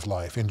in all of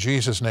life. In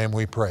Jesus' name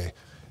we pray.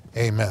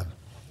 Amen.